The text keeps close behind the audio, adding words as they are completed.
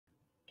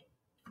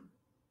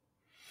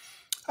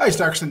Hi, it's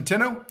Dr.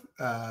 Centeno,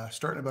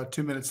 starting about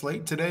 2 minutes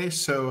late today.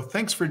 So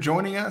thanks for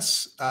joining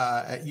us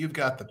at You've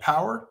Got the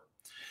Power.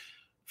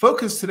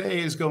 Focus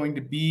today is going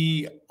to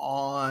be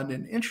on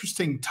an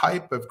interesting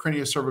type of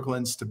craniocervical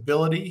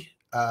instability,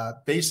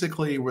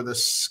 basically where the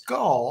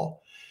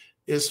skull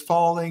is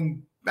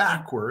falling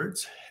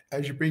backwards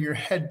as you bring your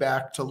head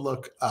back to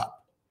look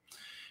up.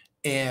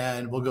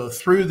 And we'll go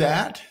through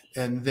that.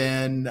 And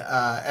then,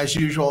 as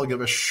usual, I'll give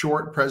a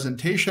short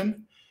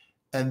presentation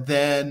and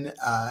then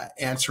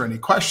answer any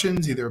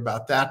questions either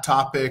about that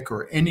topic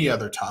or any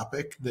other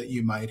topic that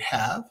you might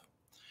have.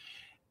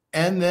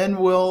 And then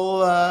we'll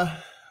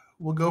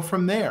go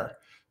from there.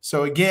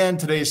 So again,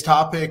 today's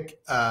topic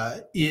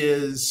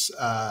is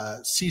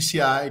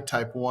CCI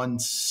Type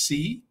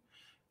 1C,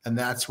 and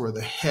that's where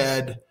the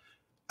head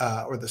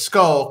or the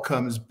skull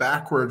comes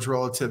backwards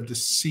relative to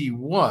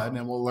C1,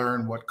 and we'll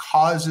learn what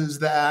causes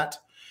that,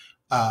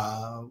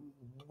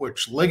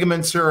 which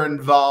ligaments are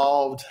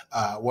involved,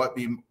 what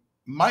we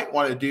might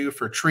want to do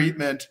for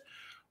treatment,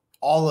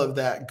 all of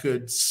that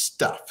good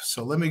stuff.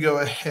 So let me go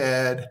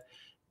ahead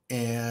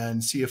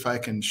and see if I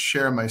can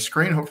share my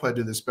screen. Hopefully I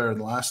do this better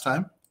than last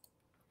time.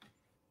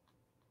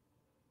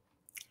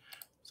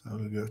 So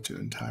we'll go to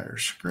entire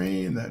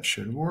screen. That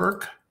should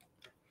work.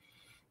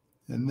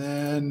 And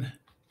then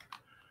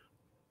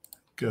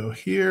go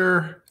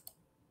here.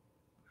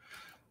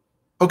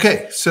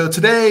 Okay, so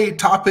today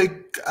topic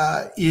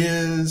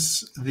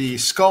is the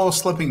skull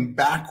slipping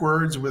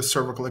backwards with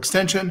cervical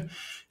extension,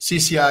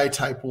 CCI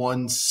Type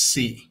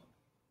 1C.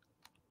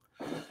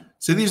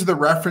 So these are the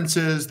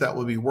references that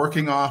we'll be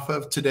working off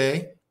of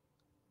today.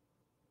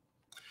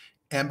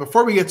 And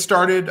before we get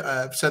started,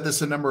 I've said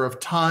this a number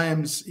of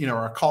times,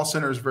 our call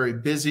center is very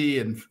busy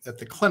and at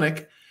the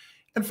clinic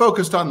and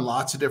focused on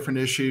lots of different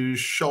issues,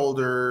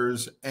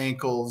 shoulders,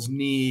 ankles,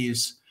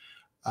 knees,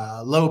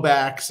 low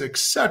backs,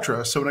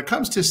 etc. So when it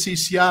comes to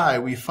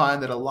CCI, we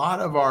find that a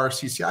lot of our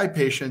CCI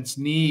patients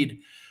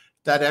need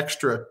that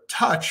extra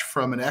touch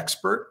from an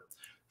expert.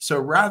 So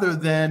rather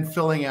than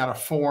filling out a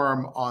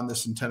form on the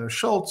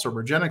Centeno-Schultz or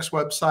Regenix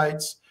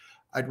websites,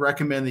 I'd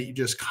recommend that you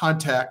just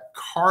contact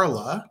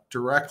Carla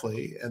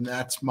directly, and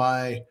that's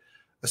my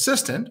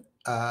assistant.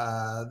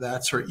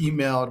 That's her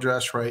email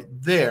address right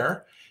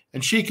there.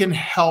 And she can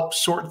help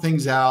sort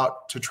things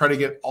out to try to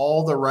get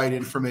all the right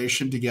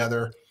information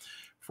together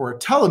for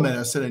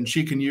telemedicine, and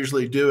she can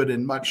usually do it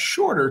in much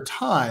shorter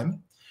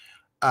time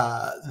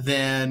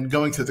than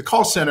going through the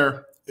call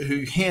center,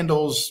 who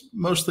handles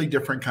mostly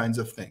different kinds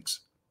of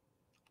things.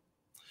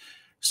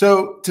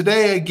 So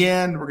today,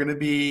 again, we're going to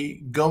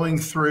be going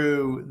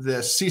through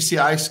this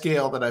CCI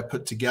scale that I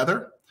put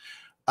together.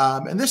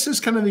 And this is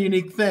kind of the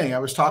unique thing. I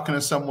was talking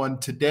to someone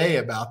today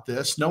about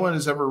this. No one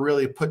has ever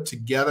really put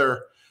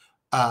together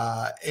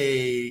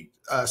a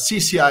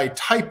CCI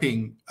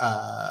typing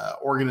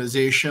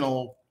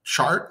organizational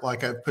chart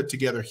like I've put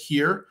together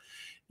here.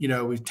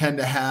 We tend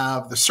to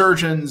have the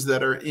surgeons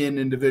that are in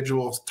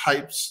individual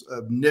types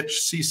of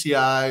niche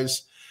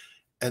CCIs,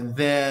 and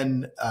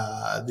then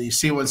the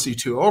C1,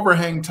 C2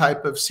 overhang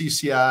type of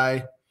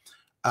CCI.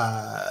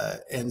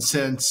 And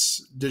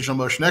since digital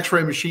motion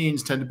x-ray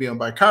machines tend to be owned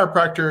by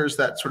chiropractors,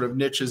 that sort of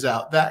niches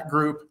out that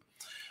group.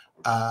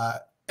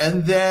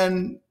 And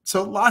then,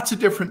 so lots of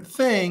different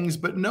things,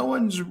 but no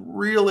one's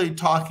really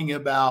talking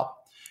about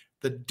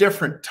the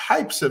different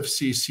types of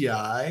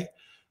CCI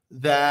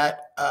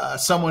that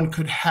someone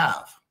could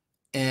have,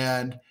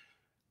 and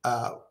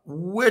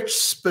which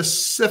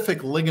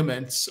specific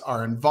ligaments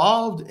are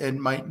involved and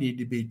might need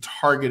to be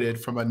targeted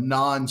from a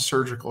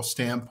non-surgical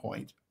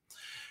standpoint.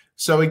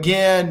 So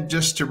again,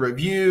 just to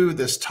review,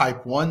 this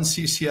type 1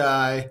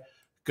 CCI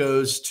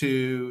goes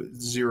to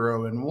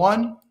 0 and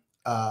 1.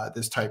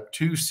 This type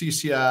 2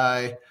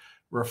 CCI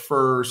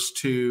refers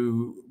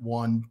to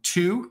 1,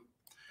 2.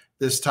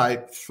 This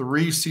type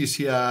 3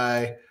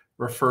 CCI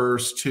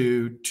refers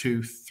to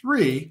 2,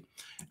 3.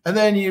 And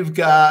then you've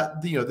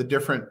got the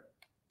different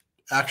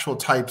actual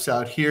types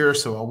out here.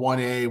 So a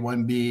 1A,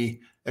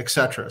 1B,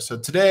 etc. So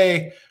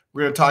today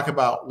we're going to talk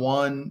about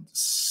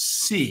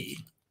 1C.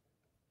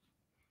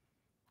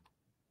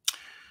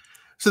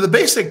 So the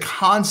basic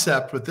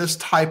concept with this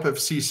type of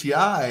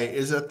CCI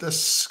is that the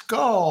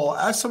skull,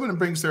 as someone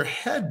brings their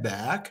head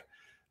back,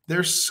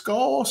 their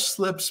skull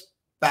slips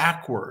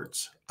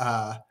backwards.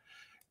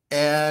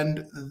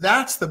 And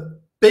that's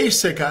the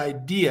basic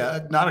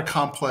idea, not a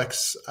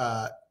complex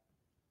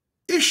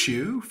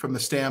issue from the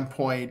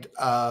standpoint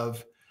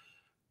of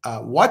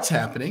what's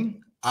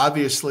happening.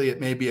 Obviously,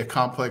 it may be a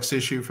complex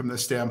issue from the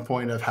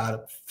standpoint of how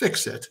to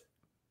fix it.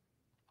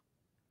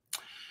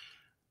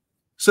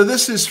 So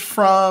this is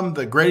from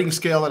the grading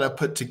scale that I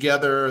put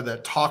together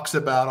that talks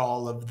about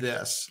all of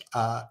this.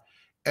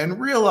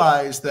 And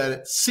realize that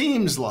it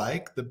seems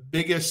like the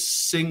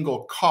biggest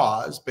single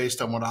cause,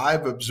 based on what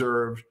I've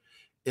observed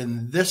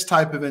in this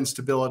type of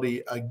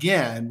instability,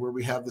 again, where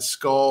we have the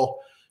skull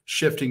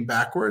shifting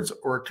backwards,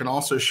 or it can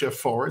also shift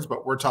forwards,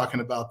 but we're talking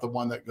about the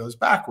one that goes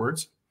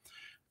backwards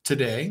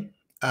today,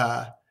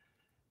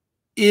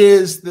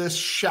 is this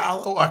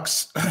shallow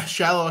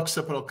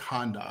occipital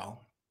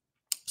condyle.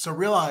 So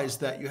realize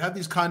that you have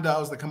these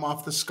condyles that come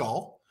off the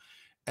skull,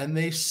 and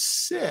they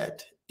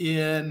sit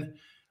in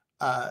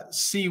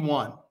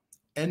C1.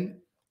 And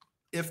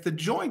if the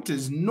joint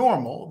is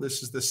normal,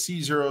 this is the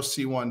C0,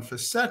 C1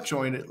 facet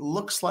joint, it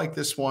looks like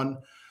this one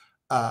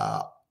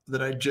that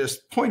I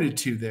just pointed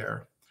to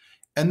there.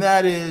 And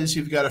that is,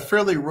 you've got a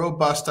fairly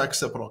robust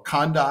occipital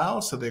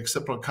condyle. So the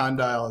occipital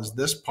condyle is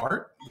this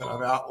part that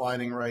I'm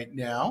outlining right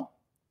now.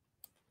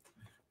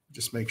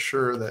 Just make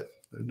sure that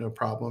there's no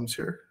problems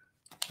here.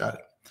 Got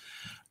it.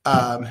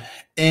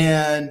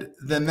 And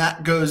then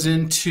that goes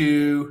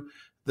into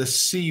the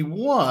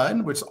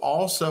C1, which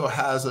also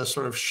has a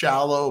sort of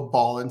shallow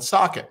ball and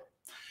socket.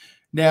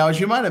 Now, as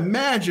you might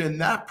imagine,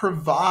 that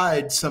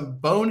provides some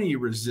bony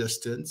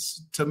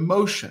resistance to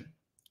motion,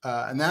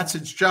 and that's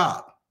its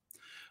job.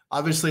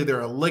 Obviously, there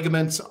are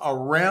ligaments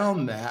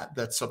around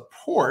that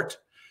support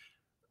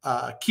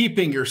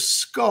keeping your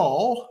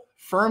skull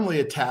firmly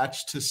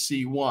attached to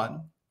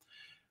C1.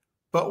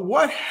 But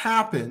what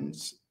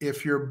happens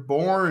if you're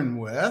born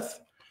with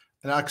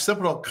an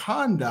occipital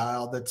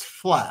condyle that's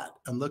flat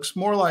and looks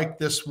more like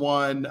this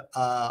one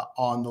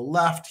on the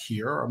left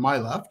here, or my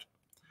left?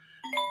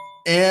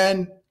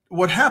 And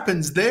what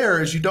happens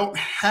there is you don't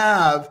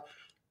have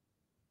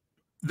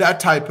that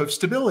type of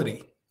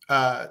stability.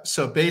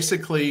 So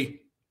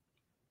basically,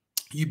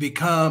 you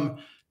become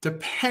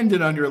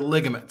dependent on your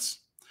ligaments.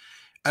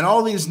 And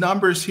all these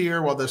numbers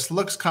here, while this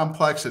looks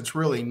complex, it's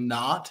really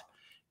not.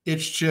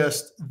 It's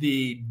just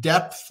the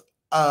depth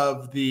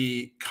of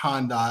the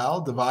condyle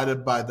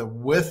divided by the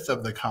width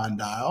of the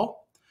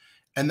condyle.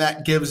 And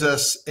that gives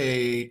us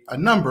a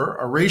number,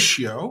 a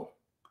ratio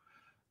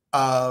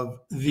of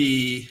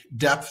the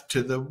depth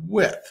to the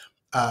width.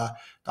 The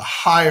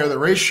higher the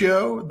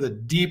ratio, the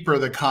deeper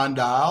the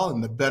condyle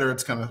and the better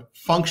it's going to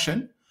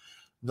function.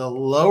 The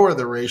lower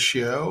the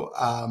ratio,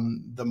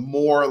 the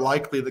more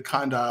likely the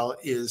condyle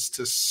is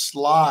to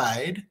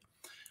slide.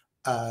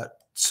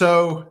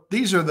 So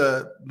these are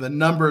the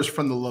numbers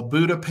from the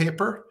Labuda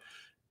paper.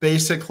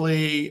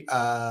 Basically,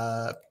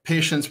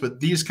 patients with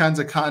these kinds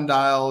of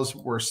condyles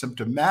were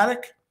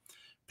symptomatic.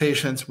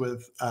 Patients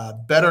with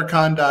better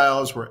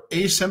condyles were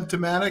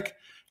asymptomatic.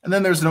 And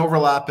then there's an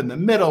overlap in the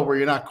middle where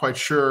you're not quite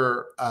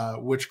sure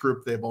which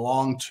group they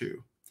belong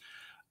to.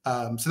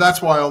 So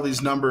that's why all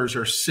these numbers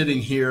are sitting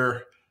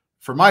here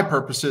for my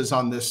purposes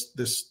on this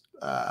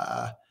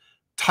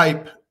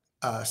type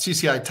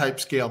CCI type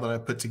scale that I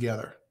put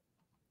together.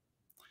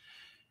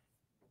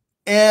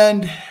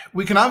 And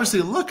we can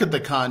obviously look at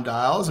the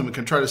condyles and we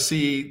can try to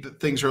see that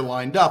things are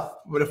lined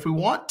up. But if we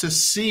want to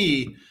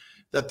see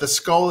that the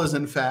skull is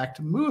in fact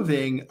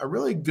moving, a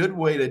really good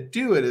way to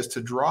do it is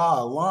to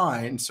draw a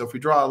line. So if we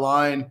draw a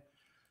line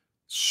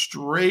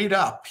straight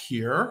up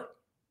here,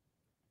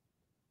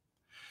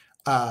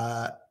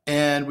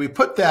 and we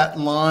put that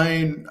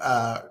line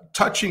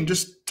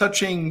just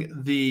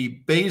touching the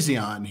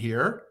basion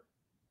here,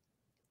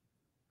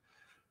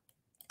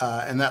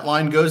 and that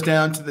line goes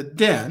down to the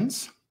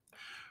dens.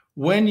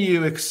 When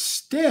you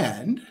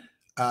extend,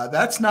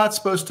 that's not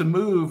supposed to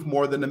move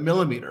more than 1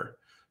 millimeter.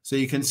 So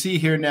you can see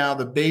here now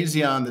the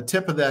basion, the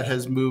tip of that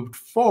has moved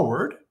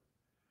forward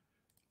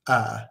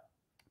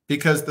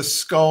because the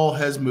skull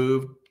has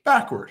moved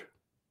backward.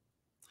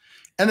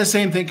 And the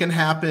same thing can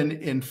happen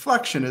in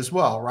flexion as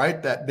well,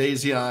 right? That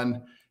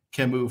basion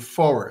can move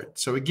forward.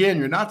 So again,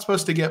 you're not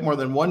supposed to get more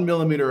than 1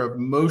 millimeter of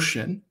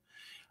motion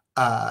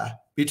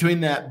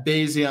between that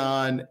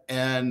basion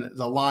and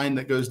the line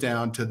that goes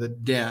down to the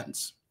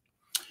dens.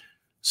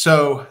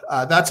 So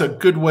that's a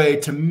good way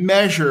to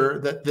measure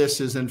that this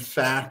is in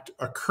fact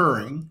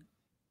occurring.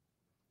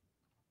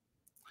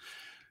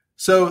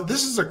 So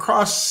this is a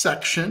cross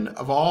section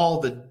of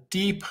all the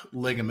deep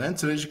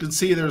ligaments. And as you can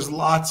see, there's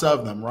lots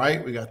of them,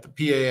 right? We got the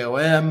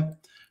PAOM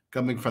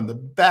coming from the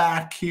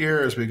back here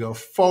as we go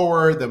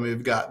forward. Then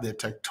we've got the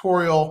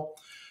tectorial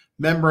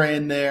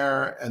membrane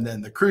there, and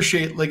then the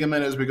cruciate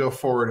ligament as we go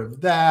forward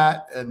of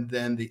that, and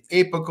then the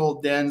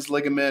apical dens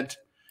ligament,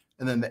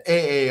 and then the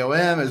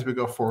AAOM as we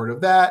go forward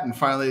of that, and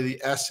finally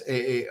the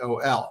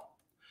SAAOL.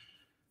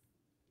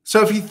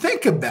 So if you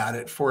think about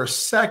it for a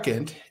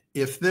second,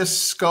 if this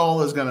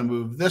skull is going to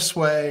move this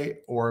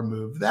way or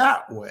move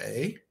that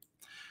way,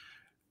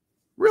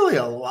 really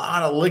a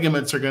lot of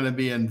ligaments are going to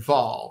be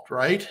involved,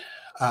 right?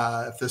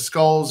 If the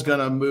skull is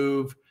going to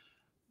move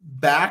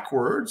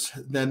backwards,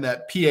 then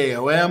that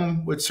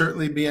PAOM would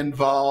certainly be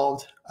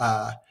involved.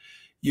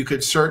 You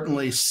could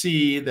certainly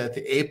see that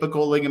the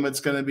apical ligament's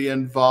going to be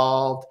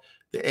involved.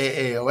 The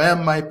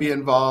AAOM might be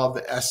involved.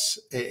 The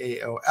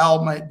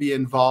SAAOL might be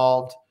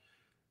involved.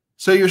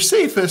 So your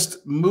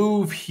safest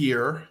move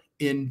here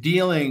in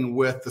dealing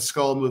with the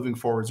skull moving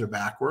forwards or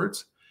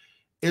backwards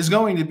is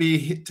going to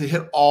be to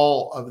hit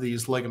all of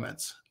these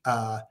ligaments.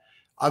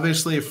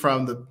 Obviously,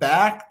 from the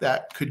back,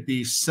 that could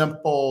be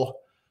simple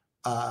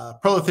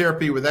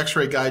prolotherapy with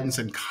X-ray guidance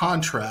and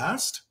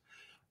contrast,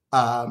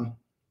 or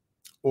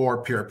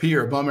PRP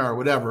or bone marrow or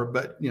whatever,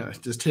 but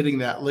just hitting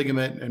that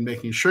ligament and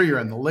making sure you're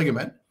in the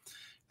ligament.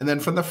 And then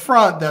from the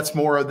front, that's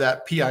more of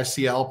that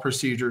PICL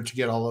procedure to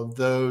get all of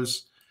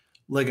those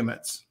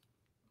ligaments.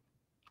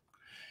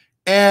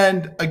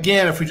 And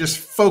again, if we just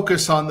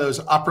focus on those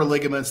upper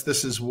ligaments,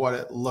 this is what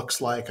it looks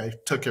like. I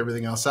took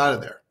everything else out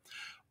of there.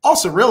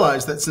 Also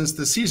realize that since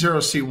the C0,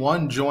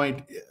 C1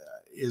 joint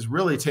is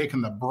really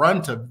taking the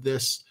brunt of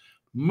this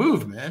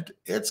movement,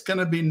 it's going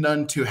to be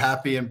none too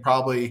happy and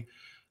probably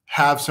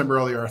have some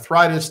early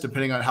arthritis,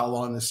 depending on how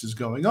long this is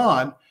going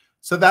on.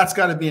 So that's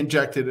got to be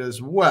injected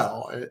as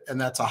well. And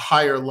that's a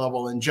higher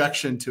level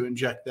injection to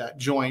inject that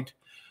joint.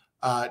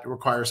 It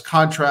requires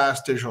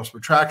contrast, digital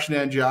retraction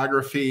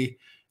angiography,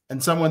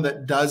 and someone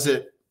that does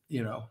it,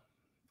 you know,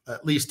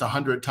 at least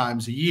 100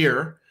 times a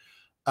year.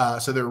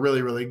 So they're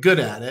really, really good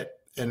at it.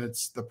 And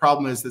the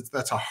problem is that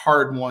that's a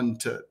hard one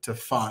to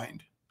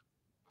find.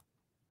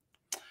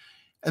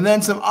 And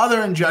then some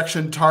other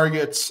injection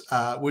targets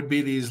would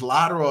be these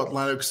lateral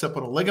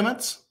atlanto-occipital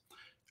ligaments.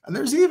 And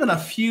there's even a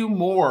few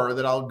more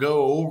that I'll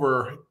go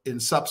over in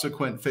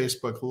subsequent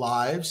Facebook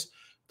Lives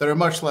that are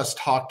much less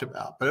talked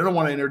about. But I don't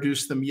want to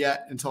introduce them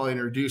yet until I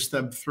introduce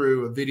them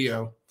through a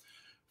video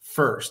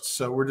first.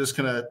 So we're just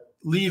going to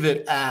leave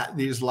it at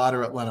these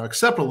lateral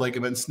atlanto-occipital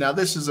ligaments. Now,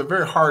 this is a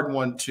very hard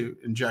one to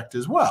inject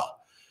as well,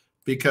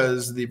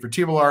 because the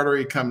vertebral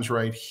artery comes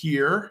right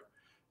here,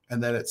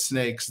 and then it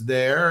snakes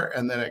there,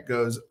 and then it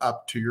goes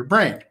up to your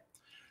brain.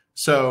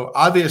 So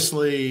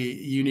obviously,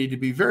 you need to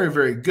be very,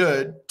 very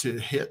good to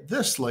hit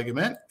this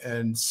ligament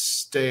and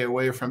stay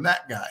away from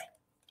that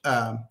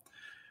guy.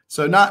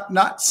 So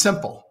not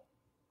simple.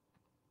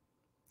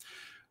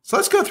 So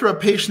let's go through a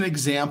patient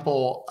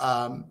example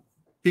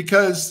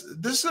because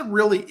this is a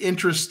really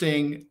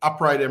interesting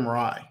upright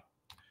MRI.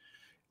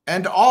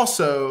 And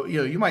also, you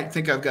know, you might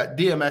think I've got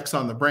DMX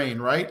on the brain,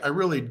 right? I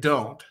really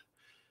don't.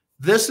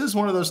 This is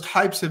one of those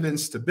types of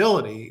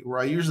instability where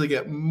I usually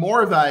get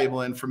more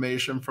valuable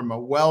information from a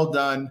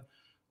well-done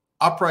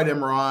upright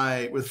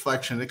MRI with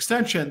flexion and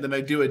extension than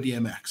I do a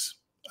DMX.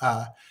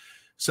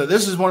 So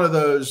this is one of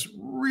those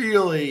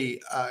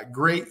really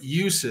great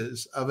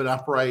uses of an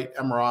upright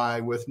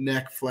MRI with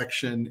neck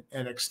flexion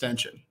and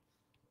extension.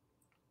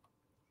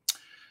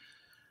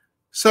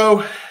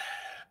 So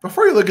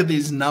before you look at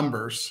these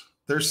numbers,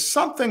 there's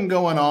something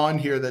going on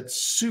here that's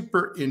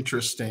super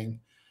interesting.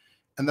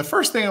 And the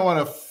first thing I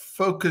want to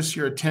focus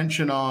your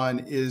attention on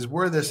is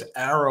where this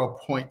arrow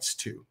points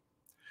to.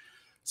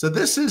 So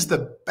this is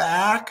the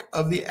back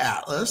of the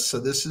atlas. So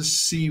this is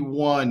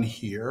C1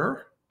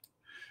 here.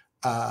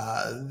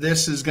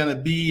 This is going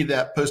to be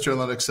that posterior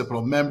atlantic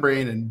occipital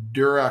membrane and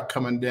dura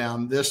coming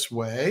down this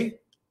way.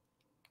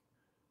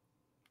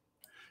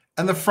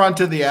 And the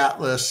front of the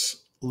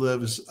atlas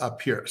lives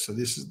up here. So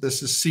this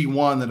is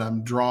C1 that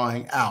I'm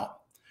drawing out.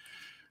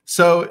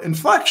 So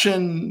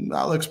inflection,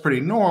 that looks pretty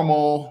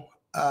normal.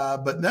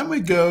 But then we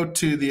go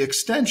to the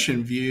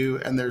extension view,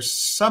 and there's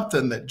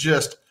something that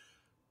just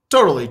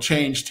totally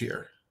changed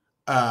here.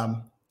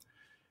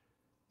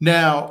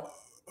 Now,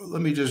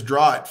 let me just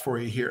draw it for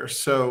you here.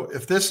 So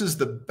if this is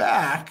the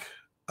back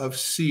of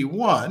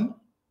C1,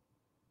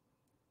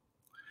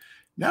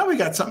 now we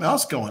got something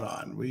else going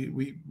on.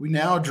 We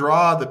now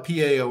draw the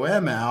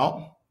PAOM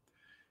out,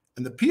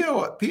 and the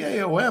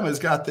PAOM has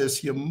got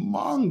this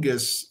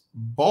humongous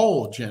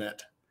bulge in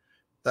it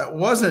that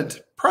wasn't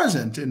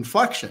present in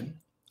flexion.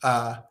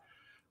 So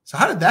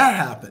how did that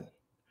happen?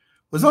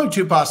 There's only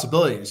two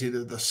possibilities.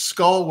 Either the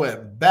skull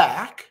went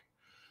back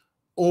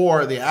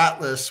or the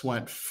atlas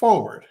went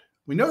forward.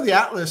 We know the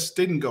atlas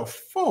didn't go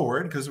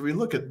forward because if we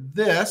look at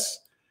this,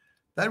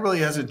 that really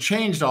hasn't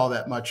changed all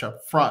that much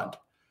up front.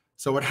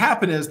 So what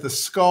happened is the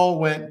skull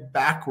went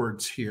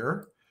backwards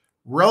here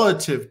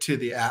relative to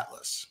the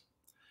atlas.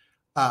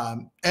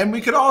 And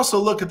we could also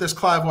look at this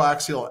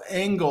claviaxial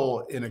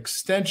angle in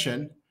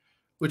extension,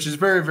 which is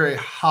very, very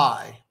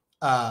high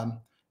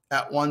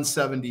at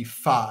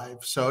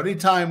 175. So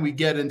anytime we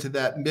get into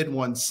that mid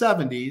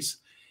 170s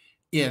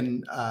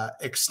in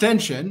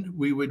extension,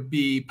 we would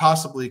be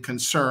possibly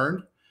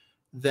concerned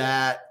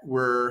that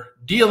we're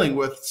dealing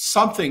with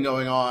something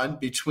going on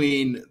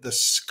between the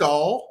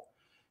skull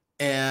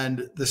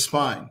and the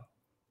spine.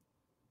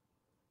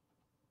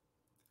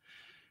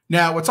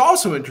 Now, what's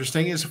also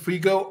interesting is if we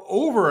go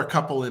over a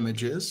couple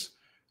images,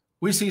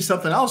 we see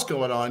something else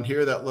going on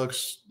here that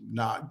looks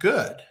not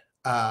good.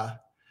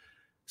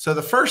 So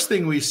the first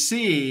thing we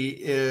see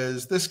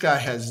is this guy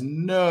has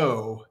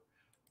no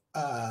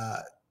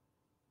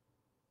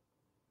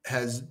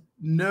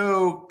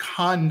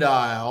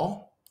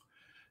condyle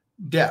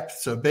depth.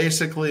 So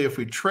basically, if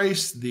we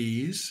trace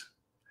these,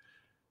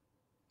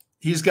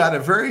 he's got a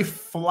very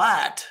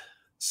flat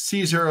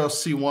C0,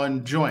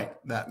 C1 joint.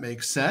 That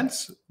makes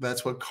sense.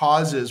 That's what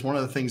causes, one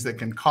of the things that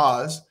can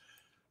cause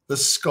the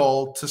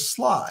skull to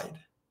slide.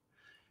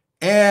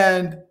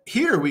 And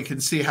here we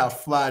can see how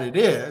flat it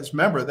is.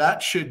 Remember,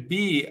 that should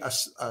be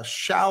a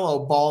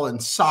shallow ball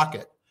and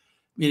socket,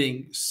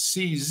 meaning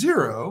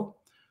C0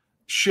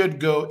 should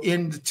go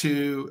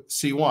into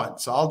C1.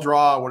 So I'll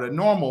draw what a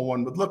normal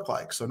one would look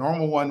like. So a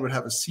normal one would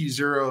have a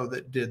C0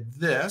 that did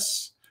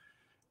this,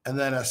 and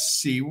then a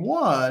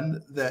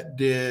C1 that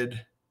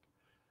did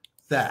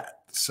that.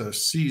 So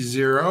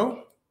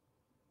C0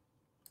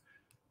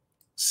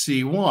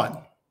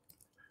 C1.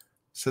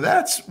 So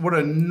that's what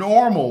a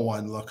normal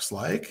one looks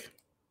like.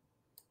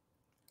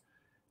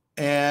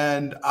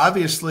 And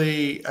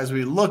obviously, as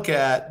we look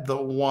at the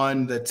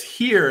one that's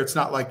here, it's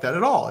not like that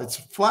at all. It's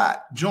a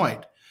flat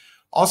joint.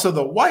 Also,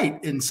 the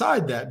white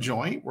inside that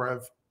joint, where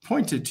I've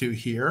pointed to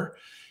here,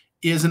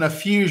 is an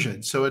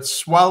effusion. So it's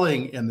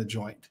swelling in the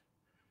joint.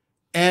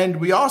 And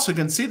we also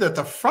can see that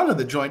the front of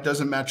the joint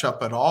doesn't match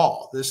up at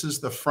all. This is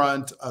the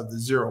front of the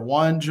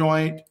 0-1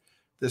 joint.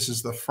 This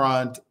is the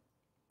front,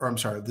 or I'm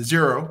sorry, the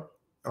 0,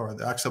 or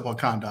the occipital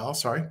condyle,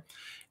 sorry,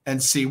 and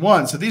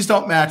C1. So these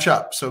don't match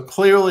up. So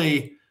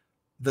clearly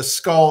the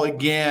skull,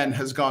 again,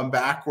 has gone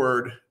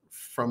backward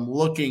from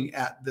looking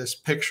at this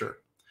picture.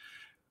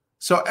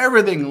 So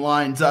everything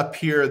lines up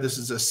here. This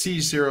is a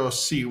C0,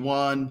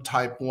 C1,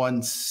 type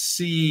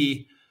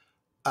 1C,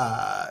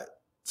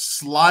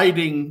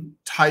 sliding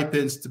type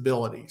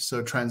instability.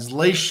 So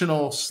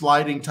translational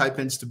sliding type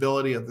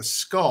instability of the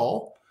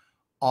skull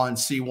on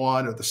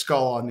C1 or the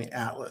skull on the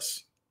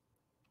atlas.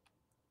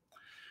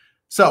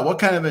 So what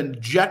kind of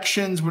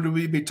injections would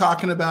we be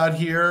talking about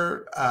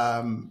here?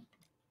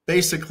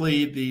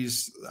 Basically,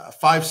 these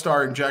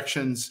 5-star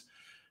injections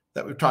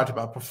that we've talked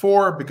about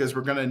before, because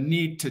we're going to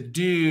need to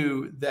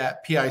do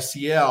that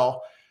PICL.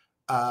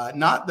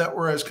 Not that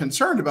we're as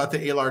concerned about the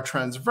alar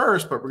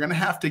transverse, but we're going to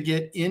have to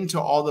get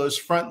into all those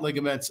front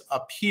ligaments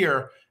up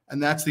here,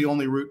 and that's the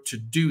only route to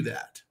do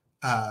that.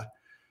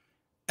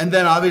 And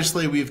then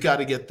obviously we've got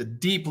to get the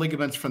deep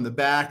ligaments from the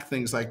back,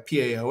 things like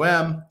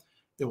PAOM.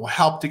 It will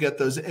help to get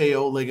those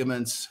AO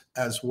ligaments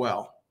as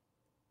well.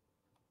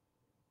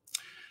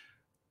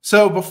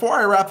 So before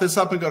I wrap this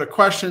up and go to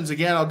questions,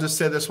 again, I'll just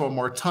say this one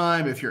more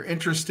time. If you're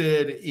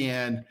interested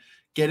in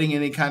getting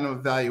any kind of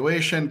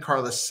evaluation,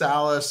 Carla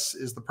Salas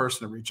is the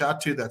person to reach out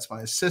to. That's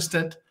my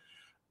assistant.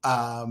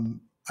 I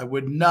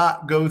would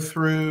not go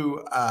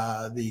through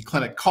the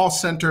clinic call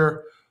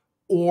center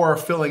or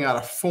filling out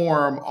a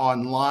form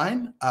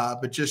online,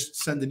 but just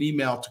send an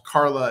email to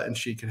Carla and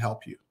she can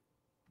help you.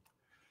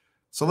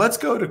 So let's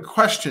go to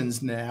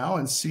questions now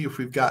and see if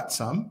we've got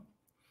some.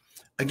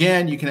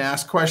 Again, you can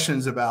ask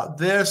questions about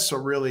this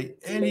or really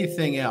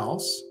anything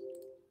else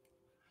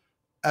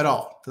at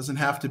all. It doesn't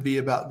have to be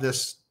about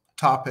this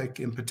topic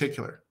in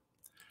particular.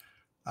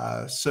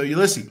 So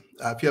Ulysses,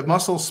 if you have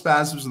muscle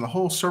spasms in the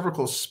whole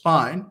cervical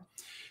spine,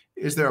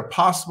 is there a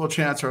possible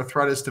chance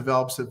arthritis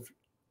develops if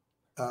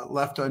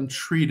left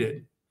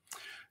untreated?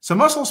 So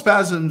muscle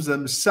spasms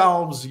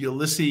themselves,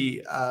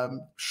 Ulysses,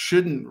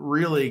 shouldn't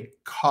really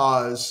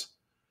cause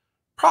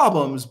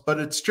problems, but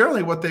it's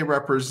generally what they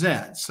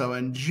represent. So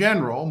in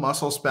general,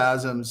 muscle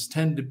spasms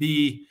tend to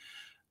be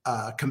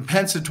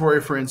compensatory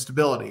for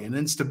instability, and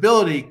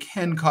instability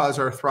can cause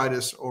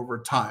arthritis over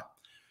time.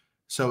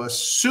 So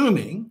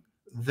assuming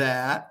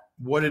that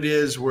what it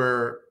is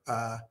we're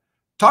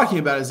talking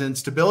about is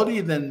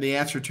instability, then the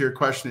answer to your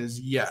question is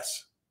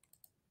yes.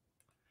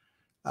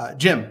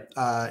 Jim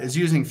is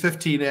using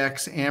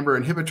 15X amber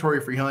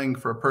inhibitory for healing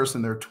for a person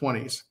in their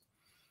 20s.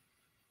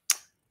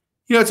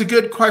 You know, it's a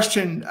good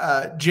question,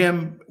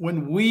 Jim.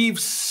 When we've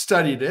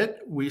studied it,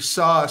 we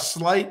saw a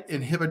slight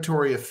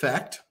inhibitory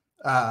effect,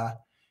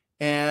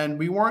 and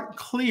we weren't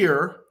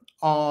clear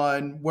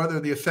on whether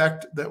the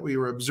effect that we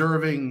were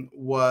observing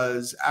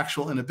was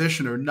actual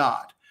inhibition or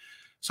not.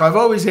 So I've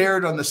always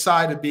erred on the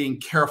side of being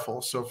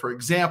careful. So for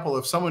example,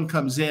 if someone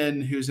comes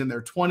in who's in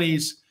their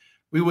 20s,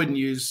 we wouldn't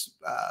use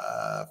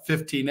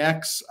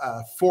 15X,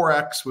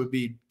 4X would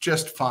be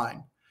just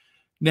fine.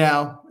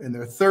 Now, in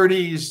their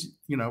 30s,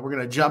 you know, we're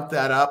going to jump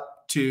that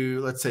up to,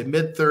 let's say,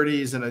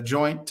 mid-30s and a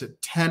joint to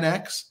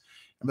 10X.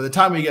 And by the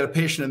time we get a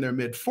patient in their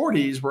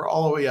mid-40s, we're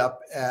all the way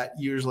up at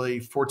usually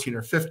 14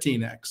 or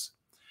 15X.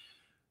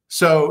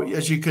 So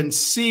as you can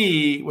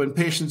see, when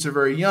patients are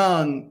very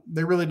young,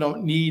 they really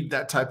don't need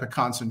that type of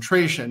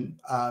concentration.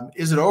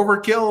 Is it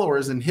overkill or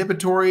is it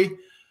inhibitory?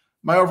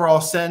 My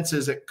overall sense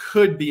is it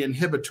could be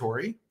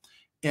inhibitory,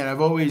 and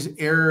I've always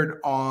erred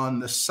on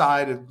the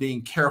side of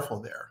being careful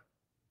there.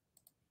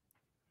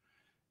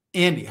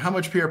 Andy, how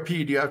much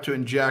PRP do you have to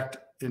inject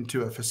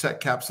into a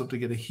facet capsule to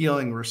get a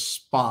healing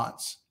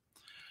response?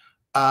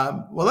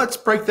 Well, let's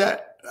break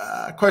that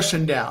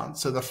question down.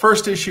 So the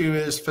first issue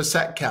is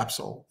facet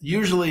capsule.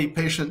 Usually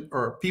patient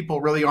or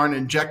people really aren't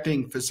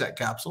injecting facet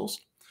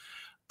capsules.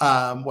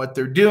 What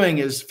they're doing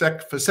is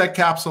facet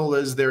capsule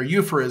is their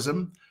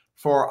euphemism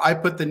for I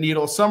put the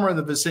needle somewhere in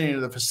the vicinity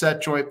of the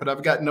facet joint, but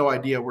I've got no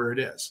idea where it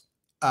is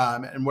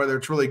and whether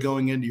it's really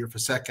going into your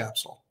facet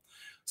capsule.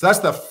 So that's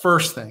the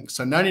first thing.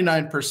 So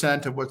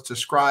 99% of what's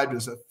described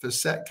as a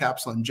facet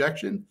capsule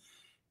injection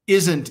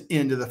isn't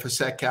into the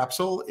facet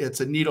capsule.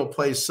 It's a needle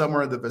placed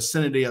somewhere in the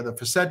vicinity of the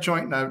facet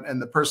joint,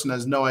 and the person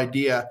has no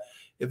idea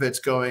if it's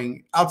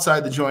going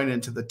outside the joint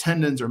into the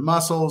tendons or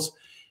muscles,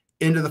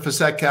 into the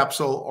facet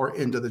capsule, or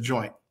into the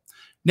joint.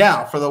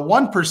 Now, for the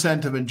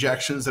 1% of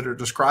injections that are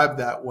described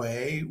that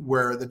way,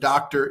 where the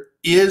doctor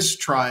is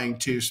trying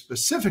to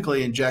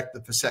specifically inject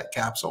the facet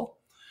capsule,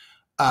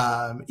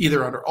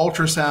 either under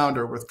ultrasound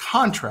or with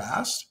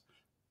contrast,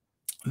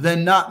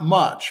 then not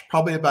much,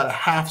 probably about a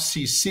half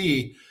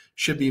cc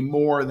should be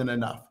more than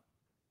enough.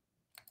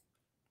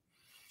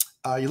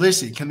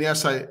 Ulysses, can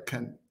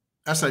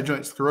SI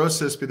joint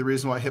sclerosis be the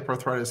reason why hip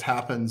arthritis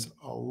happens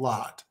a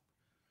lot?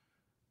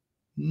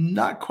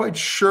 Not quite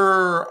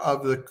sure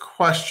of the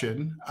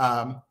question.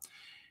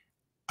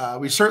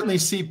 We certainly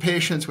see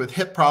patients with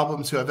hip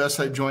problems who have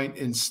SI joint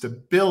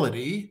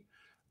instability.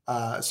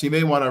 So you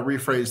may want to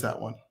rephrase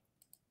that one.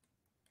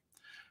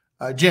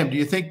 Jim, do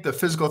you think the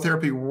physical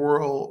therapy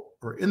world,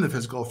 or in the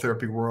physical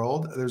therapy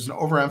world, there's an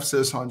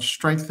overemphasis on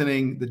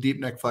strengthening the deep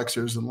neck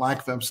flexors and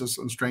lack of emphasis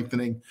on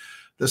strengthening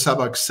the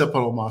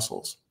suboccipital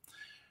muscles?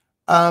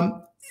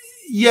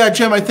 Yeah,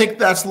 Jim, I think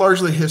that's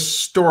largely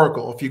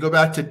historical. If you go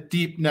back to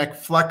deep neck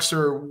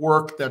flexor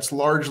work, was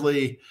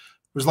largely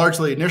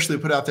initially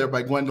put out there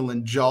by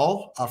Gwendolyn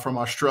Jull from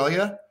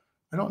Australia.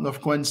 I don't know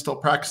if Gwen's still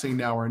practicing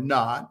now or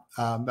not.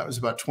 That was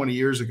about 20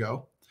 years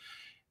ago.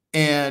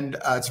 And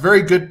it's a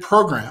very good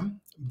program,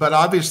 but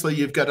obviously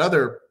you've got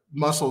other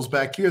muscles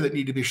back here that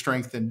need to be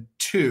strengthened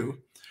too.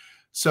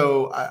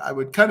 So I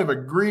would kind of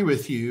agree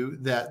with you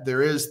that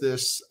there is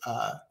this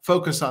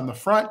focus on the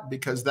front,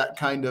 because that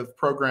kind of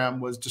program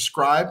was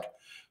described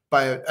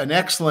by an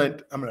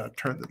excellent, I'm going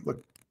to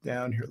look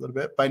down here a little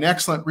bit, by an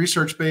excellent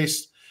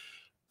research-based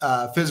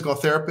physical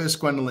therapist,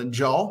 Gwendolyn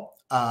Jull.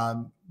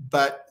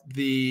 But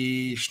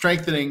the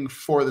strengthening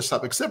for the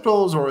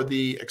suboccipitals or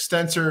the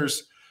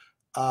extensors,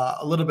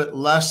 a little bit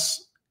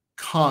less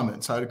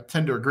common. So I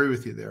tend to agree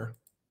with you there.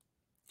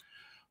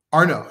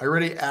 Arno, I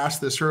already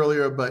asked this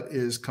earlier, but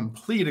is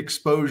complete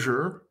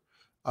exposure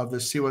of the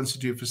C1,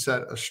 C2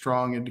 facet a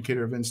strong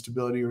indicator of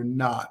instability or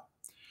not?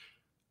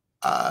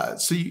 I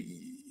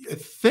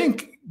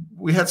think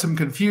we had some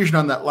confusion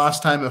on that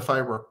last time, if I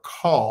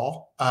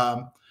recall.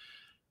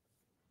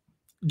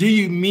 Do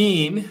you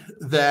mean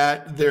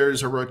that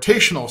there's a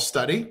rotational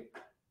study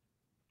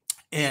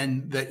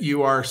and that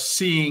you are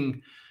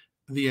seeing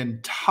the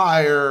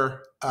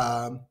entire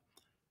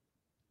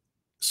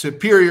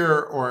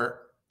superior or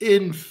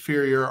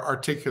inferior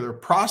articular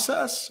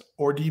process,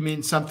 or do you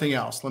mean something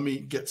else? Let me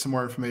get some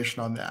more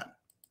information on that.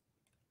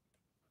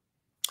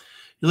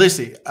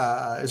 Ulysses,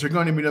 is there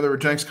going to be another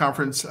Regenetics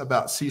conference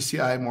about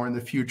CCI more in the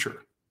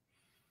future?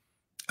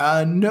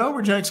 No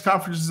Regenetics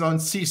conferences on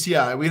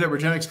CCI. We had a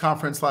Regenetics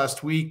conference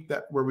last week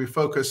where we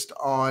focused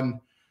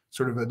on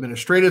sort of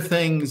administrative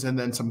things and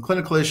then some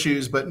clinical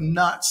issues, but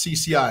not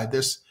CCI.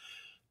 This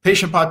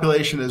patient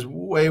population is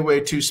way,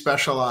 way too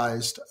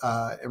specialized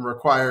and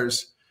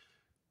requires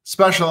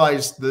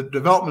the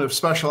development of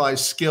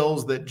specialized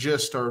skills that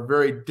just are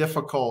very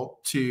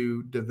difficult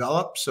to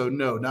develop. So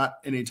no, not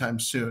anytime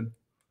soon.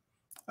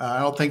 I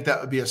don't think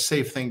that would be a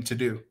safe thing to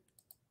do.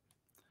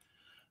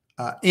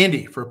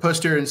 Andy, for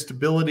posterior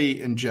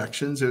instability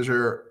injections, is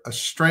there a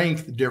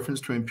strength difference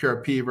between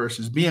PRP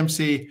versus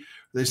BMC? Are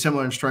they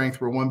similar in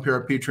strength where one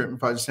PRP treatment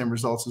provides the same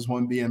results as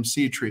one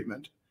BMC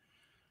treatment?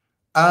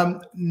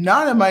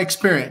 Not in my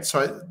experience.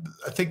 So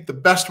I think the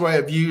best way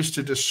I've used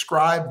to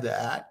describe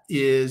that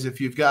is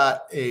if you've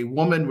got a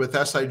woman with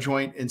SI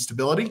joint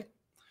instability,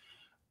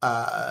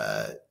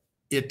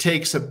 it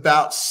takes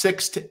about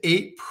 6 to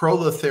 8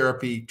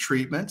 prolotherapy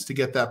treatments to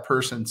get that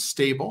person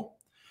stable.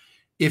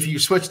 If you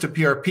switch to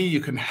PRP, you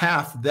can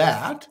half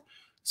that,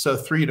 so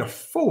 3 to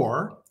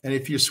 4. And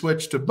if you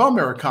switch to bone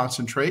marrow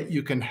concentrate,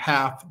 you can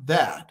half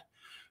that.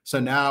 So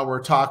now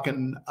we're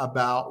talking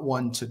about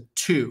 1 to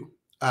 2.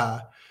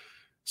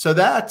 So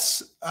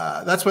that's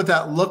what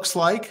that looks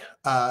like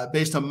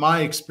based on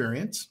my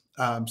experience.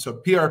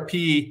 So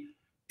PRP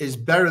is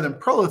better than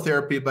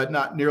prolotherapy, but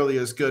not nearly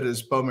as good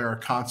as bone marrow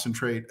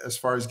concentrate as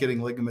far as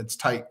getting ligaments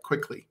tight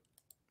quickly.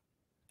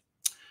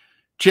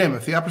 Jim,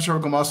 if the upper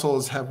cervical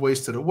muscles have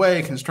wasted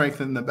away, can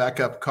strengthening them back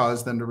up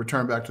cause them to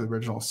return back to the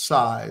original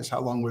size? How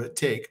long would it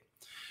take?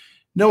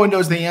 No one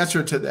knows the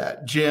answer to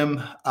that,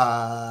 Jim.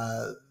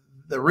 The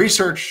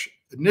research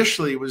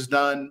initially was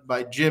done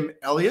by Jim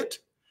Elliott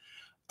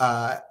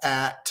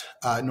at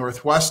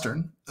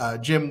Northwestern.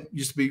 Jim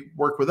used to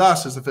work with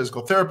us as a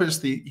physical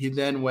therapist. He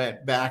then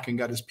went back and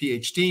got his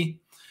PhD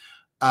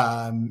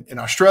in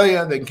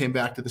Australia, then came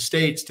back to the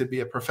States to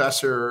be a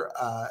professor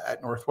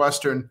at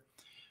Northwestern.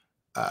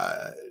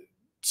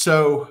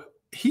 So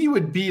he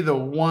would be the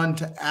one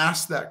to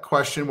ask that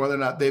question, whether or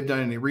not they've done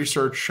any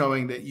research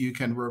showing that you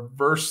can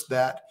reverse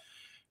that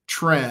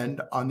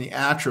trend on the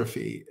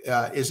atrophy.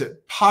 Is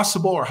it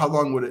possible, or how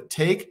long would it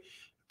take?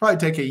 Probably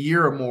take a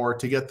year or more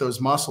to get those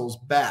muscles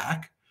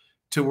back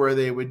to where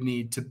they would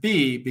need to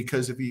be,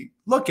 because if you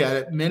look at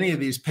it, many of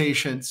these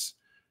patients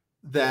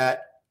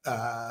that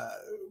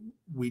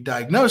we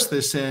diagnose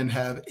this in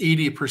have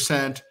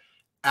 80%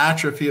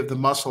 atrophy of the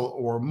muscle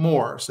or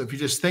more. So if you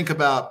just think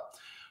about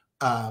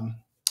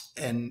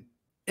an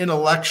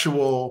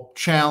intellectual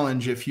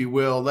challenge, if you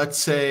will, let's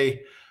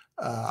say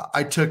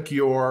I took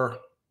your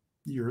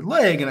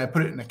leg and I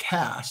put it in a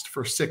cast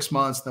for 6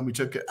 months, then we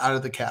took it out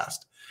of the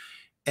cast.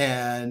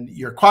 And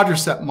your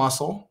quadricep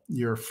muscle,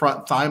 your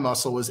front thigh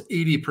muscle, was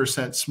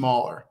 80%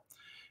 smaller.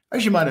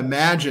 As you might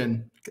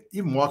imagine,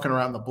 even walking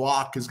around the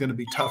block is going to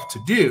be tough to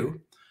do.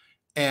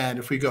 And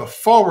if we go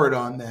forward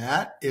on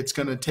that, it's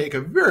going to take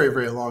a very,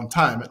 very long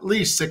time, at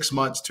least 6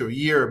 months to a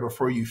year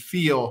before you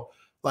feel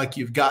like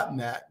you've gotten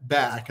that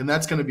back. And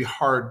that's going to be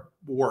hard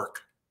work.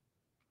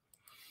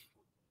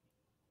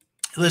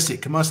 Ulysses,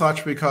 can muscle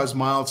atrophy cause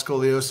mild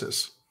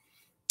scoliosis?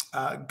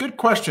 Good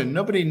question.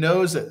 Nobody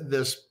knows at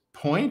this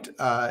point.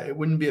 It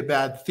wouldn't be a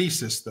bad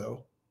thesis,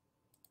 though.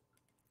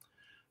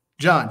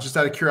 John, just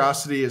out of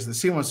curiosity, is the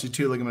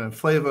C1C2 ligament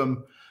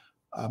flavum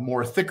a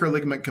more thicker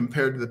ligament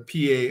compared to the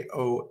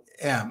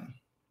PAOM?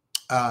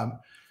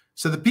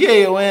 So the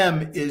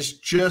PAOM is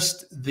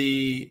just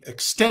the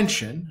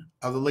extension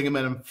of the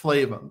ligament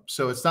flavum.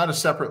 So it's not a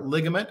separate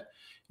ligament.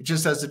 It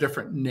just has a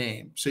different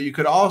name. So you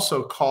could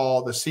also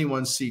call the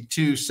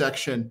C1C2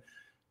 section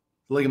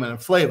ligament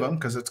flavum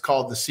because it's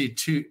called the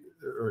C2,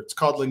 or it's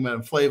called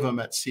ligament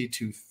flavum at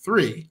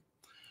C23.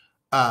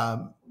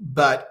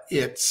 But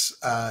it's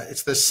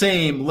the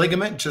same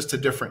ligament, just a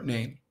different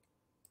name.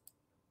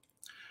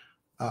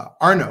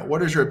 Arno,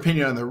 what is your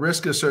opinion on the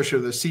risk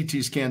associated with a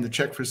CT scan to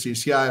check for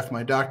CCI? If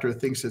my doctor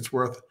thinks it's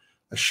worth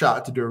a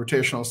shot to do a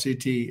rotational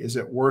CT, is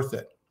it worth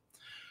it?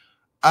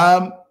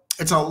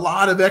 It's a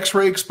lot of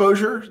X-ray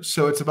exposure.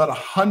 So it's about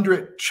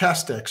 100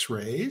 chest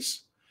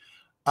X-rays,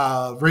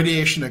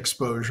 radiation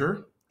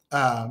exposure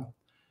to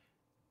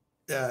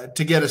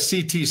get a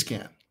CT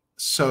scan.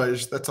 So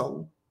it's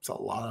a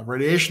lot of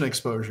radiation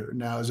exposure.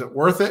 Now, is it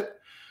worth it?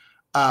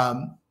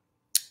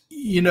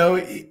 You know,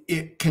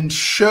 it can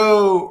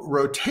show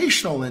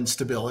rotational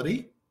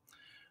instability,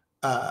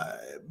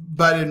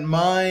 but in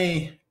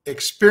my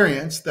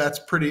experience, that's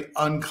pretty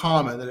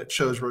uncommon that it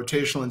shows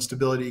rotational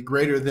instability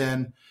greater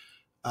than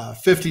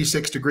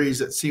 56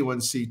 degrees at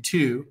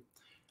C1C2.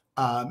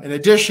 In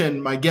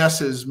addition, my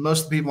guess is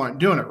most of the people aren't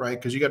doing it right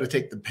because you got to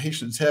take the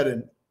patient's head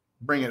and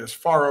bring it as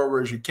far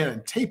over as you can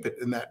and tape it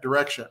in that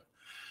direction.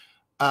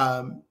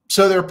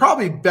 So there are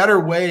probably better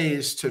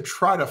ways to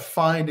try to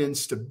find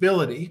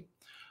instability,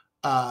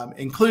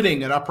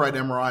 including an upright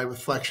MRI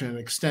with flexion and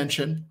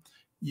extension.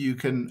 You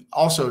can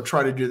also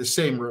try to do the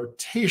same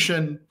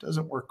rotation.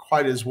 Doesn't work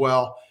quite as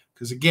well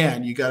because,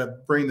 again, you got to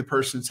bring the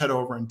person's head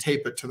over and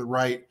tape it to the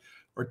right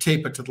or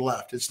tape it to the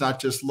left. It's not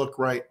just look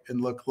right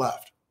and look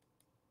left.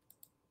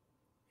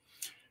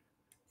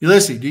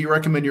 Ulysses, do you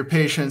recommend your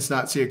patients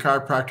not see a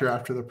chiropractor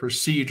after the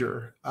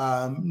procedure?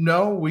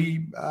 No,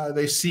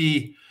 they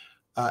see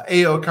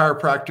AO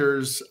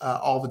chiropractors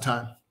all the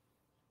time,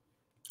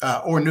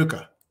 or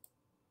NUCA.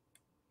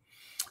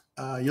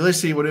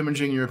 Ulysses, what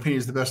imaging, in your opinion,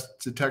 is the best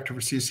detector for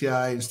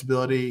CCI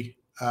instability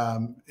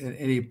in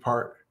any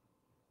part?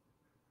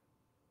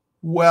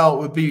 Well, it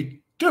would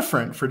be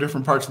different for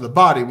different parts of the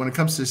body. When it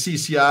comes to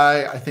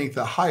CCI, I think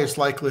the highest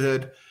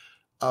likelihood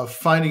of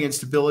finding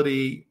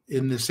instability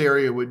in this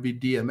area would be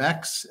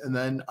DMX and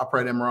then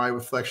upright MRI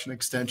with flexion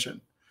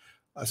extension.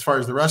 As far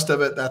as the rest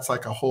of it, that's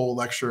like a whole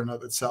lecture in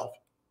of itself.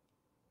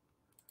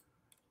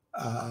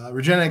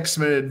 Regenix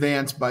submitted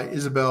advance by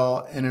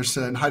Isabel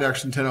Anderson. Hi,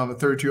 Dr. Centeno. I'm a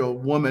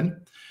 32-year-old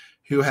woman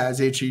who has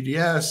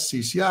HEDS,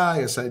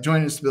 CCI, SI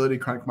joint instability,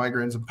 chronic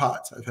migraines, and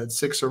POTS. I've had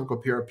 6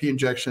 cervical PRP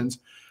injections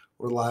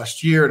over the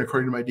last year, and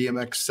according to my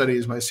DMX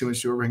studies, my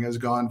C1C2 overhang has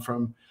gone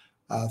from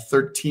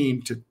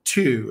 13 to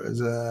 2.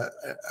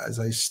 As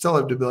I still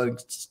have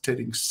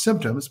debilitating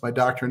symptoms, my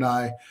doctor and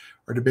I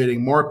are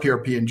debating more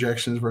PRP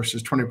injections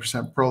versus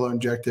 20% Prolo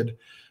injected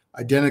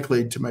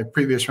identically to my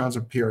previous rounds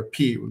of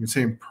PRP. We're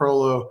considering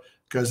Prolo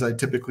because I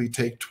typically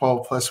take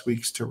 12 plus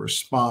weeks to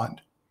respond.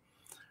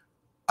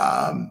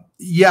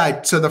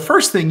 Yeah, so the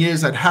first thing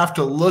is I'd have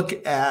to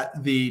look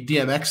at the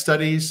DMX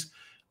studies.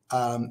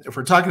 If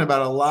we're talking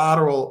about a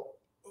lateral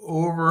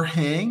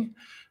overhang,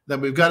 then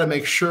we've got to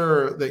make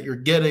sure that you're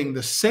getting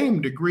the same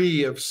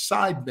degree of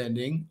side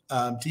bending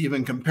to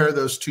even compare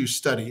those two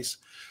studies.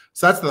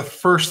 So that's the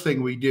first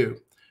thing we do.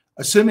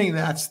 Assuming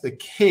that's the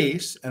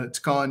case and it's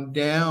gone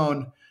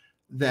down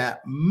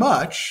that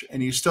much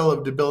and you still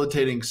have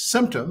debilitating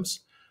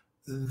symptoms,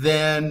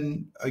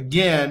 then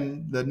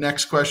again, the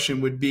next question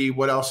would be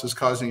what else is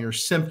causing your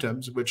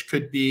symptoms, which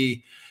could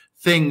be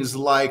things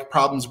like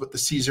problems with the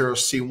C0,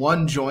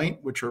 C1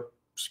 joint, which are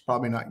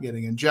probably not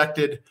getting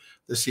injected,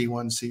 the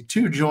C1,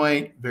 C2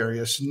 joint,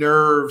 various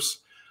nerves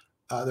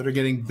that are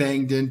getting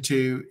banged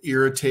into,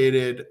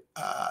 irritated,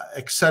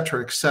 et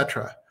cetera, et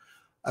cetera.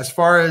 As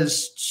far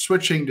as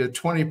switching to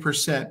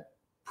 20%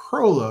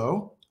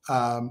 Prolo,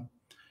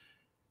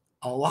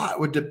 a lot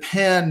would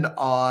depend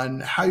on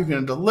how you're going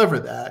to deliver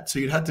that. So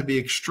you'd have to be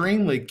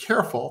extremely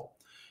careful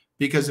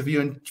because if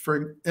you,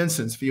 for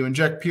instance, if you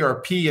inject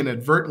PRP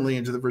inadvertently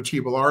into the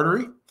vertebral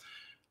artery,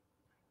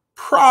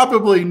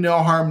 probably no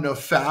harm, no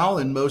foul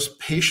in most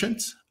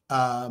patients.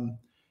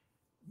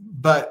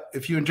 But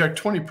if you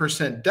inject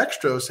 20%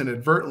 dextrose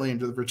inadvertently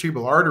into the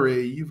vertebral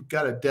artery, you've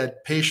got a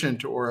dead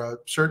patient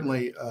or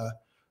certainly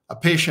a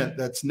patient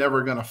that's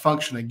never going to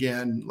function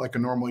again like a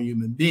normal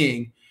human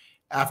being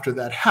after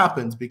that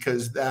happens,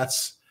 because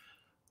that's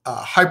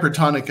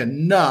hypertonic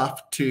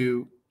enough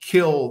to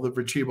kill the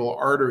vertebral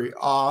artery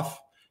off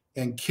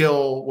and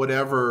kill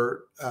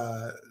whatever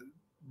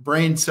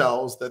brain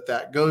cells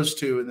that goes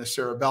to in the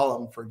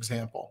cerebellum, for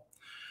example.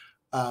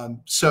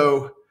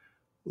 So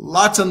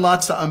lots and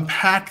lots to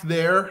unpack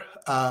there.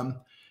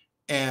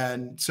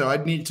 And so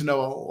I'd need to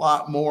know a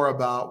lot more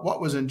about what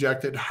was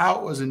injected, how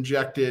it was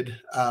injected,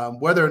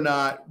 whether or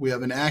not we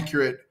have an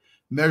accurate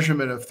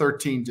measurement of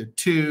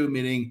 13:2,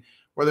 meaning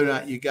whether or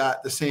not you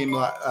got the same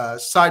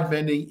side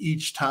bending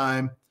each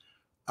time,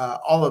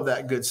 all of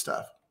that good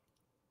stuff.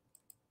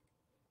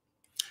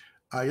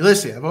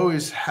 Ulysses, I've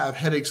always have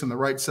headaches on the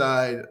right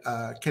side.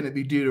 Can it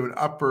be due to an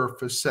upper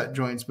facet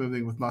joints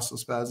moving with muscle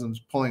spasms,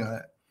 pulling on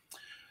it?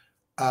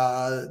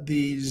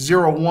 The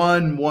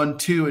 0-1,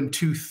 1-2, and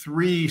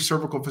 2-3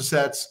 cervical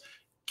facets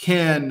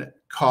can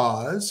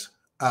cause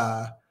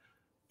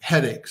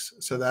headaches.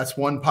 So that's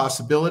one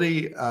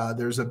possibility.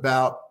 There's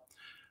about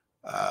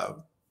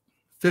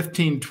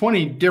 15,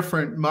 20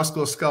 different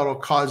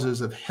musculoskeletal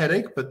causes of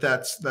headache, but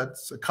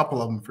that's a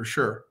couple of them for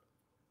sure.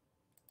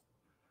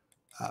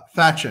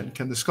 Fatchen,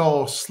 can the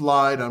skull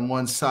slide on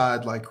one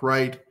side like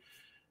right?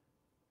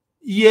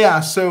 Yeah,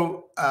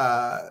 so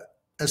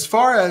as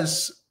far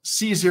as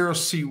C0,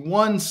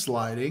 C1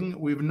 sliding,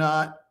 we've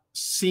not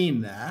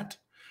seen that.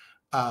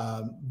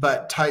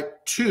 But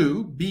type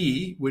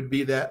 2B would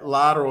be that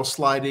lateral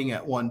sliding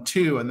at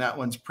 1-2, and that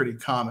one's pretty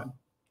common.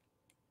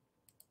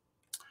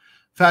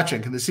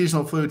 Fatchen, can the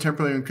seasonal flu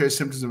temporarily increase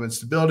symptoms of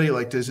instability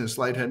like dizziness,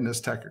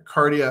 lightheadedness,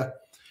 tachycardia?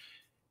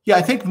 Yeah,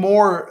 I think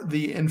more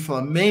the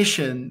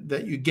inflammation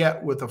that you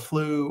get with a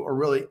flu or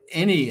really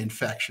any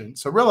infection.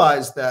 So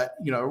realize that,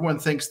 everyone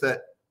thinks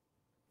that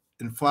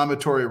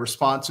inflammatory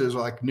responses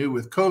are like new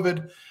with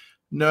COVID.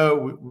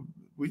 No,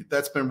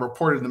 that's been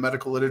reported in the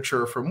medical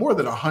literature for more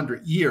than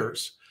 100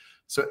 years.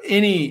 So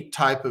any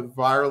type of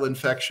viral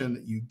infection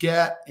that you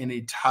get,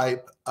 any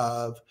type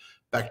of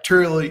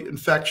bacterial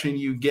infection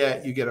you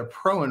get a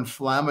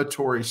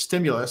pro-inflammatory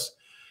stimulus,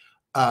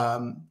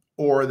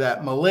 or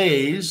that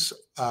malaise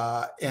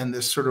and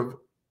this sort of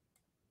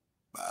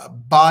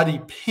body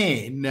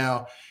pain.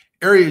 Now,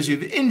 areas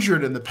you've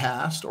injured in the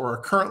past or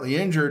are currently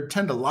injured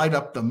tend to light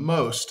up the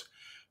most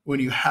when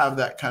you have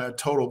that kind of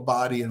total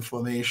body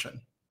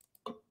inflammation.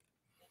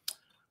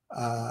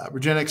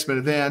 Regenetics been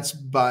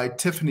advanced by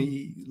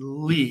Tiffany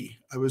Lee.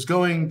 I was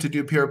going to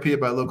do PRP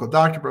by a local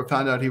doctor, but I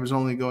found out he was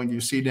only going to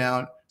C2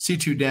 down,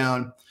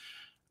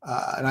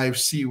 and I have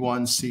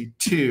C1,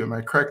 C2. Am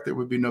I correct? There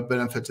would be no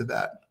benefit to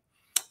that.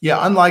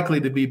 Yeah,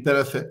 unlikely to be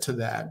benefit to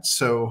that.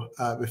 So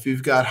if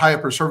you've got high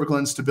upper cervical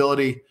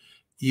instability,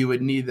 you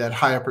would need that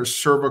high upper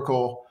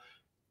cervical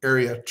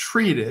area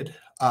treated.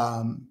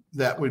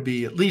 That would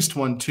be at least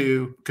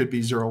 1-2, could be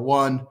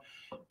 0-1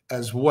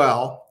 as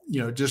well.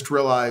 Just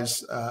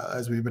realize,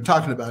 as we've been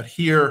talking about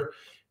here,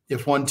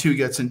 if 1-2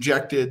 gets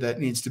injected, that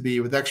needs to be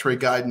with x-ray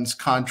guidance,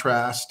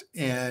 contrast,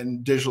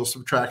 and digital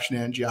subtraction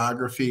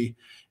angiography,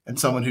 and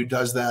someone who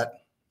does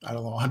that, I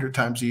don't know, 100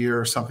 times a year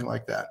or something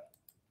like that.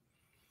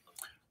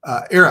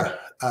 Era,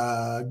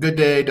 good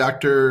day,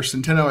 Dr.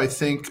 Centeno. I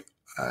think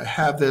I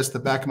have this. The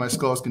back of my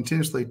skull is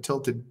continuously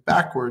tilted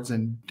backwards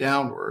and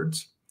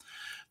downwards.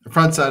 The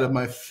front side of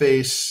my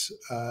face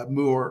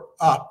more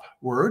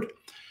upward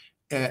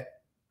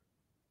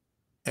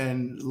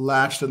and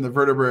latched on the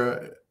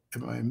vertebra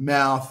in my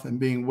mouth and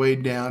being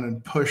weighed down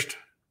and pushed,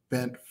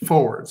 bent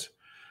forwards.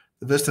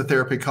 The Vista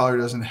therapy collar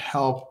doesn't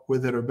help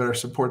with it or better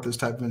support this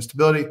type of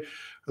instability. Are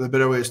there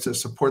better ways to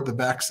support the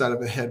backside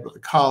of the head with a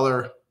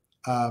collar?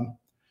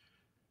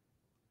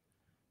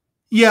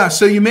 Yeah,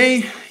 so you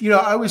may,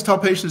 I always tell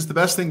patients the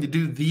best thing to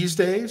do these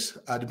days,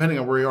 depending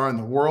on where you are in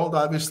the world,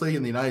 obviously,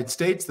 in the United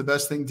States, the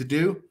best thing to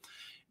do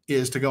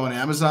is to go on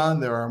Amazon.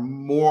 There are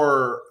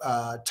more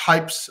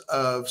types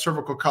of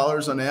cervical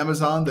collars on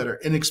Amazon that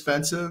are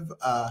inexpensive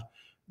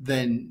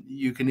than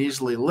you can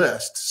easily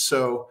list.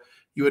 So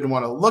you would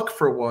want to look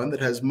for one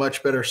that has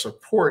much better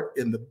support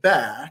in the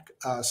back,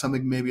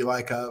 something maybe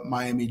like a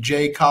Miami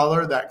J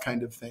collar, that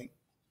kind of thing.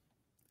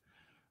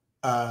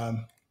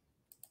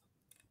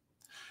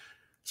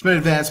 It's been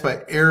advanced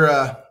by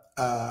Era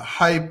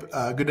Hype.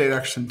 Good day,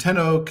 Dr.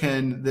 Centeno.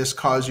 Can this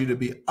cause you to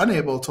be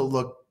unable to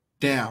look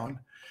down,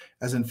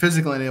 as in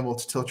physically unable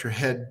to tilt your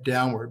head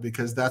downward?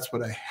 Because that's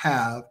what I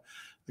have.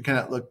 I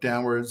cannot look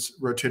downwards.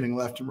 Rotating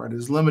left and right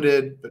is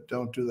limited, but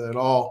don't do that at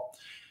all.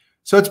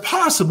 So it's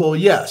possible,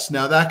 yes.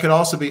 Now, that could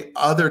also be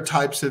other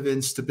types of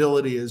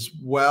instability as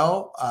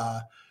well.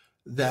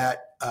 That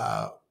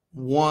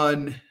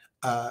 1A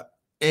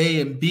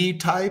and B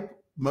type,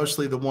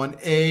 mostly the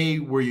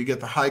 1A, where you get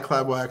the high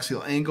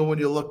claviaxial angle when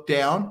you look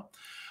down,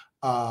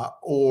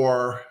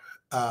 or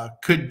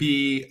could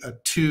be a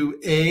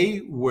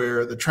 2A,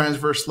 where the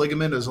transverse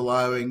ligament is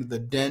allowing the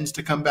dens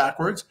to come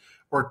backwards,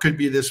 or it could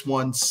be this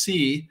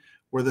 1C,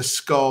 where the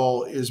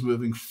skull is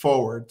moving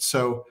forward.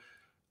 So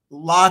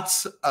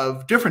lots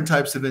of different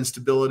types of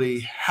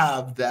instability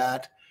have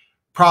that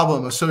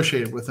problem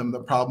associated with them, the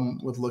problem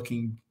with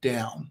looking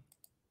down.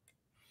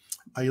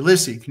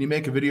 Ulysses, can you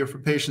make a video for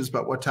patients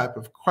about what type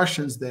of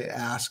questions they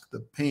ask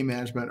the pain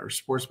management or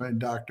sports medicine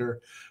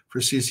doctor for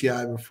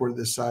CCI before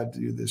they decide to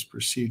do this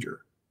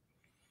procedure?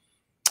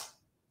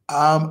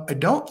 I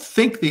don't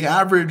think the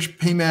average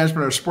pain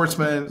management or sports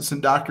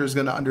medicine doctor is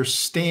going to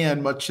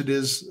understand much it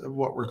is of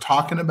what we're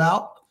talking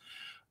about.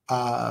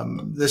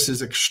 This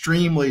is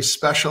extremely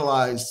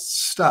specialized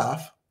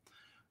stuff.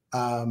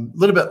 A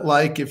little bit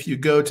like if you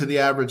go to the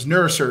average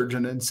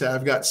neurosurgeon and say,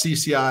 I've got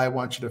CCI, I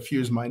want you to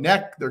fuse my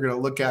neck. They're going to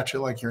look at you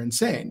like you're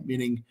insane,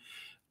 meaning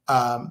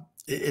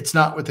it's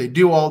not what they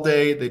do all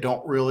day. They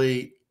don't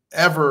really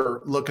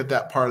ever look at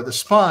that part of the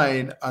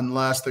spine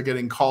unless they're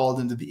getting called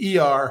into the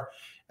ER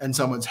and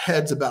someone's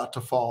head's about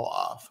to fall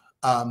off.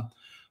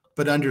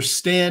 But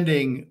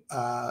understanding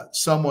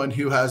someone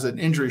who has an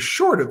injury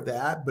short of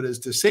that, but is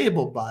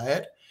disabled by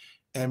it,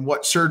 and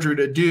what surgery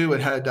to do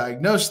and how to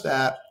diagnose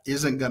that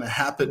isn't going to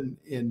happen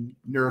in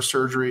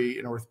neurosurgery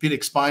and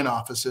orthopedic spine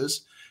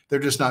offices. They're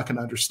just not going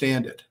to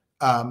understand it.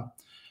 And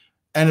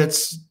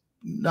it's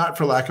not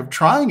for lack of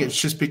trying. It's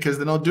just because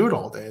they don't do it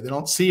all day. They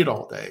don't see it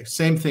all day.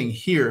 Same thing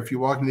here. If you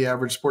walk into the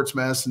average sports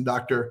medicine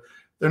doctor,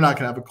 they're not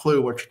going to have a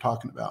clue what you're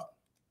talking about.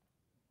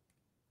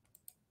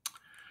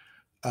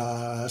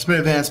 It's been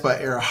advanced by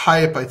Era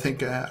Hype. I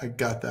think I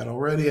got that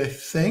already, I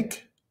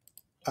think.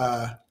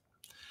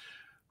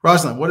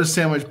 Rosalind, what is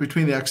sandwiched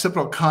between the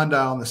occipital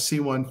condyle and the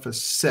C1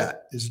 facet?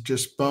 Is it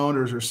just bone,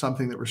 or is there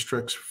something that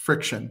restricts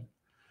friction?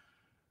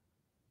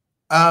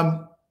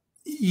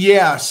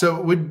 Yeah, so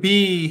it would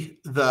be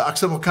the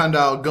occipital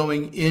condyle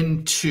going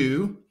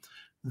into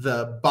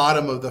the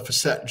bottom of the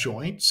facet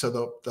joint.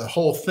 So the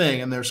whole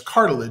thing, and there's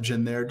cartilage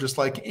in there, just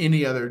like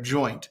any other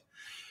joint.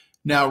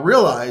 Now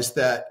realize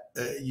that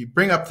you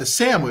bring up the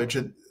sandwich,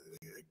 and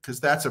because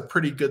that's a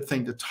pretty good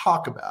thing to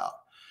talk about.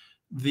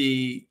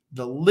 The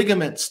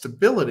ligament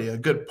stability, a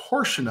good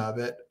portion of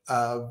it,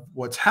 of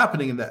what's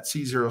happening in that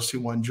C0,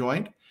 C1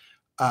 joint.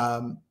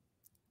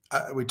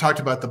 We talked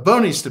about the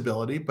bony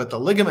stability, but the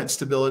ligament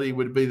stability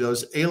would be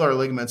those alar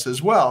ligaments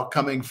as well,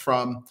 coming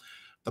from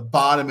the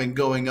bottom and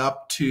going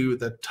up to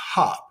the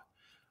top.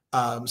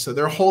 So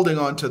they're holding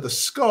onto the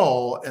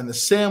skull, and the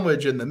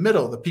sandwich in the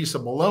middle, the piece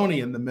of bologna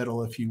in the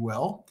middle, if you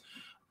will,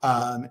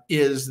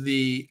 is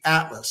the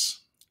atlas.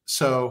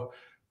 So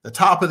the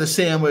top of the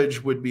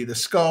sandwich would be the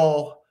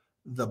skull,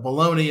 the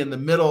bologna in the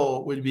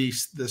middle would be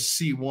the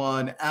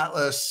C1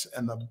 atlas,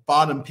 and the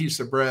bottom piece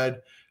of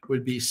bread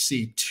would be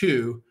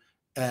C2.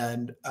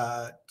 And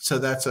so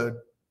that's a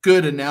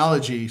good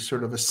analogy,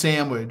 sort of a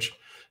sandwich,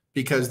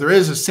 because there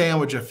is a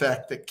sandwich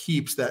effect that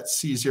keeps that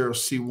C0,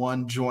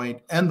 C1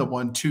 joint and the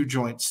 1-2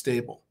 joint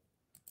stable.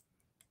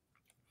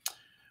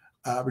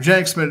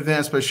 Regenetics been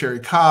advanced by Sherry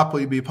Kopp. Will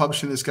you be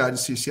publishing this guide in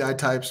CCI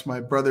types? My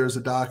brother is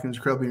a doctor and is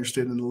incredibly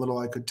interested in the little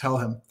I could tell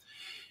him.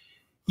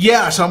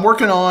 Yeah, so I'm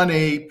working on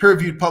a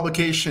peer-reviewed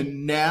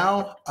publication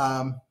now.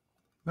 Got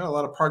a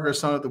lot of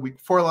progress on it the week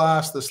before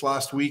last. This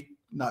last week,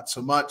 not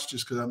so much,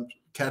 just because I'm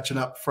catching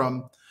up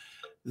from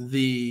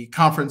the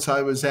conference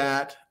I was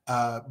at.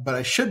 But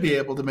I should be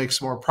able to make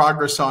some more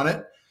progress on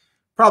it.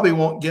 Probably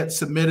won't get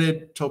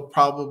submitted till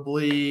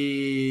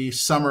probably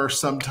summer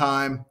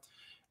sometime.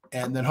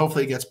 And then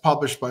hopefully it gets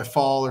published by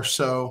fall or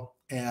so.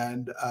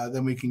 And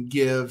then we can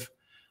give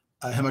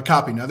him a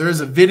copy. Now, there is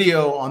a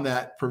video on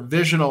that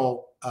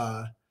provisional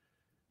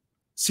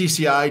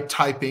CCI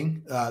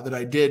typing that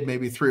I did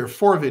maybe 3 or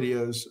 4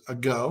 videos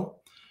ago.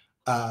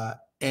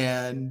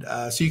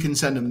 So you can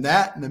send him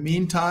that in the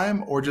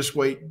meantime, or just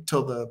wait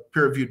until the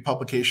peer-reviewed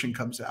publication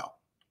comes out.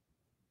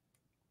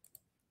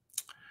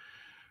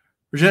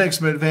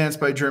 Regenetics been advanced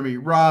by Jeremy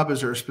Robb.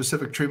 Is there a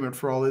specific treatment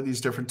for all of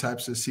these different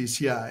types of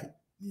CCI?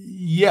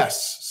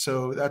 Yes.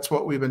 So that's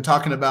what we've been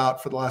talking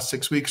about for the last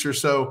 6 weeks or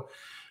so.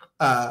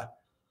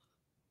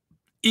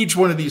 Each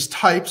one of these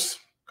types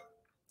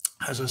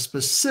has a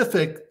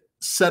specific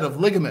set of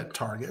ligament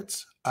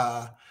targets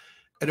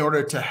in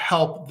order to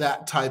help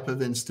that type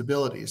of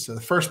instability. So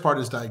the first part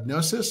is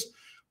diagnosis.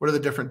 What are the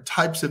different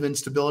types of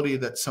instability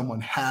that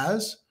someone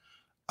has?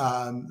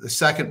 The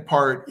second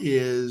part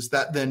is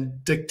that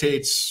then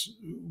dictates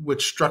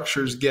which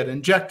structures get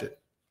injected.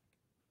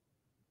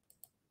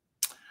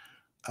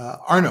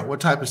 Arno,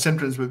 what type of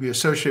symptoms would be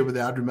associated with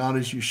the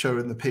abnormalities you showed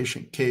in the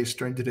patient case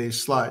during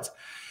today's slides?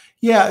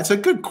 Yeah, it's a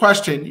good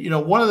question. You know,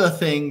 one of the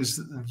things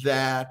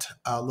that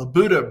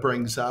Labuda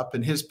brings up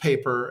in his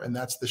paper, and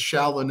that's the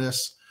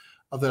shallowness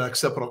of the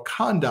occipital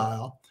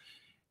condyle,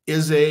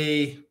 is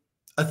a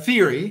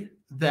theory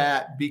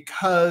that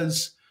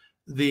because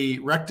the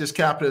rectus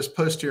capitis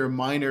posterior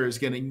minor is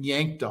getting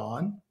yanked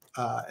on,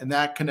 and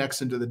that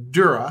connects into the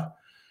dura,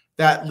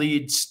 that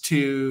leads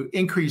to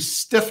increased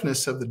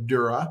stiffness of the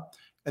dura,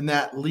 and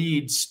that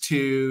leads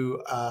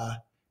to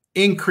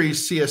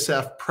increased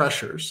CSF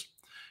pressures,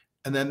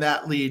 and then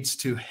that leads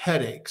to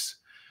headaches.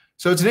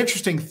 So it's an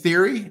interesting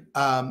theory.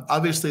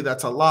 Obviously,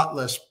 that's a lot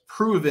less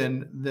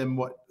proven than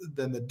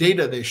the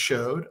data they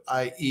showed,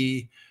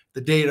 i.e.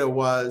 the data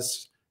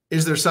was,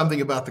 is there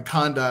something about the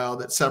condyle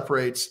that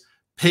separates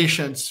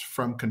patients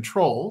from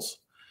controls?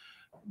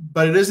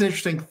 But it is an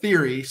interesting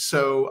theory.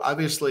 So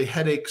obviously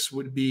headaches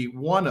would be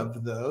one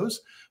of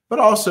those, but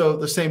also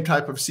the same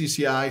type of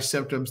CCI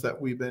symptoms that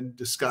we've been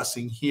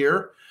discussing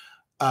here.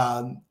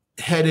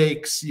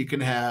 headaches. You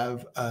can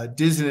have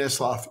dizziness,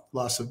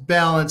 loss of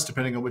balance,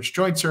 depending on which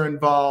joints are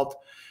involved.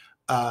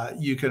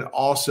 You can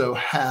also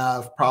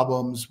have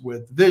problems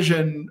with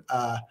vision,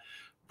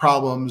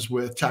 problems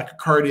with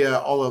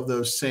tachycardia, all of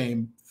those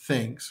same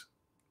things.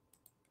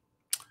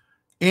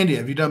 Andy,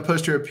 have you done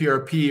posterior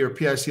PRP or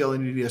PICL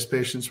in EDS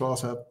patients who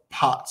also have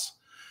POTS?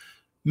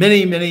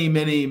 Many.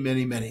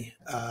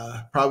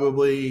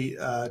 Probably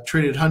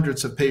treated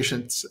hundreds of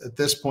patients at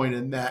this point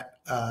in that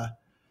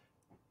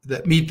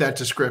that meet that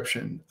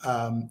description.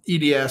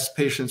 EDS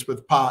patients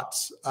with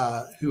POTS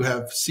who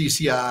have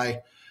CCI,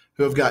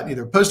 who have gotten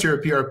either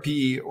posterior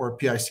PRP or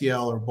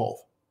PICL or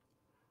both.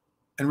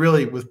 And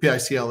really with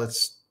PICL,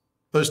 it's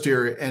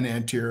posterior and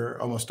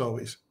anterior almost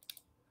always.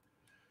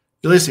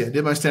 Ulysses, I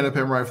did my stand-up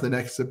MRI for the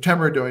next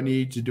September. Do I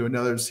need to do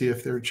another to see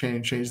if there are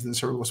changes in the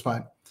cervical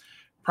spine?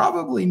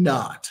 Probably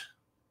not.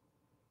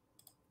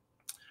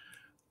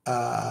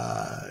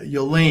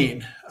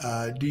 Yolene,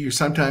 do you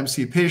sometimes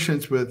see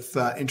patients with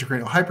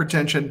intracranial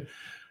hypertension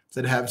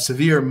that have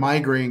severe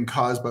migraine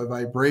caused by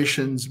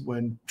vibrations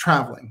when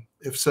traveling?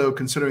 If so,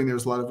 considering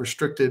there's a lot of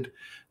restricted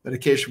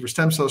medication for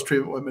stem cells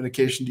treatment, what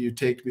medication do you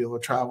take to be able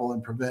to travel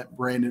and prevent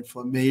brain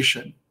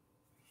inflammation?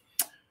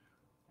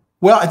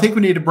 Well, I think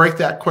we need to break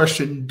that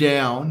question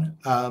down.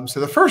 So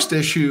the first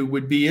issue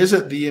would be, is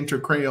it the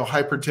intracranial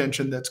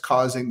hypertension that's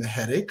causing the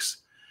headaches?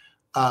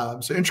 So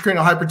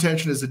intracranial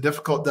hypertension is a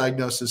difficult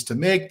diagnosis to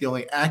make. The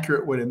only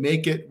accurate way to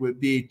make it would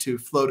be to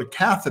float a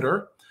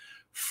catheter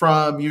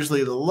from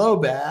usually the low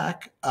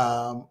back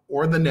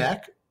or the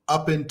neck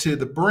up into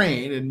the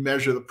brain and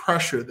measure the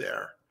pressure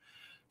there.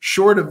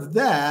 Short of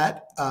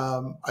that,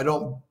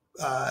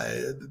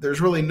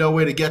 there's really no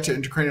way to get to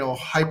intracranial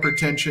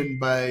hypertension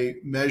by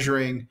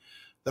measuring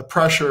the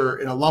pressure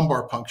in a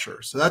lumbar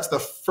puncture. So that's the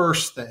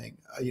first thing.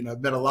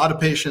 I've met a lot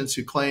of patients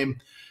who claim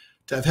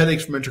to have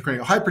headaches from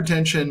intracranial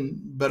hypertension,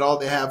 but all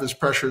they have is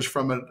pressures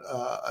from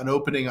an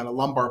opening on a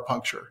lumbar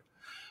puncture.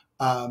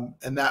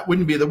 And that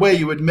wouldn't be the way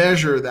you would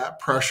measure that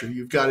pressure.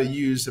 You've got to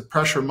use a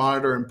pressure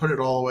monitor and put it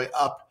all the way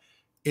up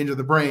into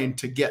the brain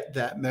to get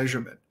that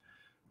measurement.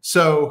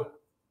 So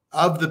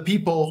of the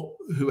people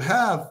who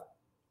have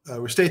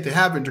or state they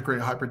have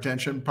intracranial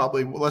hypertension,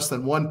 probably less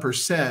than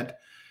 1%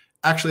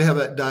 actually have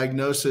that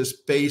diagnosis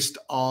based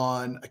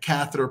on a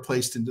catheter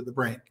placed into the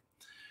brain.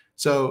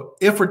 So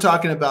if we're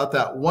talking about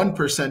that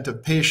 1%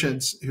 of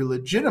patients who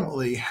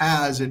legitimately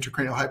has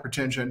intracranial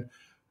hypertension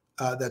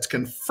that's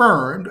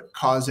confirmed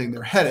causing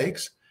their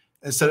headaches,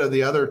 instead of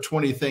the other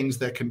 20 things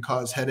that can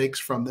cause headaches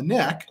from the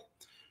neck,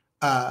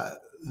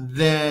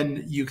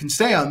 then you can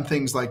stay on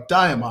things like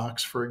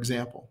Diamox, for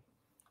example.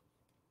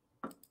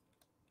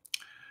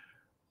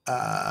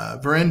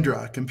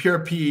 Virendra, can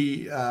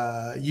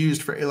PRP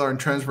used for alar and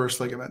transverse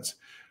ligaments?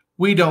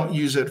 We don't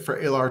use it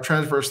for alar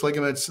transverse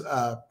ligaments,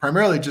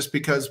 primarily just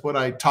because what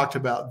I talked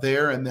about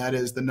there, and that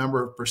is the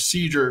number of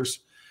procedures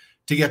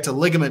to get to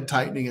ligament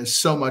tightening is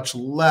so much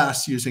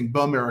less using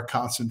bone marrow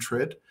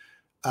concentrate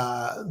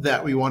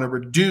that we want to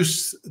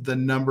reduce the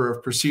number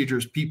of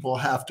procedures people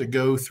have to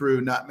go through,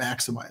 not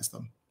maximize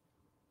them.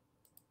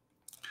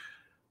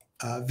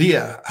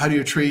 Via, how do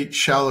you treat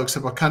shallow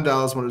occipital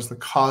condyles? What is the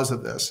cause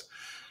of this?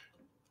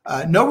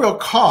 No real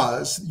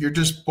cause. You're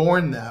just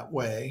born that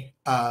way.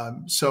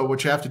 So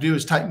what you have to do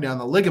is tighten down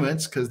the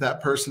ligaments, because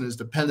that person is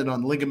dependent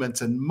on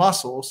ligaments and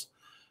muscles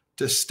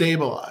to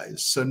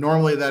stabilize. So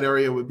normally that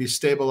area would be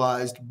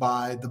stabilized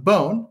by the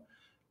bone,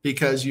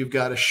 because you've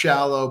got a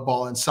shallow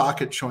ball and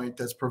socket joint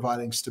that's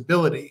providing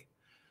stability.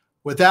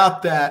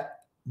 Without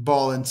that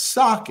ball and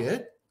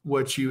socket,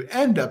 what you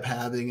end up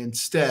having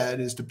instead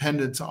is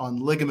dependence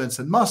on ligaments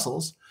and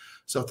muscles.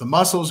 So if the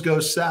muscles go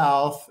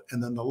south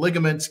and then the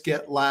ligaments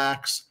get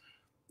lax,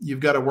 you've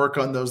got to work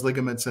on those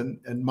ligaments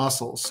and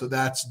muscles. So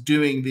that's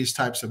doing these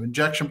types of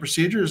injection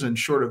procedures, and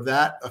short of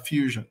that, a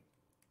fusion.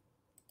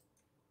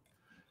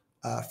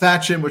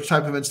 Fatchin, which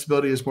type of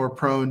instability is more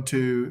prone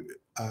to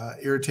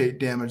irritate,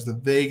 damage the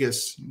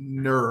vagus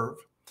nerve?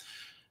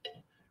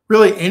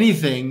 Really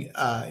anything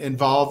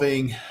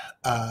involving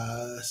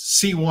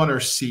C1 or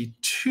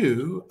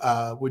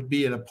C2 would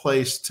be in a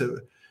place to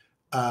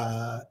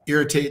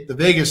irritate the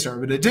vagus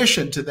nerve. In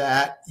addition to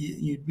that,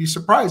 you'd be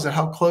surprised at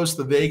how close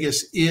the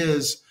vagus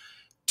is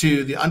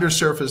to the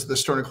undersurface of the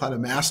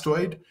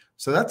sternocleidomastoid.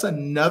 So that's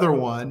another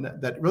one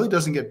that really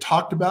doesn't get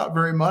talked about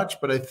very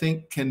much, but I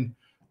think can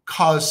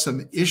cause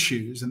some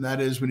issues. And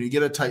that is when you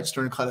get a tight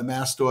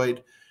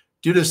sternocleidomastoid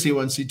due to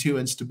C1, C2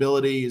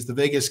 instability, is the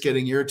vagus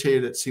getting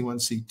irritated at C1,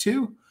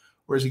 C2,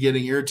 or is it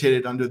getting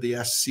irritated under the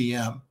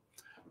SCM?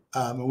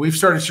 And we've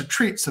started to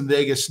treat some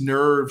vagus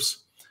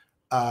nerves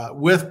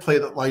with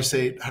platelet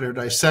lysate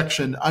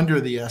hydrodissection under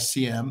the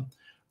SCM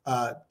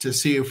to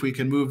see if we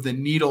can move the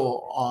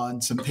needle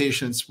on some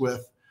patients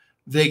with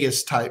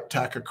vagus type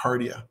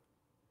tachycardia.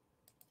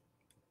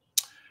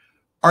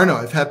 Arno,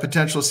 I've had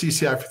potential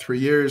CCI for 3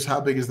 years.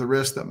 How big is the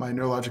risk that my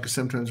neurological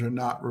symptoms are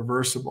not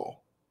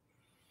reversible?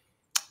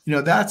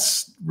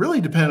 That's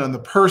really dependent on the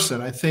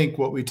person. I think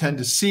what we tend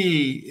to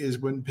see is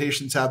when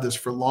patients have this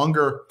for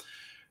longer,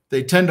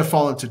 they tend to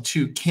fall into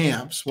two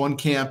camps. One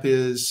camp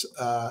is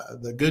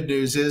the good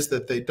news is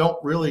that they don't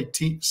really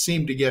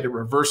seem to get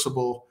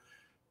irreversible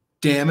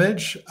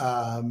damage.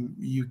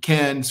 You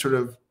can sort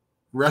of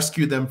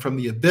rescue them from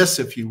the abyss,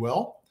 if you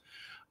will.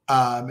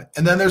 And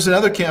then there's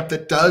another camp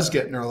that does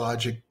get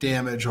neurologic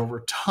damage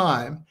over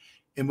time,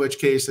 in which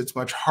case it's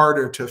much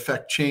harder to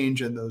affect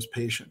change in those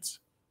patients.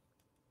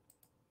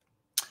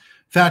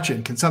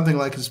 Fatchin, can something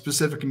like a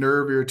specific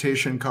nerve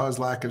irritation cause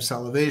lack of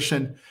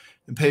salivation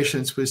in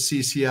patients with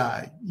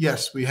CCI?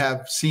 Yes, we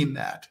have seen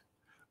that,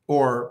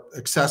 or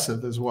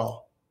excessive as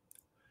well.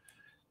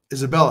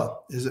 Isabella,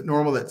 is it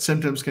normal that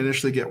symptoms can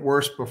initially get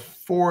worse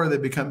before they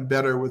become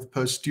better with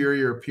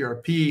posterior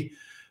PRP,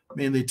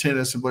 mainly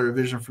tinnitus and blurry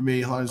vision for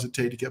me? How long does it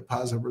take to get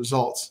positive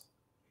results?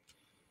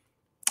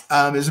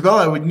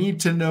 Isabella, I would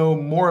need to know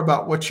more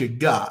about what you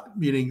got,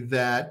 meaning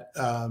that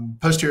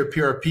posterior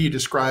PRP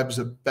describes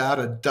about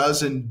a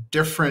dozen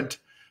different,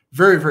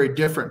 very, very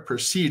different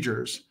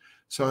procedures.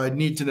 So I'd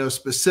need to know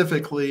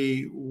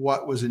specifically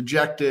what was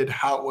injected,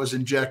 how it was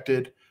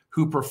injected,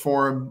 who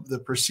performed the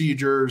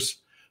procedures,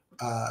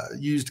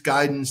 used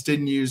guidance,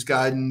 didn't use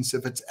guidance.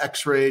 If it's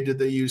X-ray, did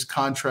they use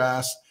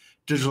contrast,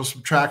 digital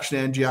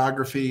subtraction,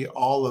 angiography,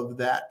 all of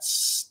that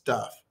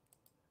stuff.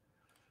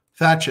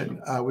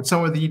 Thatchin, would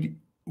someone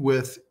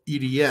with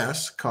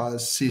EDS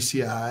cause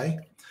CCI,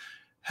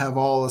 have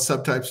all the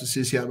subtypes of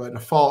CCI by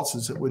default,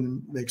 since it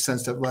wouldn't make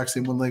sense to have laxity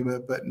in one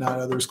ligament but not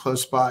others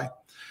close by?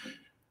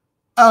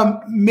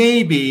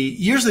 Maybe.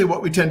 Usually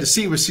what we tend to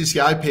see with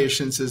CCI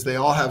patients is they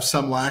all have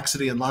some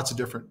laxity in lots of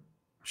different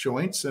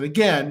joints. And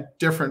again,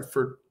 different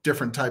for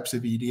different types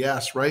of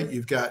EDS, right?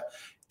 You've got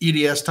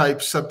EDS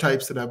types,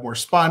 subtypes that have more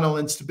spinal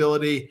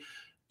instability,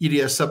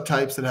 EDS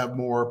subtypes that have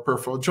more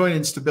peripheral joint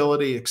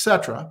instability,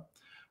 etc.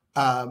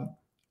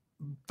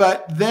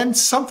 But then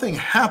something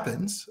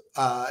happens,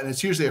 and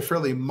it's usually a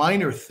fairly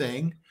minor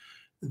thing,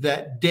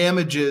 that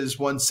damages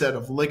one set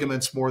of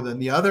ligaments more than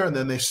the other, and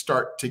then they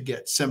start to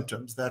get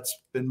symptoms. That's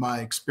been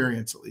my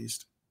experience, at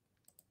least.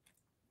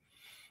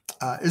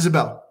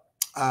 Isabel,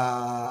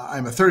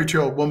 I'm a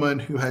 32-year-old woman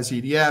who has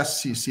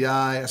EDS,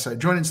 CCI, SI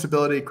joint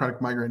instability, chronic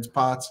migraines,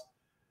 POTS.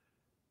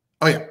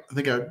 Oh, yeah, I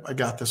think I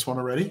got this one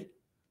already.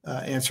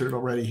 Answered it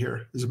already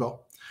here,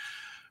 Isabel.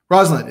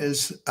 Rosalind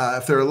is,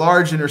 if there are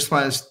large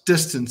interspinous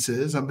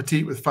distances, I'm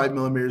petite with 5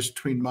 millimeters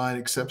between mine,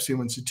 except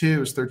C1,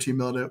 C2 is 13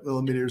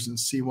 millimeters, and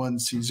C1,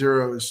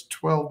 C0 is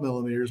 12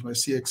 millimeters. My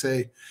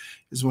CXA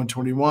is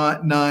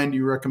 129. Do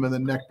you recommend the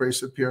neck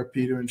brace with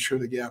PRP to ensure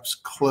the gaps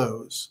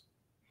close?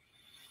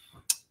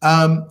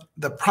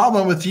 The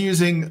problem with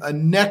using a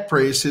neck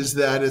brace is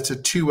that it's a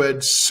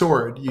two-edged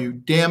sword. You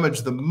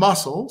damage the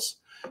muscles,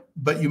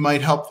 but you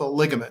might help the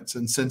ligaments.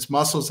 And since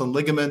muscles and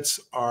ligaments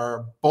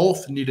are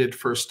both needed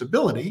for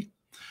stability,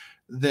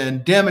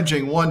 then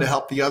damaging one to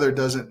help the other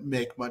doesn't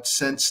make much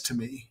sense to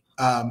me.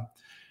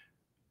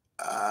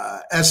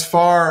 As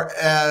far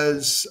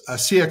as a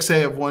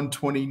CXA of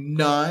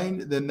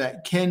 129, then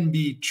that can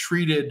be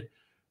treated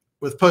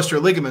with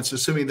posterior ligaments,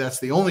 assuming that's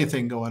the only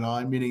thing going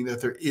on, meaning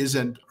that there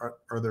isn't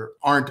or there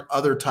aren't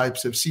other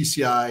types of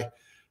CCI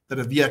that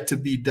have yet to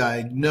be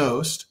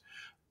diagnosed.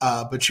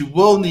 But you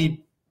will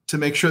need to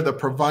make sure the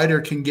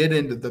provider can get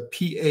into the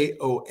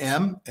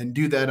PAOM and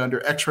do that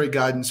under X-ray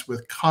guidance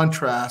with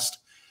contrast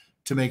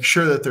to make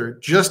sure that they're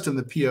just in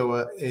the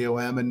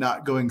PAOM and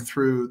not going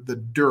through the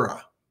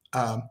dura.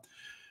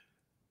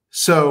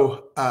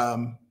 So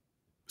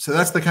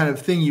that's the kind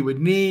of thing you would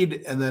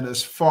need. And then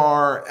as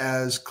far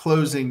as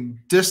closing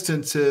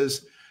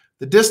distances,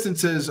 the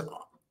distances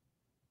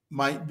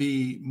might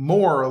be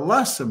more or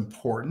less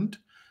important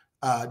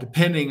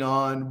depending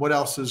on what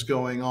else is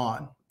going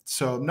on.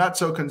 So I'm not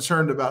so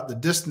concerned about the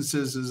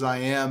distances as I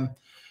am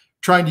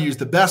trying to use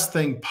the best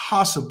thing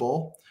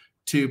possible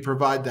to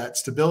provide that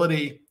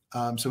stability.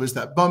 So is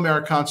that bone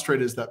marrow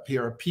concentrate? Is that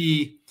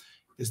PRP?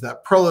 Is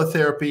that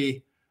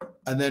prolotherapy?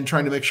 And then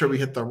trying to make sure we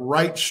hit the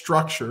right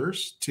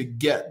structures to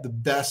get the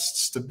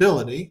best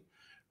stability,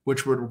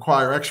 which would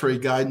require X-ray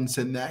guidance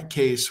in that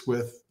case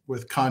with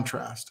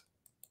contrast.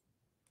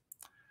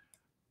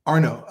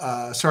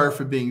 Arno, sorry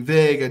for being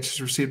vague. I just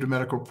received a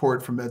medical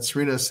report from Med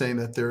Serena saying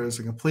that there is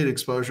a complete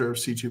exposure of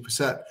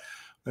C2%.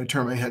 I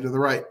turn my head to the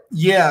right.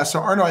 Yeah,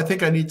 so Arno, I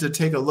think I need to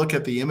take a look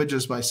at the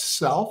images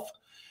myself.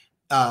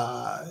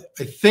 I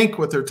think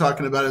what they're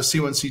talking about is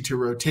C1, C2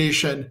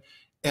 rotation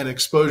and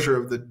exposure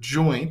of the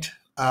joint.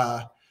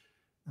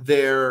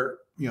 There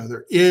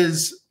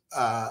is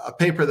a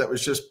paper that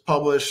was just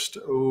published,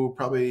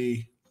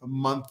 probably a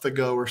month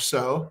ago or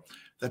so,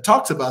 that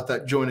talks about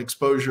that joint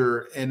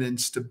exposure and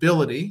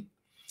instability.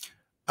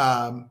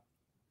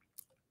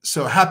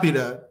 So happy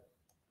to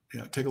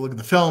take a look at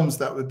the films.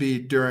 That would be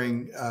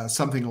during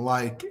something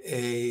like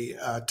a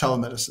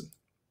telemedicine.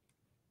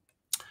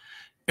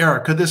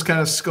 Eric, could this kind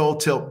of skull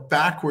tilt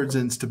backwards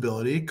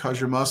instability cause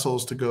your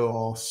muscles to go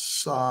all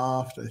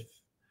soft?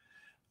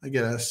 I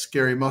get a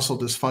scary muscle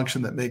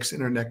dysfunction that makes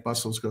inner neck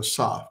muscles go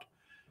soft.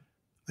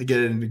 I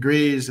get it in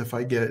degrees. If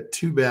I get it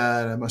too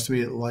bad, I must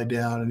immediately lie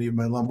down and even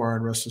my lumbar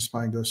and rest of the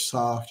spine goes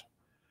soft.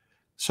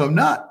 So I'm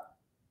not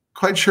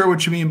quite sure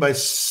what you mean by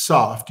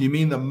soft. Do you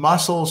mean the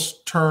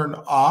muscles turn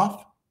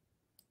off?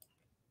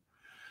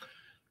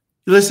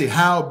 Let's see,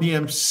 how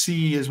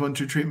BMC is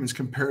 1-2 treatments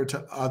compared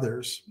to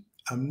others.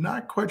 I'm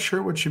not quite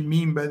sure what you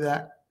mean by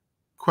that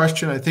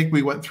question. I think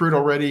we went through it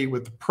already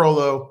with the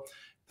Prolo,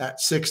 that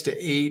 6 to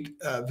 8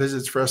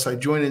 visits for SI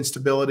joint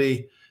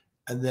instability.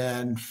 And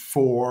then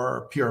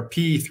for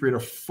PRP, 3 to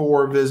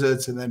 4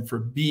 visits. And then for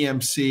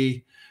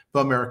BMC,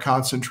 bone marrow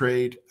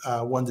concentrate,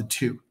 1 to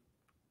 2.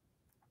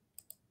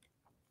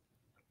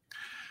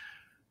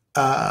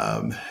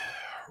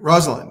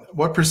 Rosalind,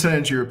 what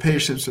percentage of your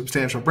patients with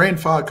substantial brain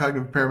fog,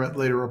 cognitive impairment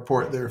later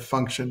report their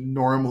function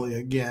normally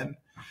again?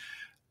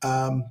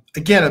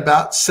 Again,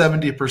 about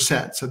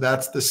 70%. So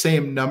that's the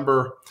same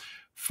number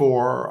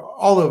for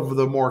all of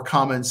the more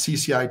common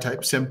CCI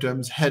type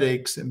symptoms,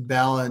 headaches,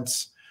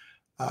 imbalance,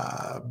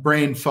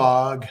 brain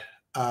fog,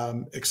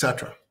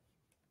 etc.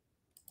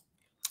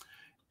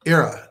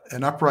 ERA,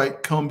 an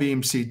upright cone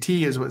beam CT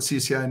is what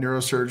CCI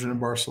neurosurgeon in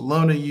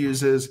Barcelona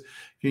uses.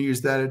 You can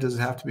use that. It doesn't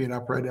have to be an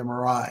upright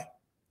MRI.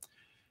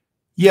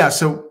 Yeah,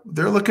 so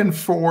they're looking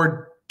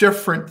for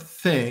different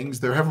things.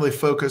 They're heavily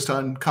focused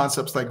on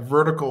concepts like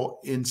vertical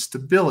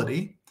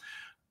instability.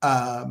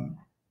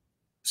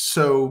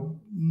 So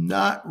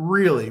not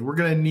really. We're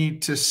going to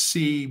need to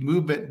see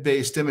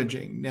movement-based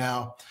imaging.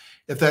 Now,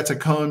 if that's a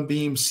cone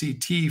beam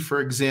CT, for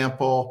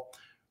example,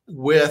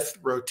 with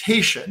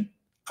rotation,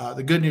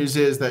 the good news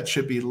is that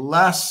should be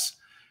less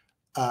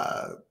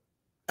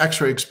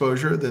X-ray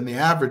exposure than the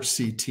average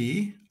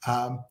CT.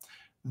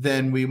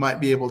 Then we might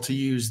be able to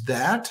use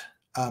that,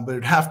 but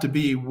it'd have to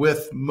be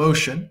with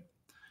motion.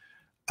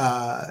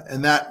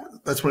 And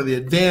that's one of the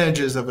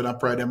advantages of an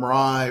upright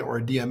MRI or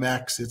a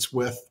DMX. It's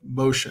with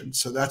motion.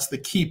 So that's the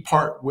key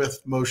part,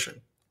 with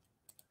motion.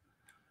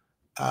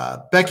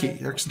 Becky,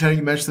 Dr. Centeno,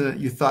 you mentioned that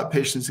you thought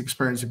patients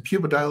experiencing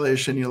pupil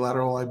dilation,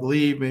 unilateral, I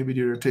believe, maybe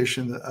due to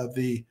rotation of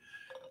the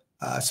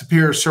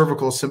superior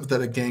cervical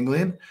sympathetic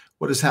ganglion.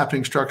 What is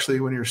happening structurally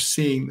when you're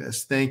seeing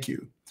this? Thank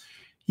you.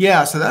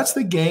 Yeah, so that's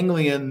the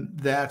ganglion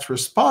that's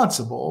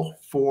responsible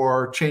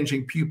for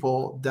changing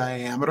pupil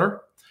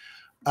diameter.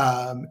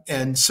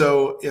 And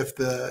so if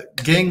the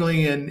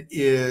ganglion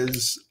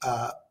is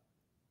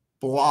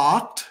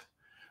blocked,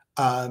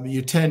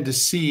 you tend to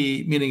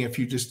see, meaning if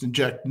you just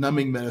inject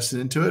numbing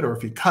medicine into it or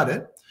if you cut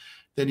it,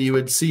 then you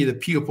would see the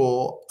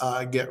pupil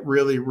get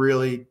really,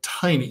 really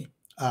tiny.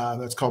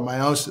 That's called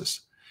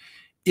meiosis.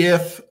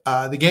 If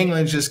the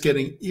ganglion is just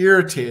getting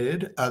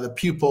irritated, the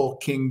pupil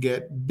can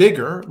get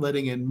bigger,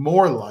 letting in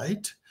more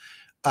light.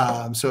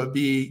 So it'd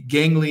be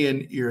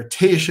ganglion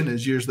irritation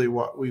is usually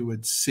what we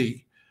would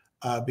see,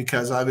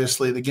 because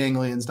obviously the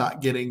ganglion's not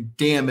getting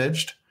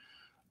damaged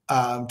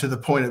to the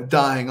point of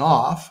dying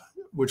off,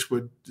 which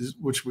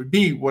would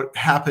be what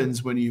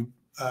happens when you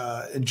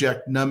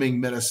inject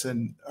numbing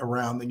medicine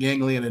around the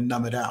ganglion and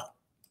numb it out.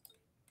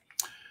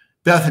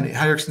 Bethany,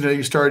 how have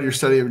you started your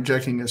study of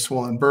injecting a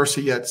swollen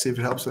bursa yet? See if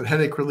it helps with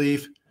headache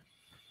relief.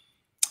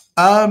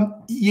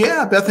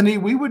 Yeah, Bethany,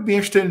 we would be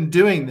interested in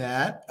doing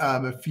that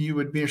if you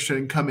would be interested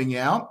in coming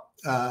out.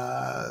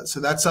 So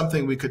that's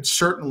something we could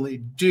certainly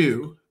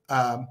do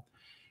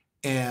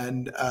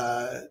and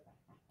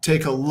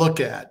take a look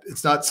at.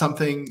 It's not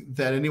something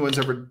that anyone's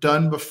ever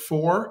done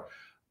before,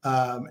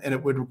 and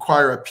it would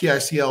require a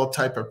PICL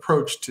type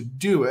approach to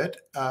do it.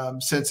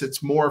 Since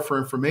it's more for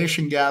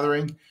information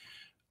gathering,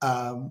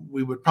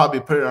 we would probably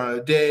put it on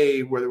a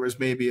day where there was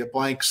maybe a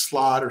blank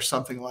slot or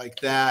something like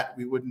that.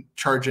 We wouldn't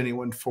charge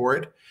anyone for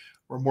it.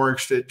 We're more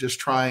interested in just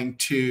trying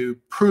to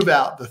prove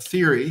out the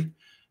theory,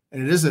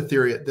 and it is a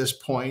theory at this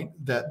point,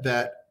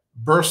 that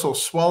bursal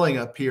swelling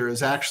up here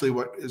is actually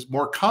what is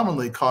more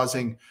commonly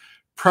causing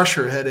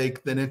pressure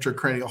headache than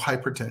intracranial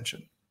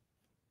hypertension.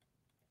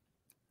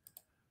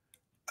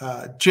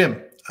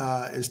 Jim,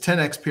 is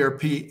 10x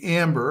PRP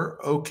amber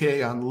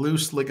okay on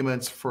loose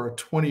ligaments for a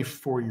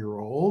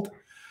 24-year-old?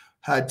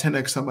 Had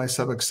 10x on my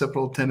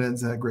suboccipital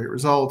tendons and had great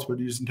results. Would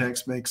using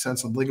 10x make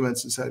sense on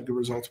ligaments and had good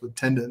results with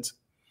tendons?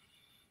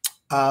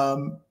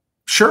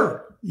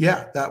 Sure.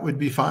 Yeah, that would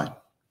be fine.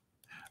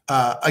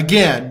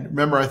 Again,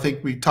 remember, I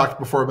think we talked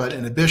before about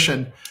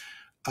inhibition.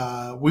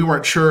 We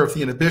weren't sure if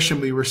the inhibition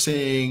we were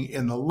seeing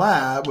in the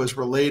lab was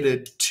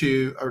related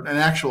to an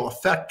actual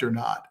effect or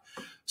not.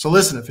 So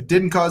listen, if it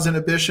didn't cause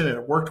inhibition and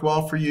it worked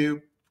well for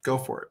you, go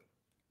for it.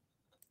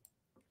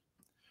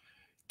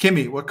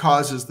 Kimmy, what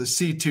causes the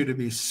C2 to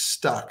be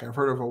stuck? I've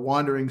heard of a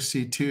wandering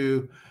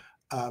C2,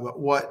 but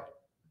what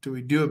do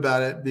we do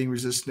about it being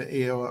resistant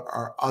to AO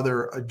or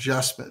other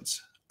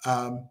adjustments?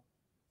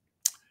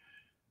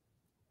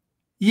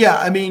 Yeah,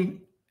 I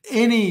mean,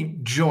 any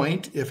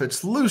joint, if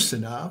it's loose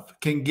enough,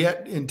 can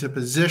get into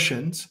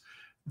positions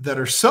that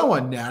are so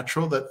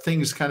unnatural that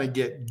things kind of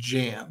get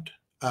jammed.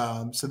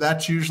 So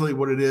that's usually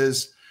what it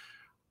is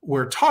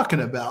we're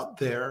talking about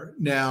there.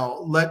 Now,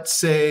 let's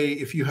say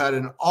if you had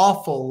an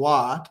awful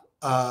lot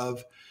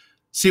of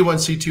C1,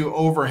 C2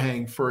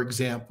 overhang, for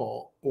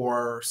example,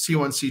 or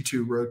C1,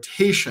 C2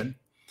 rotation,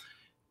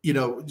 you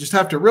know, just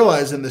have to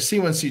realize in the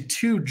C1,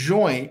 C2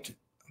 joint,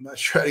 I'm not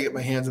sure how to get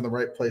my hands in the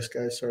right place,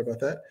 guys. Sorry about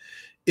that.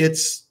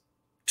 It's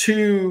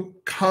two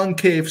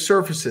concave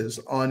surfaces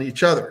on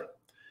each other.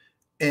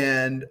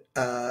 And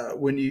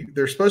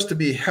they're supposed to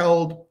be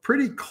held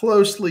pretty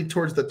closely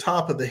towards the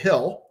top of the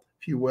hill,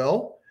 if you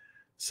will.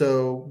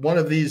 So one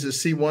of these is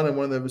C1 and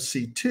one of them is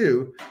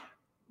C2,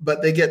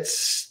 but they get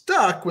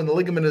stuck when the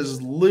ligament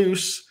is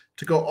loose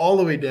to go all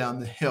the way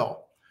down the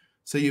hill.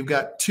 So you've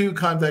got two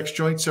convex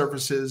joint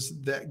surfaces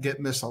that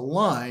get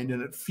misaligned,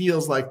 and it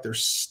feels like they're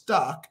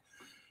stuck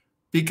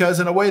because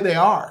in a way they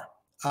are.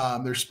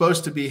 They're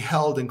supposed to be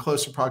held in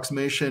close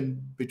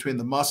approximation between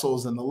the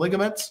muscles and the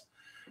ligaments.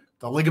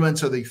 The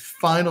ligaments are the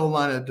final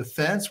line of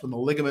defense. When the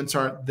ligaments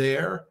aren't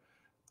there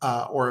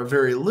or are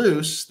very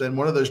loose, then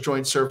one of those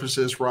joint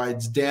surfaces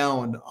rides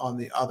down on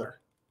the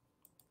other.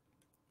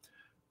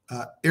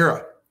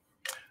 Ira,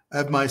 I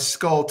have my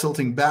skull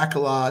tilting back a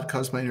lot,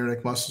 cause my ear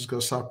neck muscles go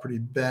soft pretty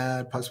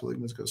bad, possible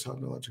ligaments go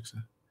soft, neurologics.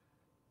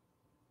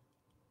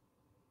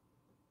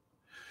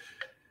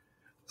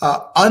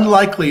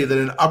 Unlikely that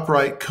an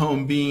upright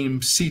cone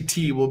beam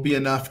CT will be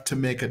enough to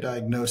make a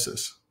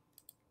diagnosis.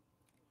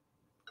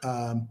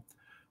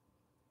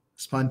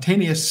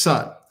 Spontaneous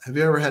sun. Have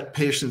you ever had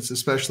patients,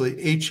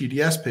 especially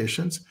HEDS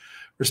patients,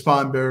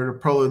 respond better to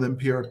Prolo than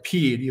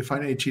PRP? Do you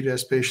find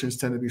HEDS patients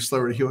tend to be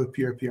slower to heal with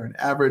PRP on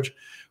average?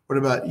 What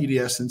about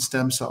EDS and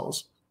stem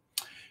cells?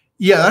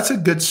 Yeah, that's a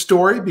good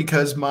story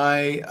because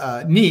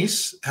my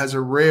niece has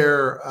a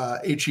rare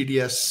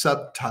HEDS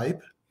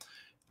subtype,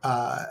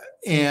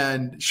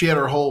 and she had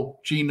her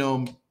whole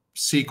genome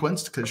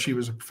sequenced because she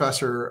was a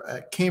professor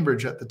at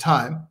Cambridge at the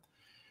time.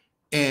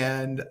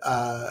 And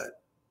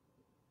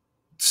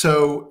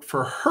so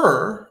for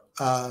her,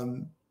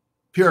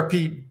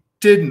 PRP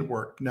didn't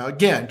work. Now,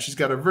 again, she's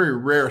got a very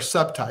rare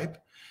subtype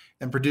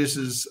and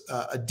produces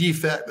a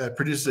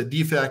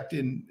defect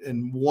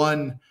in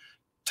one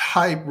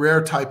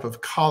rare type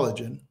of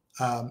collagen.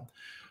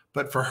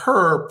 But for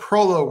her,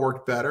 Prolo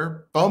worked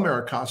better, bone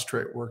marrow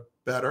concentrate worked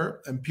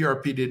better, and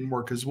PRP didn't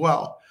work as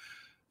well.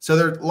 So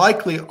there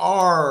likely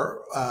are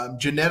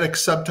genetic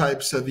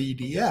subtypes of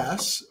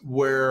EDS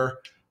where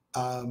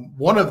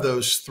one of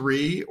those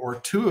three or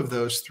two of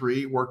those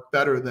three work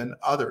better than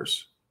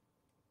others.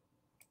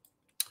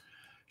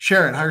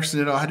 Sharon, how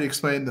do you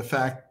explain the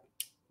fact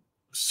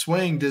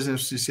swaying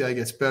dizziness CCI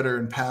gets better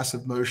in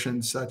passive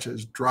motion such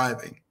as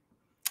driving?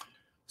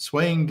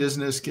 Swaying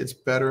dizziness gets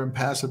better in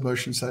passive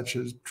motion such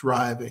as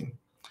driving.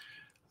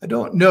 I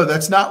don't know.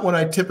 That's not what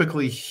I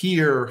typically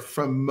hear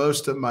from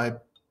most of my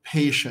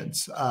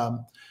patients.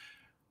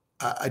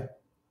 I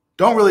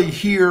don't really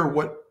hear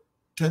what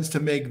tends to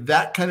make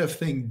that kind of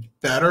thing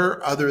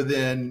better other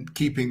than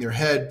keeping their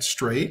head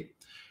straight.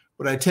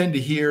 What I tend to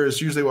hear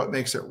is usually what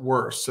makes it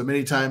worse. So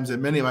many times,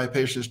 and many of my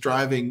patients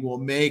driving will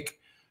make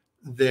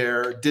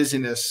their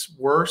dizziness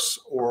worse,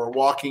 or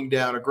walking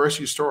down a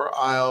grocery store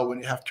aisle when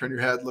you have to turn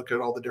your head, look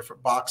at all the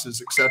different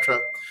boxes, etc.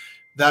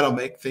 That'll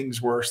make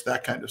things worse,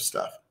 that kind of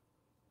stuff.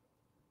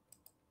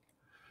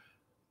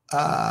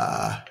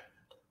 I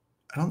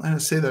don't know how to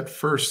say that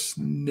first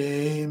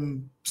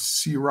name,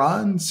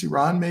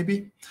 Siran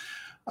maybe.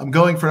 I'm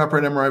going for an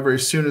upright MRI very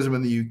soon as I'm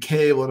in the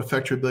UK. Will it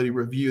affect your ability to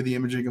review the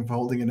imaging of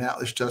holding an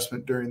atlas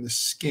adjustment during the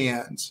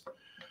scans?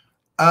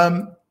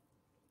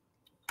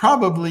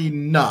 Probably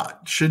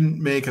not. Shouldn't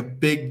make a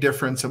big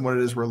difference in what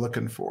it is we're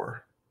looking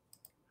for.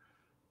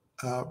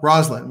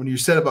 Rosalind, when you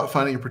said about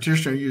finding a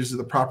practitioner who uses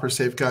the proper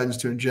safe guidance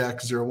to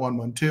inject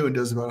 0112 and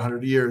does about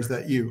 100 a year, is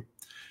that you?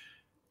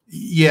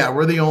 Yeah,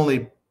 we're the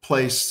only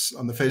place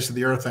on the face of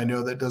the earth I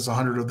know that does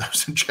 100 of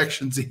those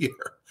injections a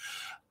year.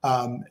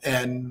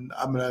 And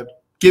I'm going to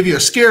give you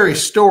a scary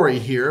story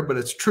here, but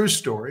it's a true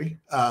story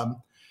and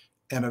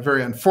a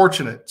very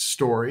unfortunate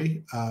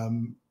story.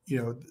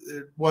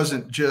 It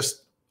wasn't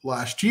just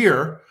last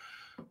year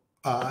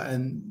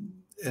and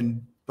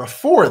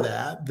before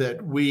that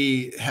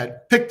we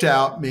had picked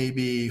out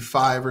maybe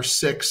 5 or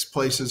 6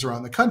 places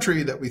around the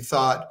country that we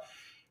thought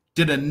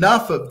did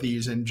enough of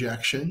these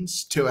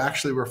injections to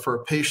actually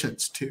refer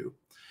patients to.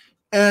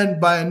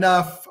 And by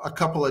enough, a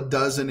couple of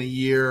dozen a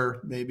year,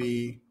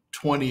 maybe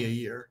 20 a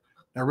year.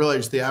 Now,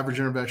 realize the average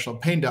interventional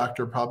pain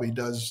doctor probably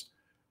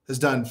has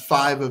done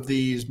 5 of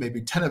these,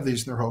 maybe 10 of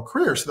these in their whole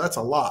career. So that's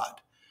a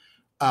lot.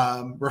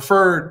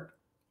 Referred,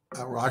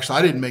 well, actually,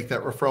 I didn't make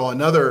that referral.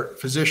 Another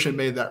physician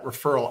made that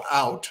referral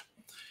out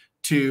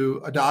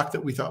to a doc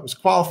that we thought was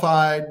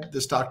qualified.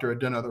 This doctor had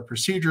done other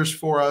procedures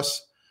for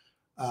us.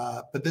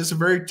 But this is a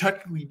very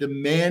technically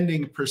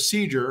demanding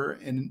procedure,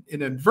 and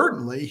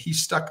inadvertently, he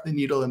stuck the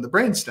needle in the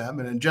brainstem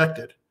and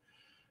injected.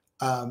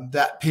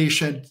 That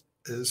patient,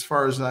 as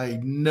far as I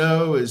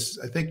know, is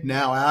I think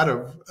now out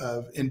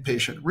of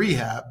inpatient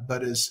rehab,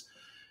 but has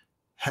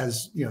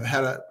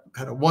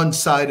had a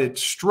one-sided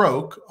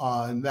stroke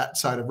on that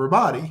side of her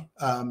body.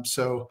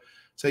 So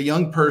it's a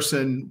young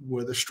person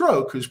with a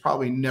stroke who's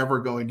probably never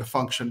going to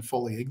function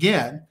fully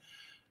again,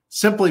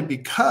 simply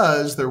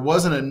because there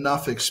wasn't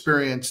enough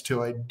experience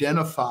to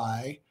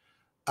identify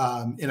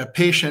in a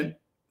patient,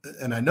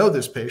 and I know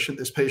this patient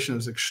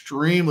is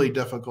extremely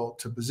difficult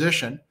to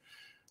position,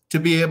 to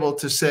be able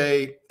to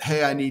say,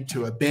 hey, I need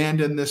to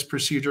abandon this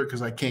procedure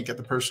because I can't get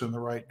the person in the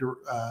right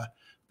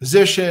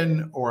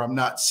position, or I'm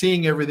not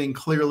seeing everything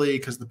clearly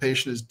because the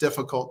patient is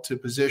difficult to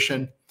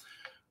position.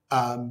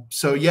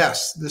 So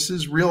yes, this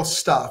is real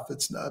stuff.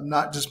 I'm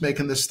not just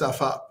making this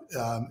stuff up.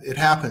 It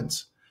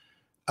happens.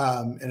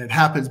 And it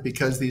happens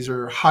because these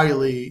are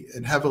highly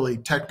and heavily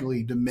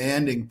technically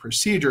demanding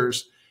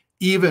procedures,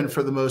 even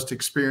for the most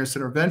experienced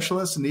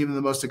interventionalists, and even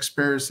the most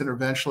experienced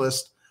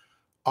interventionalists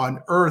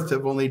on earth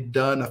have only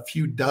done a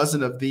few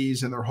dozen of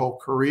these in their whole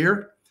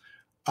career.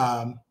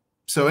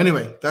 So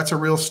anyway, that's a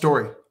real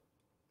story.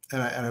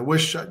 And I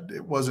wish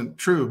it wasn't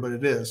true, but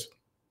it is.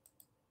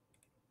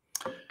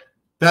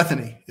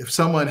 Bethany, if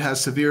someone has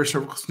severe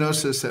cervical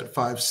stenosis at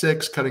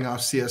 5'6", cutting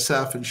off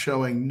CSF and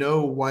showing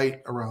no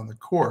white around the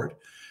cord,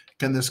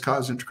 can this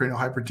cause intracranial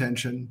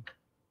hypertension?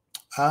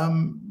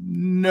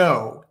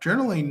 No,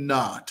 generally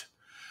not.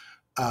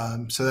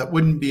 So that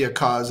wouldn't be a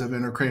cause of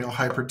intracranial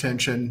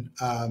hypertension,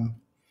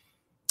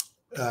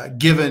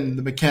 given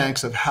the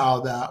mechanics of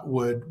how that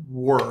would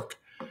work.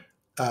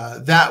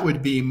 That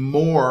would be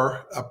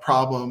more a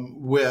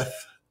problem with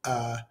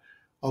a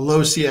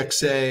low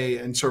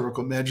CXA and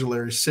cervical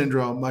medullary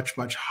syndrome, much,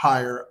 much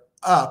higher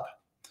up.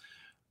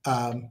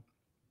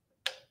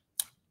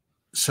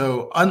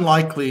 So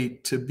unlikely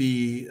to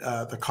be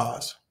the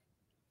cause.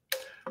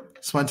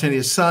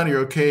 Spontaneous son,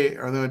 you're okay.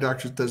 Are the only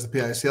doctor that does the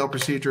PICL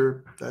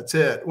procedure? That's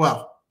it.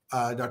 Well,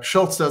 Dr.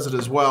 Schultz does it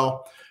as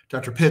well.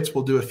 Dr. Pitts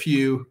will do a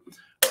few.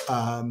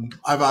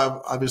 I've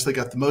obviously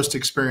got the most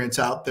experience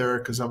out there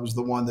because I was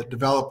the one that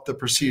developed the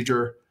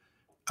procedure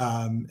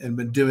and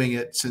been doing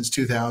it since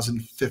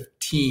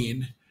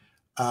 2015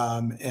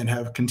 and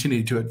have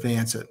continued to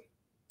advance it.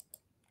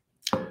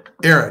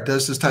 Era,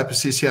 does this type of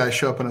CCI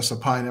show up in a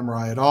supine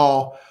MRI at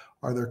all?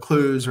 Are there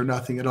clues or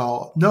nothing at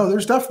all? No,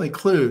 there's definitely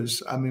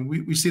clues. I mean,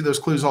 we see those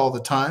clues all the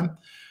time.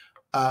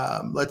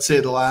 Let's say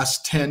the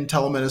last 10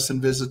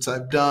 telemedicine visits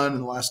I've done in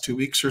the last 2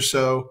 weeks or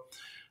so,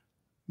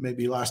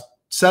 maybe last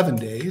 7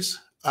 days,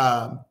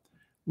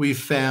 we've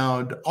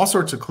found all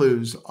sorts of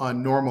clues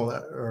on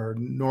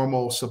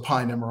normal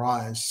supine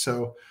MRIs.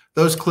 So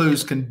those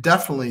clues can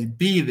definitely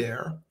be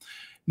there.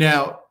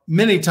 Now,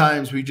 many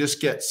times we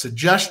just get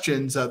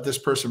suggestions of this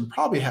person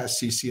probably has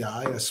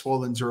CCI, a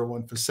swollen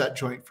 0-1 facet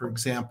joint, for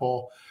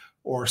example,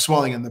 or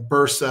swelling in the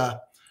bursa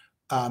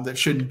that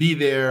shouldn't be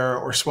there,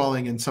 or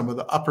swelling in some of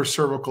the upper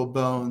cervical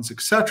bones,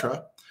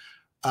 etc.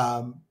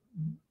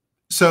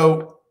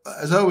 So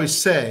as I always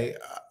say,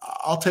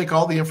 I'll take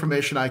all the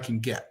information I can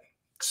get.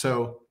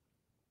 So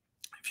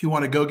if you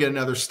want to go get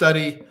another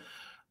study,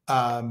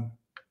 I'll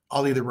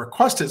either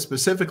request it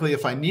specifically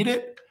if I need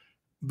it.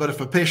 But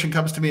if a patient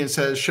comes to me and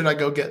says, should I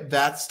go get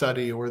that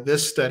study or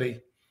this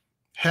study?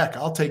 Heck,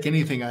 I'll take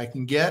anything I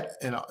can get,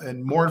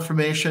 and more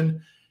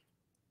information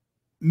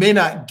may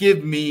not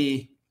give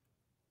me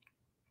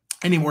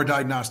any more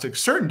diagnostic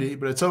certainty,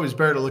 but it's always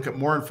better to look at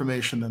more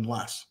information than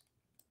less.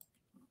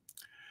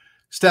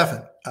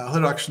 Stefan,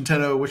 hello, Dr.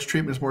 Centeno, which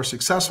treatment is more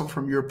successful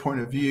from your point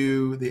of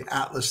view, the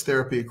Atlas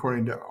therapy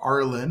according to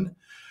Arlen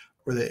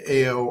or the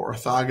AO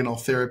orthogonal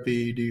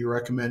therapy? Do you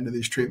recommend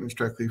these treatments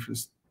directly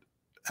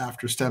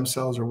after stem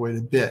cells or wait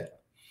a bit?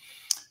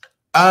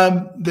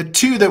 The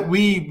two that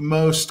we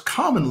most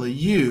commonly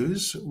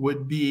use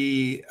would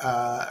be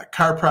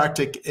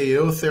chiropractic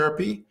AO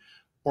therapy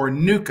or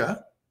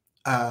NUCA,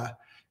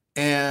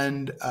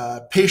 and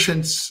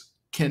patients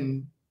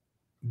can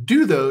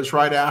do those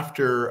right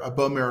after a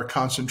bone marrow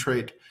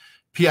concentrate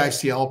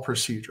PICL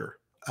procedure.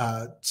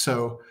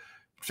 So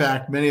in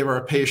fact, many of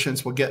our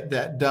patients will get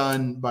that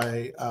done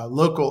by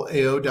local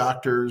AO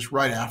doctors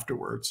right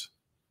afterwards.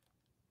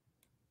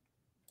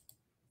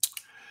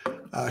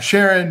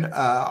 Sharon,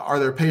 are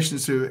there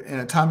patients who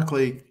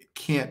anatomically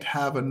can't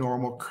have a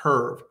normal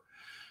curve?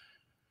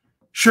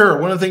 Sure.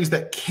 One of the things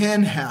that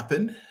can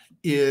happen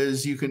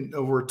is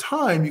over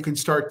time, you can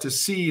start to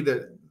see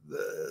that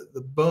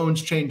the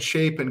bones change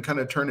shape and kind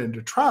of turn into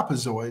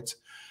trapezoids.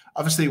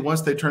 Obviously, once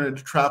they turn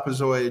into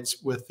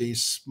trapezoids with the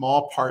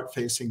small part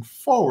facing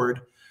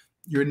forward,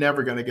 you're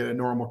never going to get a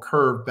normal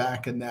curve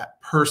back in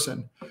that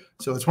person.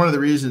 So it's one of the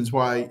reasons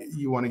why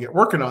you want to get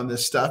working on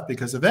this stuff,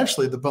 because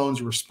eventually the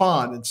bones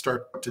respond and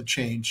start to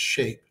change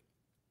shape.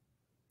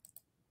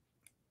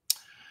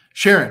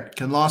 Sharon,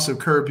 can loss of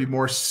curve be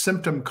more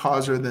symptom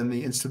causer than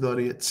the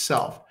instability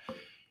itself?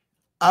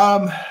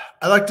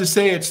 I like to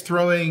say it's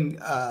throwing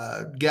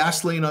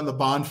gasoline on the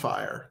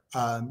bonfire,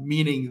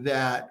 meaning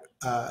that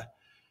a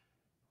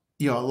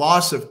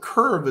loss of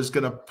curve is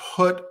going to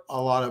put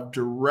a lot of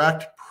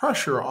direct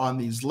pressure on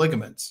these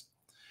ligaments.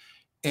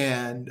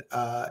 And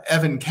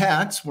Evan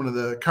Katz, one of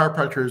the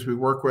chiropractors we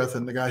work with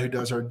and the guy who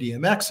does our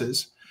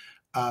DMXs,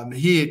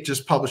 he had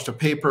just published a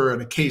paper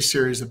and a case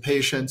series of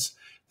patients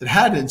that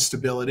had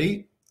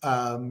instability,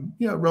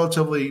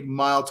 relatively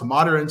mild to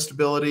moderate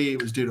instability.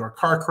 It was due to a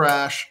car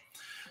crash.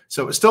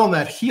 So it was still in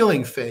that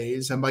healing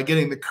phase. And by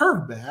getting the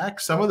curve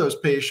back, some of those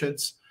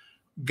patients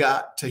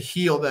got to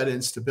heal that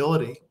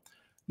instability.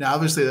 Now,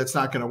 obviously, that's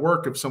not going to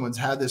work if someone's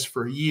had this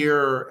for a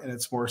year and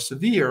it's more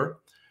severe.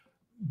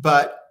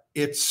 But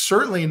it's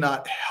certainly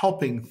not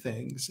helping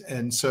things.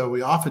 And so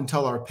we often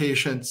tell our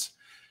patients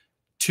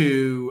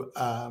to,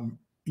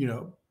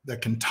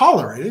 that can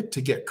tolerate it,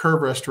 to get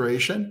curve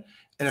restoration.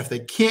 And if they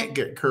can't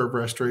get curve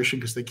restoration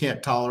because they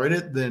can't tolerate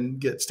it, then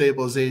get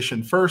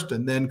stabilization first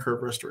and then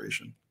curve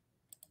restoration.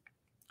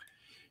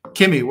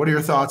 Kimmy, what are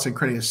your thoughts on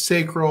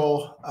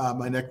craniocervical?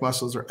 My neck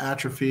muscles are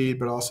atrophied,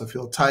 but also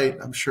feel tight.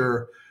 I'm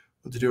sure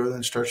what to do other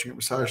than stretching and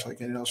massage, like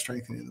anything else,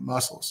 strengthening the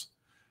muscles.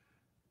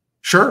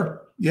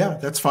 Sure. Yeah,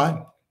 that's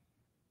fine.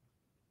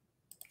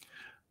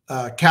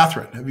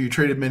 Catherine, have you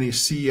treated many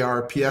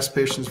CRPS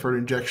patients for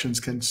injections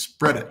can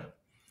spread it?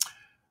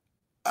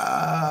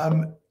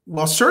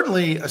 Well,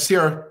 certainly a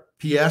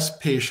CRPS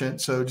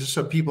patient, so just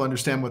so people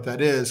understand what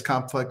that is,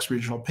 complex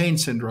regional pain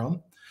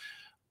syndrome,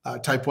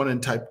 type 1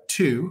 and type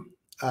 2.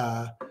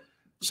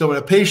 So when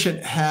a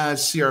patient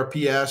has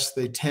CRPS,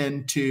 they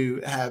tend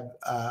to have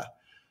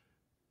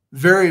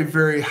very,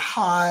 very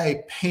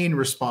high pain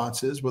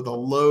responses with a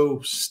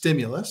low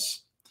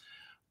stimulus.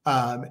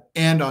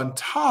 And on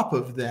top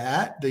of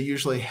that, they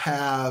usually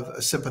have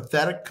a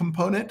sympathetic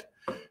component,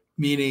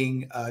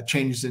 meaning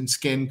changes in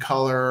skin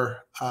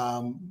color,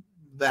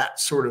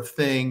 that sort of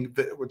thing,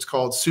 what's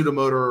called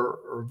pseudomotor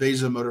or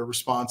vasomotor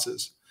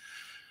responses.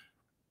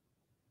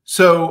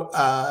 So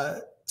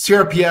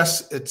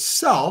CRPS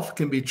itself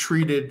can be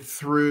treated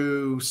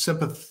through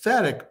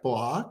sympathetic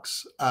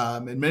blocks,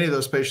 and many of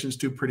those patients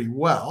do pretty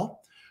well,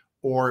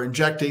 or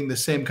injecting the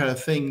same kind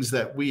of things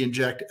that we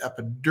inject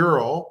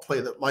epidural,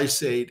 platelet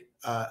lysate,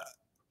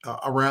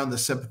 around the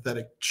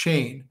sympathetic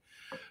chain.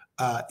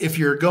 If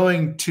you're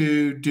going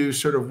to do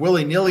sort of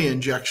willy-nilly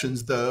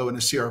injections, though, in a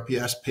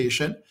CRPS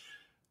patient,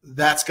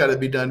 that's got to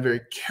be done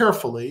very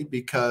carefully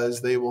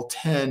because they will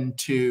tend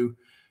to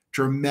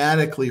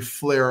dramatically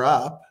flare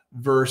up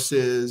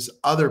versus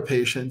other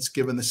patients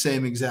given the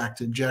same exact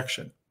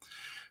injection.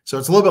 So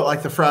it's a little bit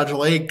like the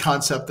fragile egg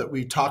concept that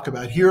we talk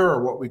about here,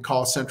 or what we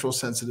call central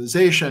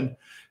sensitization.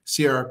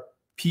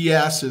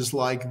 CRPS is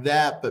like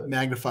that, but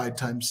magnified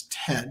times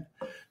 10.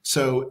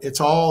 So it's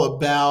all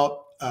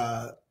about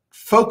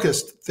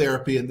focused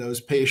therapy in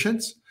those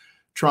patients,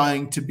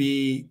 trying to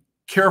be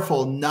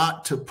careful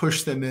not to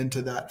push them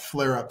into that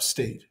flare-up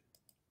state.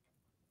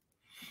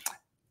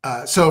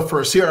 So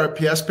for a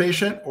CRPS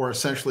patient or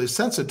essentially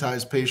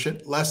sensitized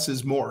patient, less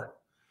is more.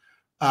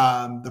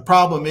 The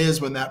problem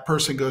is when that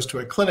person goes to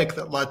a clinic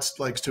that likes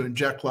to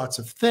inject lots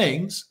of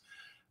things,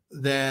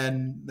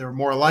 then they're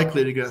more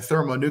likely to get a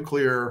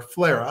thermonuclear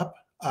flare-up,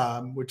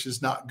 which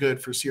is not good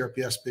for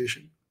CRPS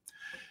patient.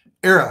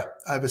 Era,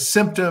 I have a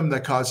symptom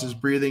that causes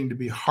breathing to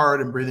be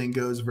hard and breathing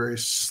goes very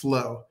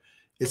slow.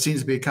 It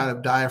seems to be a kind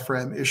of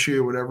diaphragm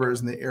issue, whatever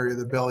is in the area of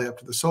the belly up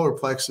to the solar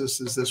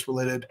plexus. Is this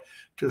related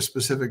to a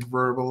specific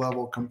vertebral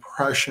level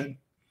compression?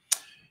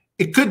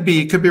 It could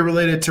be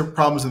related to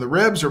problems in the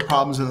ribs or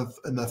problems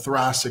in the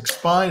thoracic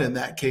spine. In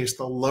that case,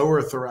 the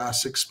lower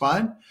thoracic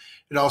spine.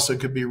 It also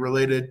could be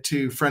related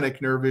to phrenic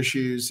nerve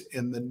issues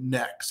in the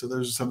neck. So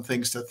those are some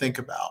things to think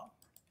about.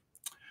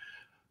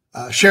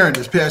 Sharon,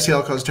 does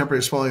PICL cause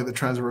temporary swelling of the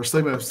transverse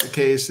ligament? If it's the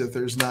case, if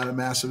there's not a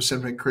massive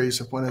symptom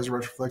increase, if one has a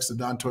retroflex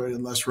odontoid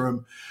and less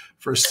room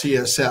for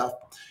CSF.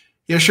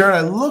 Yeah, Sharon,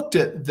 I looked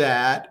at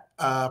that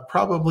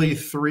probably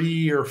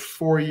 3 or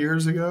 4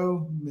 years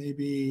ago,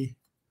 maybe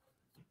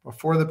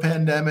before the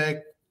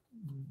pandemic,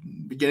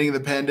 beginning of the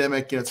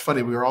pandemic. It's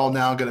funny, we were all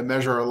now going to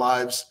measure our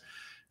lives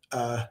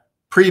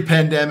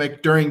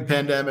pre-pandemic, during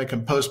pandemic,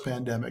 and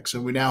post-pandemic.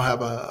 So we now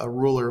have a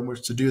ruler in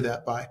which to do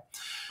that by.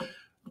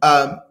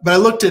 But I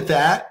looked at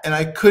that and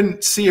I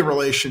couldn't see a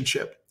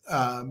relationship.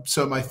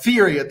 So my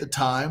theory at the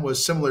time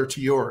was similar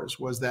to yours,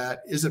 was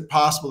that is it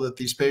possible that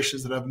these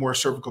patients that have more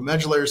cervical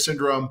medullary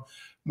syndrome,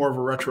 more of a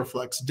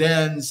retroflex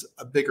dens,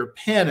 a bigger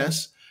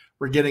pannus,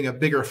 were getting a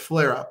bigger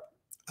flare-up?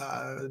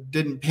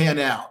 Didn't pan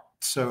out.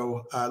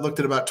 So I looked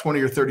at about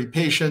 20 or 30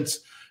 patients,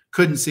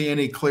 couldn't see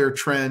any clear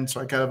trend,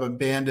 so I kind of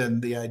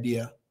abandoned the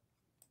idea.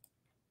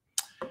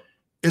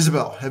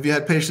 Isabel, have you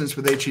had patients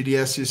with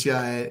HEDS,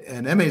 CCI,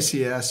 and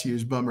MACS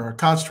use bone marrow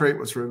concentrate?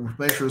 What sort of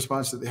inflammation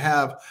response do they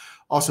have?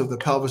 Also, if the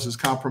pelvis is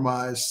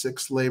compromised,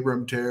 6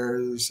 labrum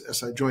tears,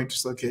 SI joint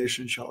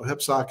dislocation, shallow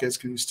hip sockets,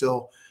 can you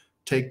still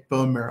take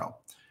bone marrow?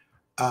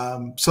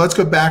 So let's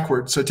go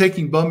backwards. So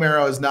taking bone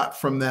marrow is not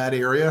from that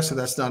area, so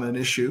that's not an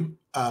issue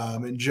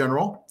in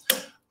general.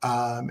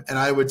 And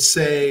I would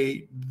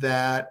say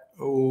that,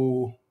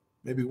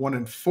 maybe 1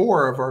 in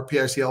 4 of our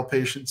PICL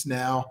patients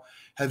now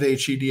have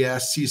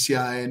HEDS,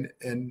 CCI,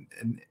 and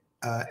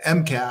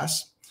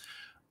MCAS.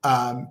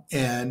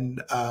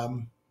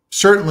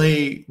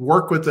 Certainly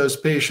work with those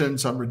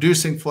patients on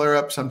reducing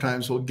flare-up.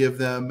 Sometimes we'll give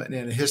them an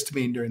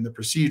antihistamine during the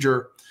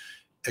procedure,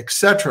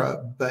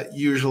 etc., but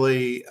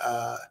usually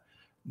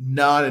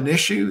not an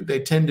issue. They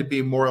tend to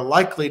be more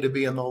likely to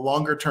be in the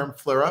longer-term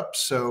flare-up.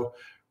 So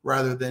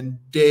rather than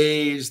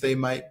days, they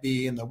might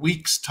be in the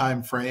weeks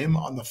time frame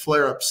on the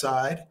flare-up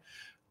side,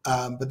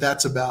 but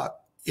that's about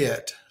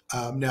it.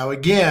 Now,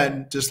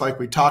 again, just like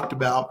we talked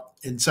about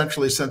in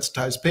centrally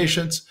sensitized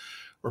patients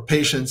or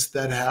patients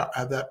that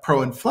have that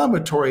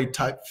pro-inflammatory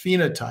type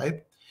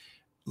phenotype,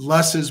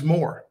 less is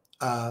more.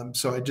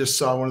 So I just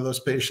saw one of those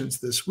patients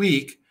this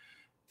week,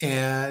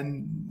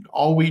 and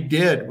all we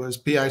did was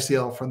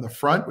PICL from the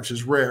front, which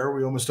is rare.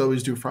 We almost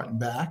always do front and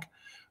back,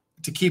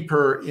 to keep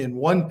her in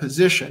one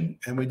position.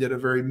 And we did a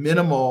very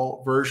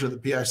minimal version of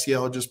the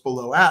PICL just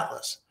below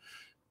atlas,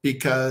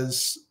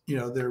 because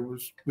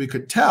we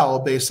could tell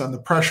based on the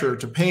pressure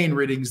to pain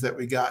readings that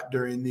we got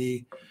during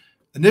the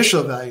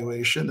initial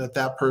evaluation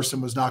that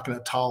person was not going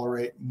to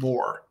tolerate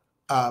more.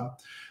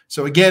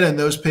 So again, in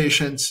those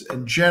patients,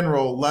 in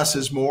general, less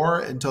is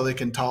more until they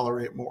can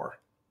tolerate more.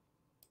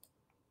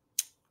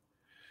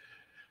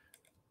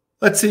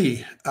 Let's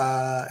see.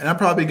 And I'm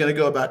probably going to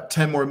go about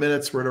 10 more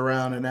minutes. We're at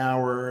around an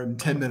hour and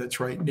 10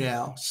 minutes right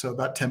now. So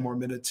about 10 more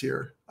minutes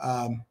here.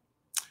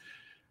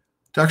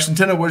 Dr.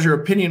 Centeno, what is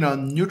your opinion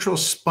on neutral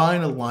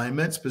spine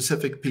alignment,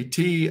 specific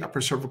PT,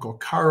 upper cervical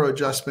chiro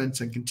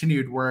adjustments, and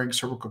continued wearing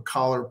cervical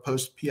collar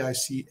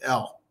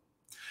post-PICL?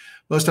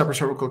 Most upper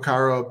cervical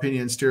chiro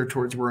opinions steer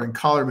towards wearing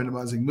collar,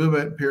 minimizing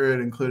movement,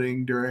 period,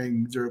 including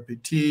during zero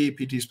PT.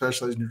 PT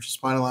specialized neutral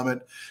spine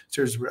alignment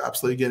steers we're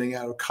absolutely getting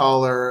out of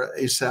collar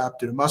ASAP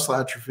due to muscle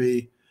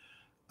atrophy.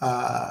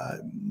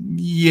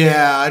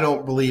 Yeah, I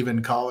don't believe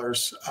in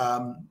collars.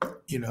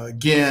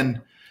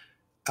 Again,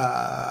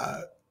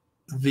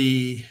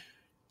 the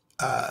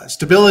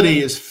stability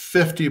is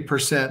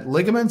 50%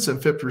 ligaments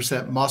and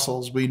 50%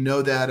 muscles. We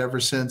know that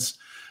ever since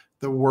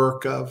the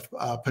work of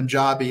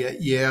Punjabi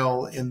at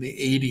Yale in the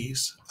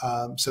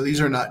 80s. So these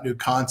are not new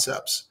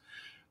concepts.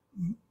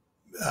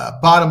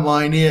 Bottom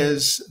line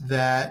is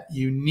that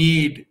you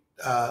need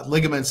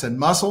ligaments and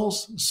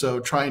muscles. So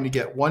trying to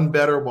get one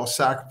better while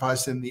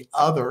sacrificing the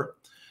other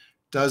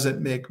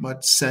doesn't make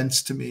much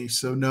sense to me.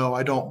 So no,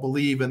 I don't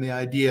believe in the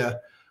idea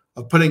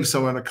of putting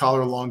someone in a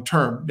collar long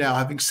term. Now,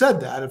 having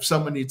said that, if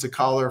someone needs a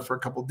collar for a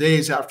couple of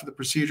days after the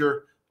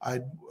procedure, I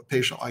had a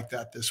patient like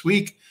that this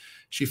week.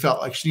 She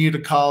felt like she needed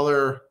a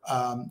collar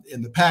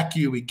in the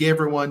PACU. We gave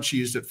her one. She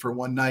used it for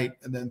one night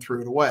and then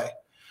threw it away.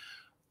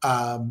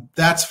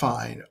 That's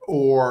fine.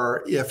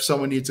 Or if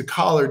someone needs a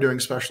collar during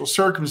special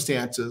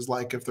circumstances,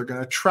 like if they're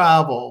going to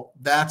travel,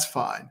 that's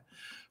fine.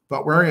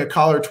 But wearing a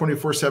collar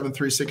 24/7,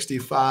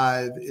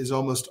 365 is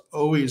almost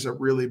always a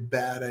really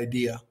bad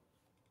idea.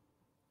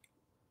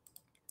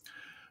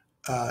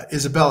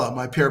 Isabella,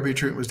 my PRP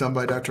treatment was done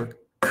by Dr.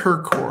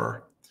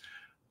 Kirkor.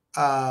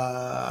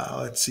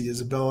 Let's see,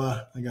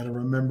 Isabella, I got to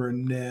remember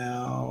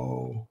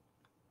now.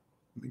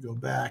 Let me go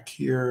back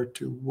here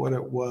to what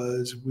it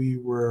was we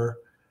were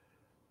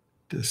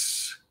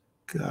discussing.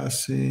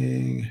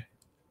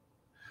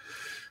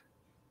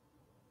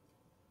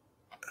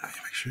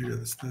 Make sure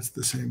that's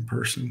the same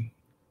person.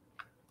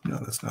 No,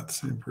 that's not the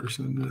same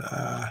person.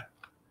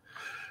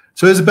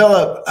 So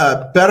Isabella,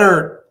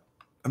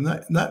 I'm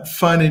not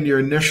finding your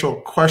initial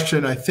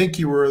question. I think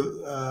you were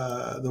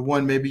the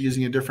one maybe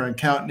using a different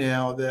account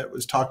now that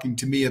was talking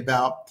to me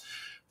about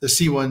the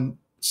C1,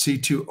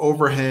 C2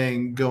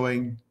 overhang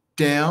going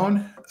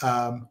down,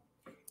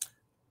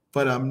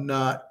 but I'm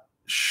not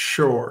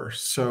sure.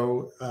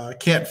 So I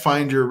can't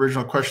find your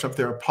original question up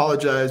there. I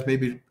apologize.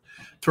 Maybe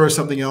throw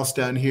something else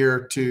down here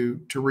to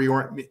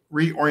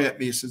reorient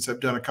me since I've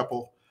done a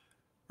couple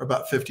or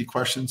about 50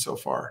 questions so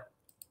far.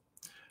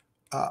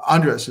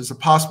 Andres, is it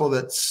possible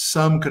that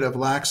some could have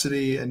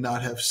laxity and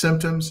not have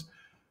symptoms?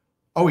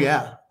 Oh,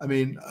 yeah. I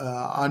mean,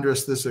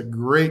 Andres, this is a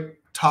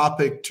great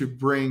topic to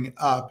bring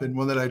up, and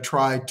one that I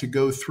try to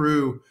go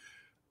through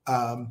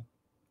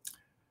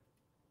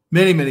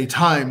many, many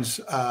times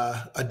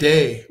a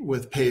day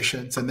with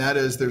patients, and that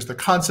is there's the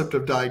concept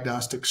of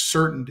diagnostic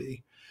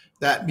certainty.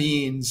 That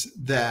means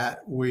that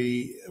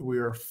we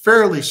are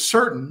fairly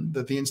certain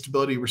that the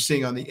instability we're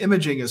seeing on the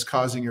imaging is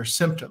causing your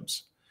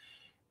symptoms.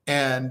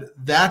 And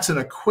that's an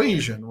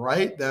equation,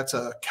 right? That's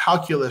a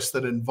calculus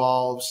that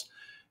involves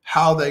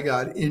how they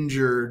got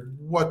injured,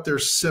 what their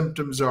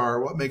symptoms are,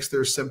 what makes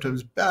their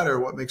symptoms better,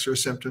 what makes their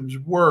symptoms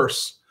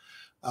worse.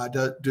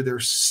 Do their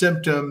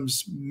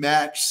symptoms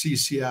match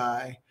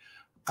CCI?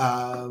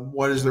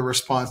 What is the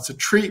response to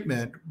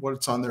treatment?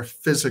 What's on their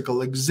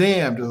physical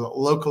exam? Does it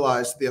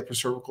localize to the upper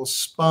cervical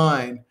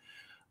spine?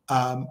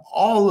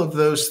 All of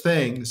those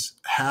things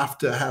have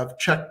to have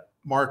check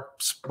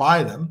marks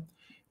by them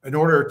in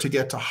order to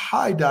get to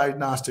high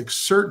diagnostic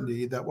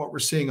certainty that what we're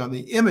seeing on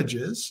the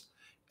images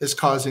is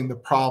causing the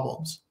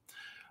problems.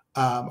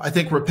 I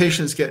think where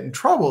patients get in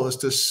trouble is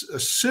to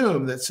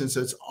assume that since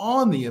it's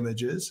on the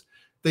images,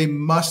 they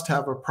must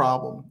have a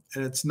problem,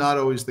 and it's not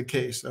always the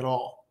case at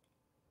all.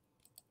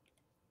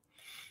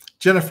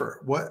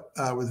 Jennifer, what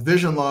with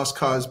vision loss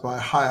caused by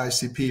high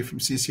ICP from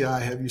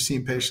CCI, have you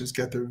seen patients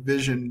get their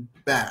vision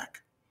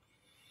back?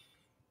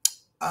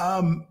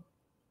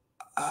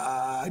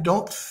 I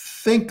don't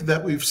think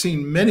that we've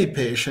seen many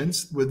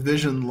patients with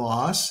vision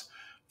loss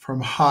from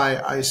high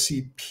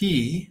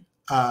ICP.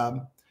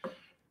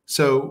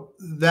 So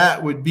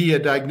that would be a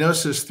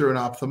diagnosis through an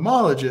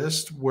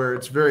ophthalmologist where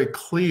it's very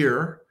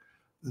clear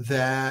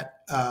that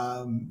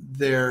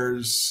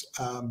there's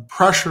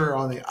pressure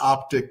on the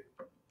optic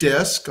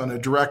disc on a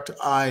direct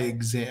eye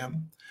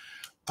exam.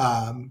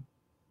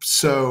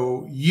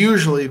 So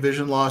usually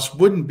vision loss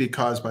wouldn't be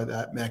caused by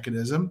that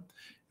mechanism.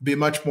 It'd be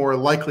much more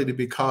likely to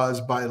be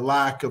caused by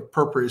lack of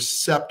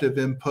proprioceptive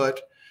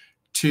input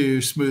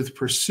to smooth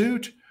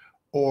pursuit,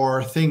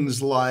 or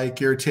things like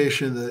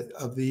irritation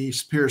of the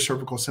superior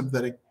cervical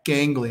sympathetic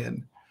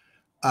ganglion.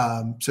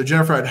 So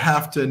Jennifer, I'd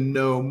have to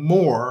know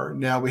more.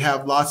 Now, we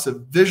have lots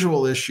of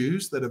visual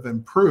issues that have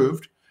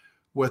improved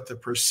with the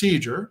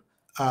procedure,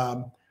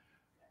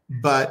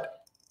 but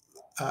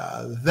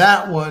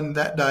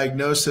that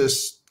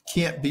diagnosis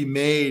can't be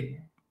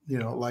made,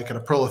 like at a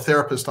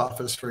prolotherapist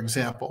office, for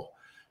example.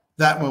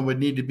 That one would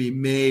need to be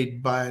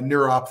made by a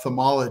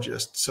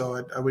neuro-ophthalmologist.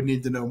 So I would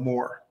need to know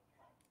more.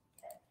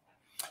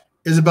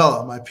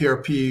 Isabella, my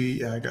PRP,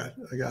 yeah, I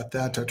got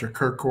that. Dr.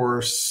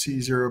 Kirkor,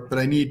 C0, but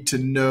I need to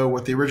know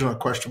what the original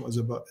question was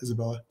about,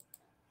 Isabella.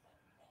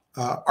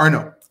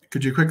 Arno,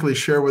 could you quickly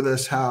share with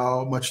us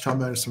how much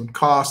telemedicine would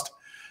cost?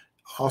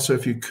 Also,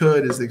 if you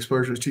could, is the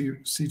exposure to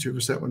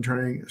C2% when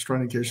turning strong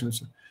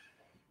indications?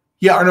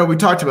 Yeah, Arno, we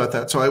talked about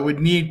that. So I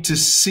would need to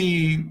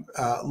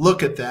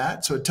look at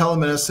that. So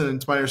telemedicine,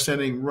 to my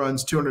understanding,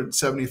 runs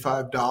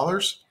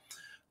 $275.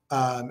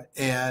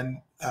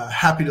 And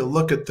happy to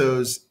look at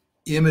those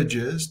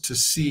images to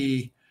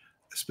see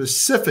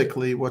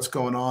specifically what's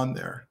going on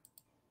there.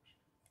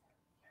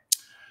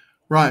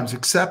 Rhymes,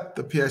 except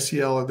the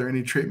PICL, are there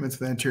any treatments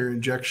with anterior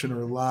injection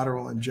or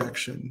lateral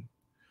injection?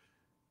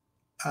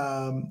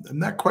 I'm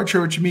not quite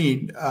sure what you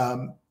mean.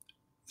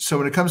 So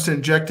when it comes to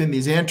injecting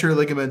these anterior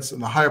ligaments in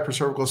the higher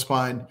cervical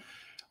spine,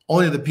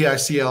 only the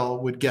PICL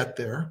would get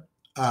there.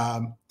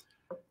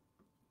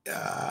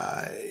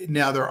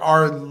 Now, there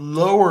are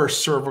lower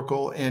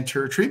cervical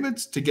anterior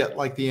treatments to get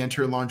like the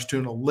anterior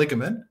longitudinal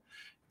ligament,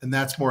 and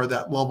that's more of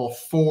that level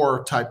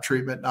 4 type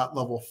treatment, not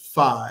level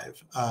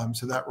 5.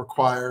 So that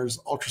requires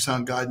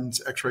ultrasound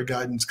guidance, x-ray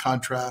guidance,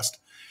 contrast,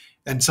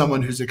 and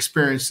someone who's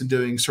experienced in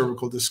doing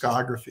cervical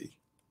discography.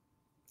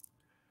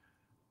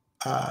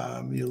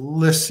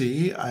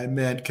 Ulysses, I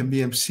meant, can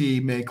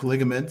BMC make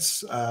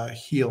ligaments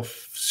heal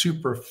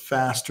super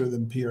faster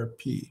than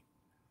PRP?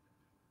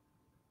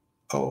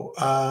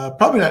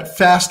 Probably not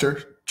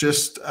faster,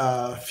 just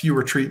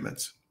fewer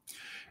treatments.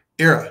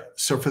 Era,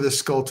 so for this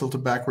skull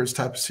tilted backwards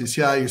type of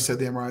CCI, you said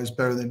the MRI is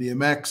better than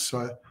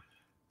DMX.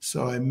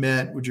 So I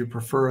meant, would you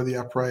prefer the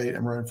upright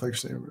MRI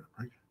inflection?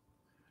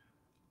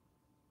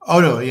 Oh,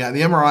 no, yeah,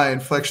 the MRI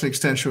inflection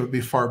extension would be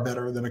far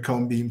better than a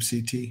cone beam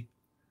CT.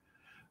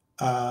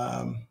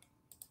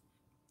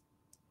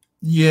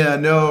 Yeah,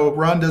 no,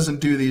 Ron doesn't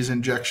do these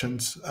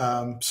injections.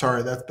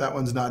 Sorry, that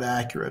one's not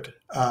accurate.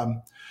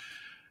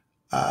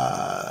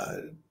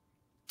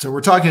 So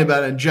we're talking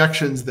about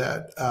injections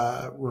that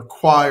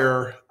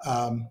require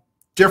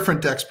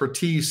different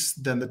expertise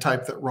than the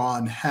type that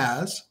Ron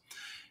has.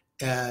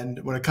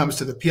 And when it comes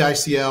to the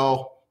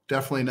PICL,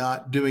 definitely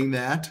not doing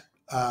that.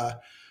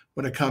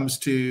 When it comes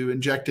to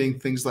injecting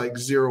things like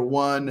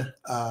 0-1,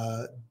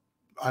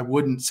 I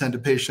wouldn't send a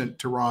patient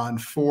to Ron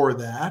for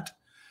that.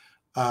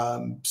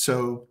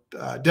 So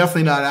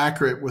definitely not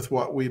accurate with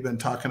what we've been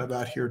talking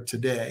about here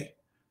today.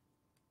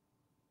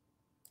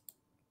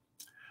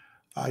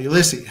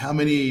 Ulysses, how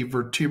many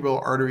vertebral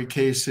artery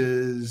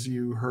cases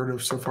you heard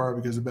of so far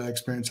because of bad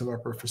experience of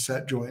upper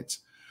facet joints?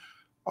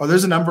 Oh,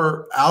 there's a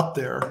number out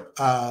there.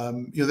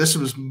 This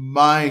was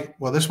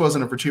this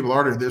wasn't a vertebral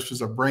artery. This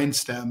was a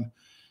brainstem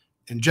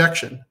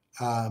injection.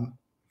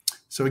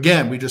 So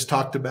again, we just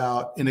talked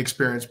about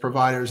inexperienced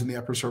providers in the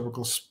upper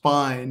cervical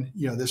spine.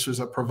 This was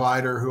a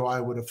provider who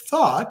I would have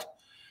thought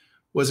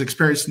was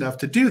experienced enough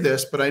to do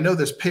this, but I know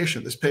this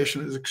patient. This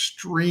patient is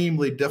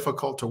extremely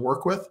difficult to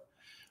work with,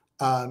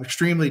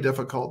 extremely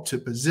difficult to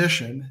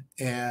position.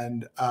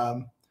 And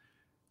yeah,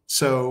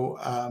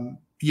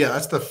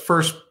 that's the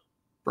first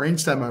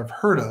brainstem I've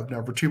heard of.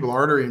 Now, vertebral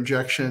artery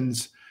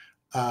injections,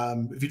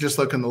 if you just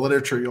look in the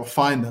literature, you'll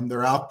find them.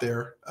 They're out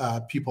there.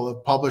 People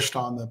have published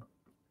on them.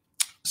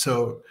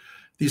 So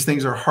these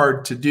things are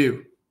hard to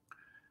do.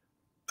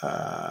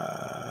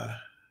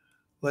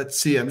 Let's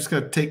see. I'm just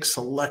going to take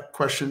select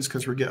questions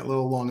because we're getting a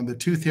little long in the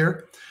tooth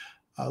here.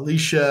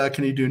 Alicia,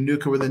 can you do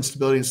NUCA with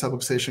instability and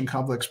subluxation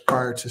complex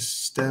prior to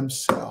stem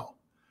cell?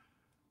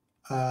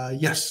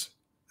 Yes,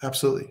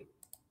 absolutely.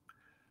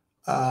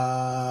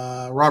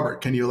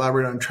 Robert, can you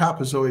elaborate on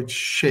trapezoid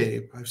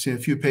shape? I've seen a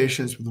few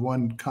patients with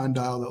one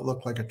condyle that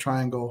looked like a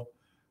triangle.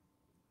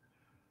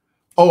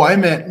 Oh, I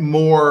meant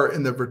more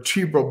in the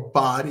vertebral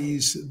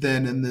bodies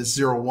than in the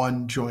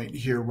 0-1 joint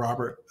here,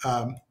 Robert.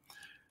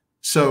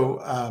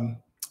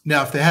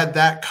 Now, if they had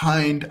that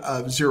kind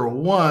of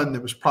 0-1,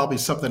 there was probably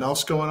something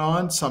else going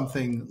on,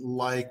 something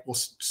like, we'll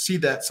see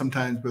that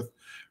sometimes with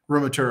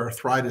rheumatoid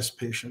arthritis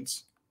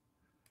patients.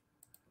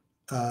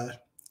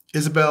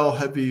 Isabel,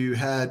 have you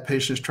had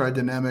patients try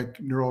dynamic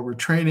neural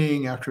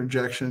retraining after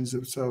injections?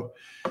 If so,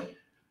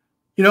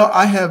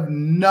 I have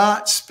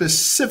not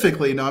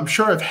specifically. Now, I'm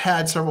sure I've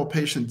had several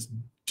patients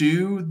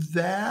do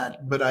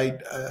that, but I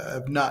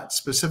have not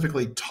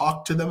specifically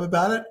talked to them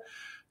about it.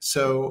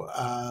 So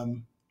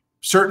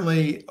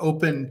certainly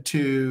open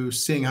to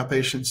seeing how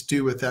patients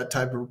do with that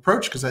type of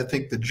approach, because I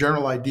think the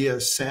general idea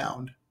is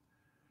sound.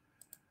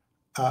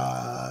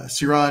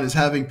 Siran, is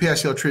having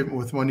PICL treatment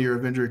with 1 year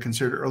of injury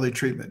considered early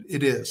treatment?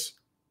 It is.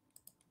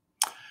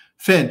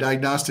 Finn,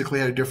 diagnostically,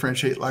 how to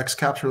differentiate lax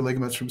capsular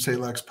ligaments from, say,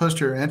 lax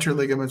posterior anterior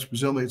ligaments?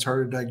 Presumably, it's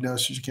harder to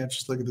diagnose because you can't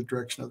just look at the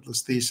direction of the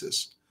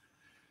listhesis.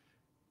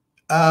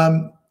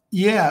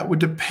 Yeah, it would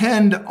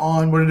depend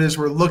on what it is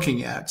we're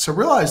looking at. So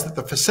realize that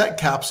the facet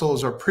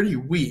capsules are pretty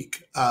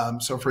weak.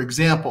 So for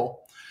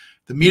example,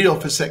 the medial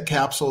facet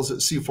capsules at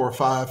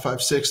C4-5,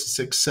 5-6,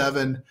 and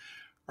 6-7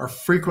 are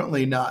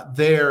frequently not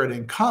there and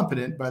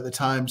incompetent by the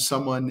time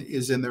someone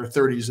is in their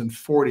 30s and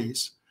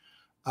 40s.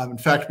 In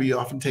fact, we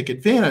often take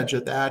advantage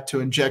of that to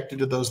inject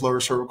into those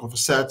lower cervical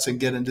facets and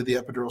get into the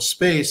epidural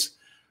space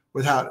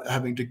without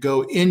having to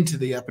go into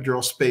the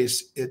epidural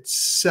space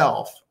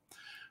itself.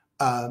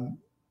 It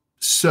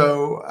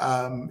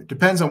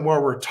depends on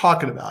what we're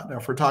talking about. Now,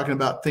 if we're talking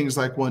about things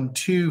like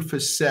 1-2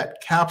 facet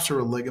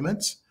capsular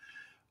ligaments,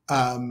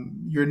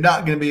 you're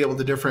not going to be able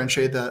to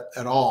differentiate that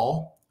at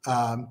all.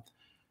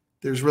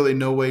 There's really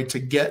no way to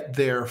get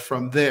there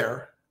from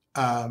there.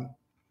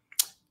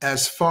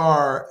 As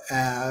far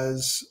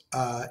as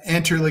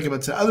anterior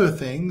ligaments and other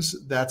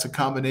things, that's a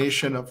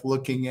combination of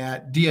looking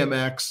at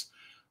DMX,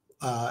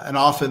 and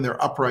often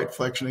their upright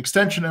flexion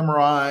extension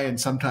MRI, and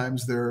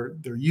sometimes their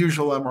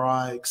usual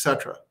MRI,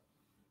 etc.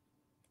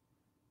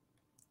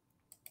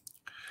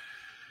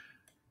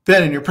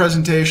 Ben, in your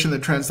presentation, the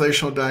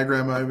translational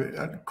diagram,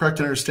 I'm correct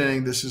in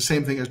understanding this is the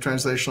same thing as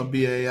translational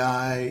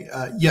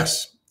BAI.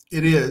 Yes,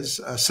 it is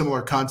a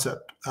similar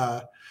concept.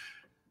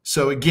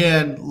 So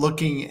again,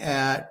 looking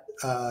at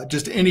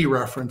just any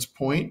reference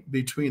point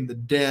between the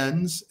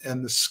dens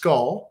and the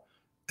skull,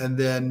 and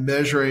then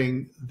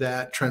measuring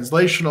that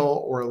translational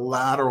or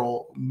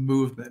lateral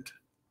movement.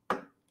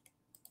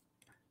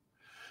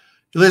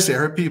 Ulysses, I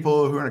heard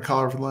people who are in a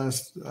collar for the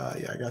last,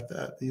 yeah, I got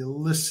that. The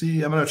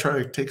Ulysses, I'm going to try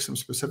to take some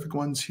specific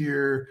ones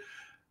here.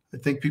 I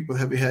think people with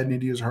heavy head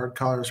need to use hard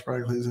collars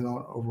sporadically as they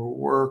don't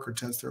overwork or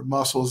tense their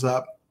muscles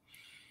up.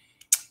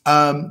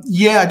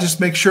 Yeah,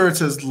 just make sure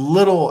it's as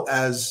little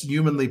as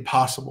humanly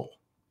possible.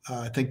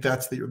 I think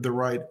that's the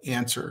right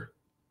answer.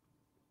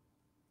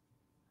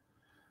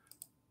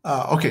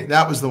 Okay,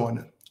 that was the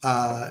one.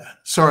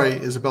 Sorry,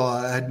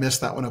 Isabella, I had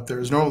missed that one up there.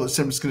 It's normal that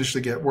symptoms can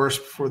initially get worse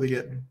before they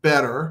get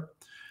better.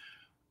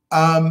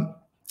 You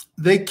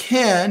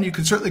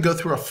can certainly go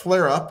through a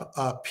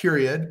flare-up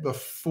period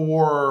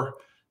before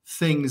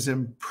things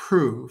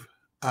improve.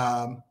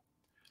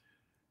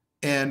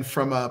 And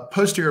from a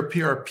posterior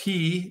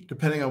PRP,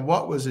 depending on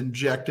what was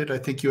injected, I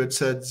think you had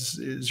said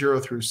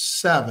 0 through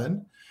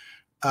 7.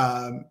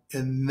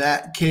 In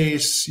that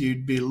case,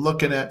 you'd be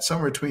looking at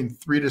somewhere between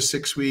 3 to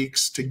 6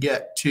 weeks to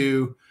get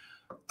to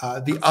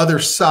the other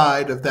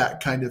side of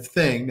that kind of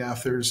thing. Now,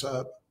 if there's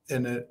a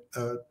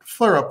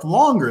flare-up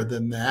longer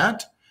than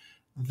that,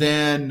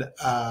 then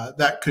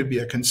that could be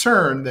a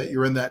concern that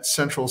you're in that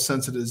central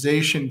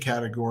sensitization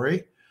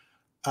category.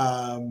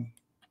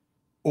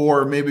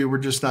 Or maybe we're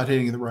just not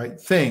hitting the right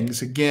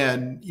things.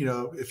 Again,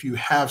 if you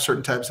have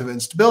certain types of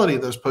instability,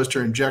 those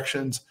posterior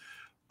injections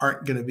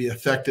aren't going to be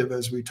effective,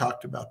 as we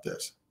talked about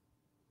this.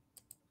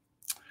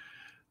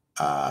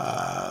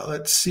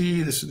 Let's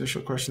see, this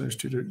initial question, there's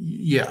two.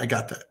 Yeah, I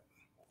got that.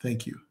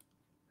 Thank you.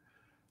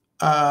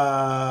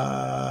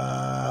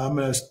 I'm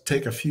going to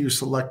take a few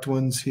select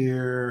ones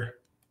here.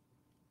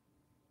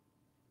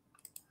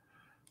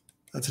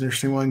 That's an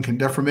interesting one. Can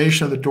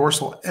deformation of the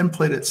dorsal end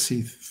plate at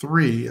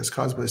C3 is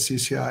caused by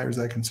CCI, or is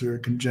that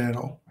considered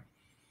congenital?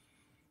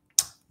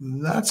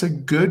 That's a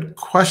good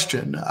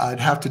question.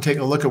 I'd have to take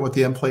a look at what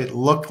the end plate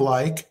looked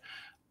like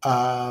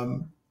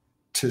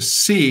to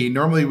see.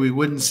 Normally, we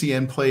wouldn't see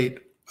end plate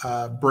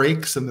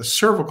breaks in the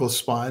cervical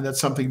spine. That's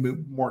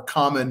something more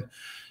common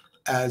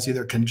as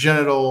either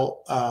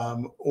congenital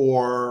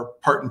or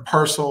part and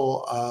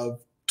parcel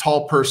of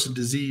tall person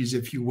disease,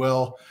 if you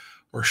will,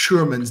 or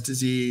Schurman's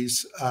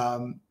disease,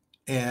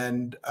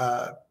 and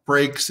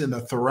breaks in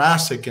the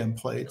thoracic end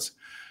plates.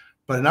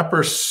 But an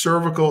upper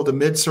cervical to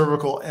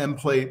mid-cervical end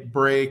plate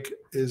break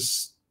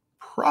is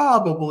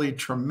probably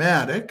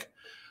traumatic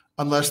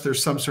unless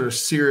there's some sort of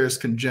serious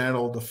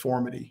congenital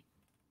deformity.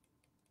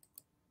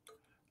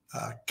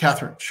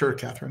 Catherine, sure,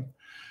 Catherine.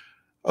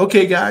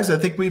 Okay, guys, I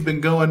think we've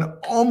been going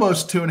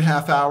almost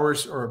 2.5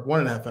 hours, or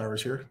 1.5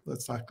 hours here.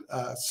 Let's not,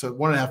 so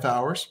 1.5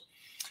 hours.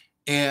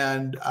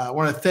 And I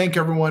want to thank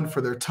everyone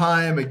for their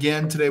time.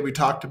 Again, today we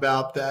talked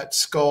about that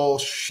skull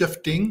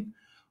shifting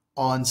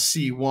on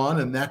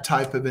C1 and that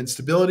type of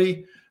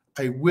instability.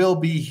 I will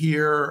be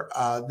here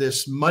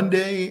this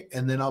Monday,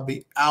 and then I'll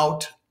be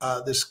out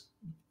this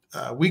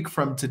week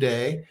from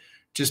today,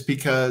 just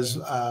because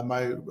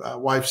my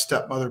wife's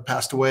stepmother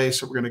passed away.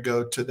 So we're going to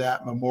go to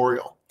that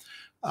memorial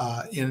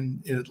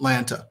in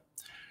Atlanta.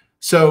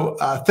 So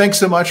thanks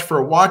so much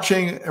for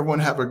watching. Everyone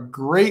have a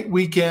great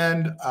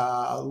weekend.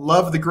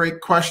 Love the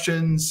great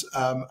questions.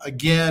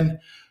 Again,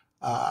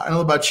 I don't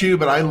know about you,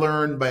 but I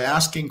learn by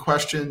asking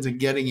questions and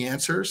getting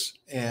answers.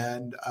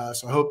 And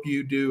so I hope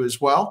you do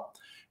as well.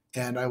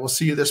 And I will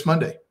see you this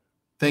Monday.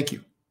 Thank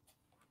you.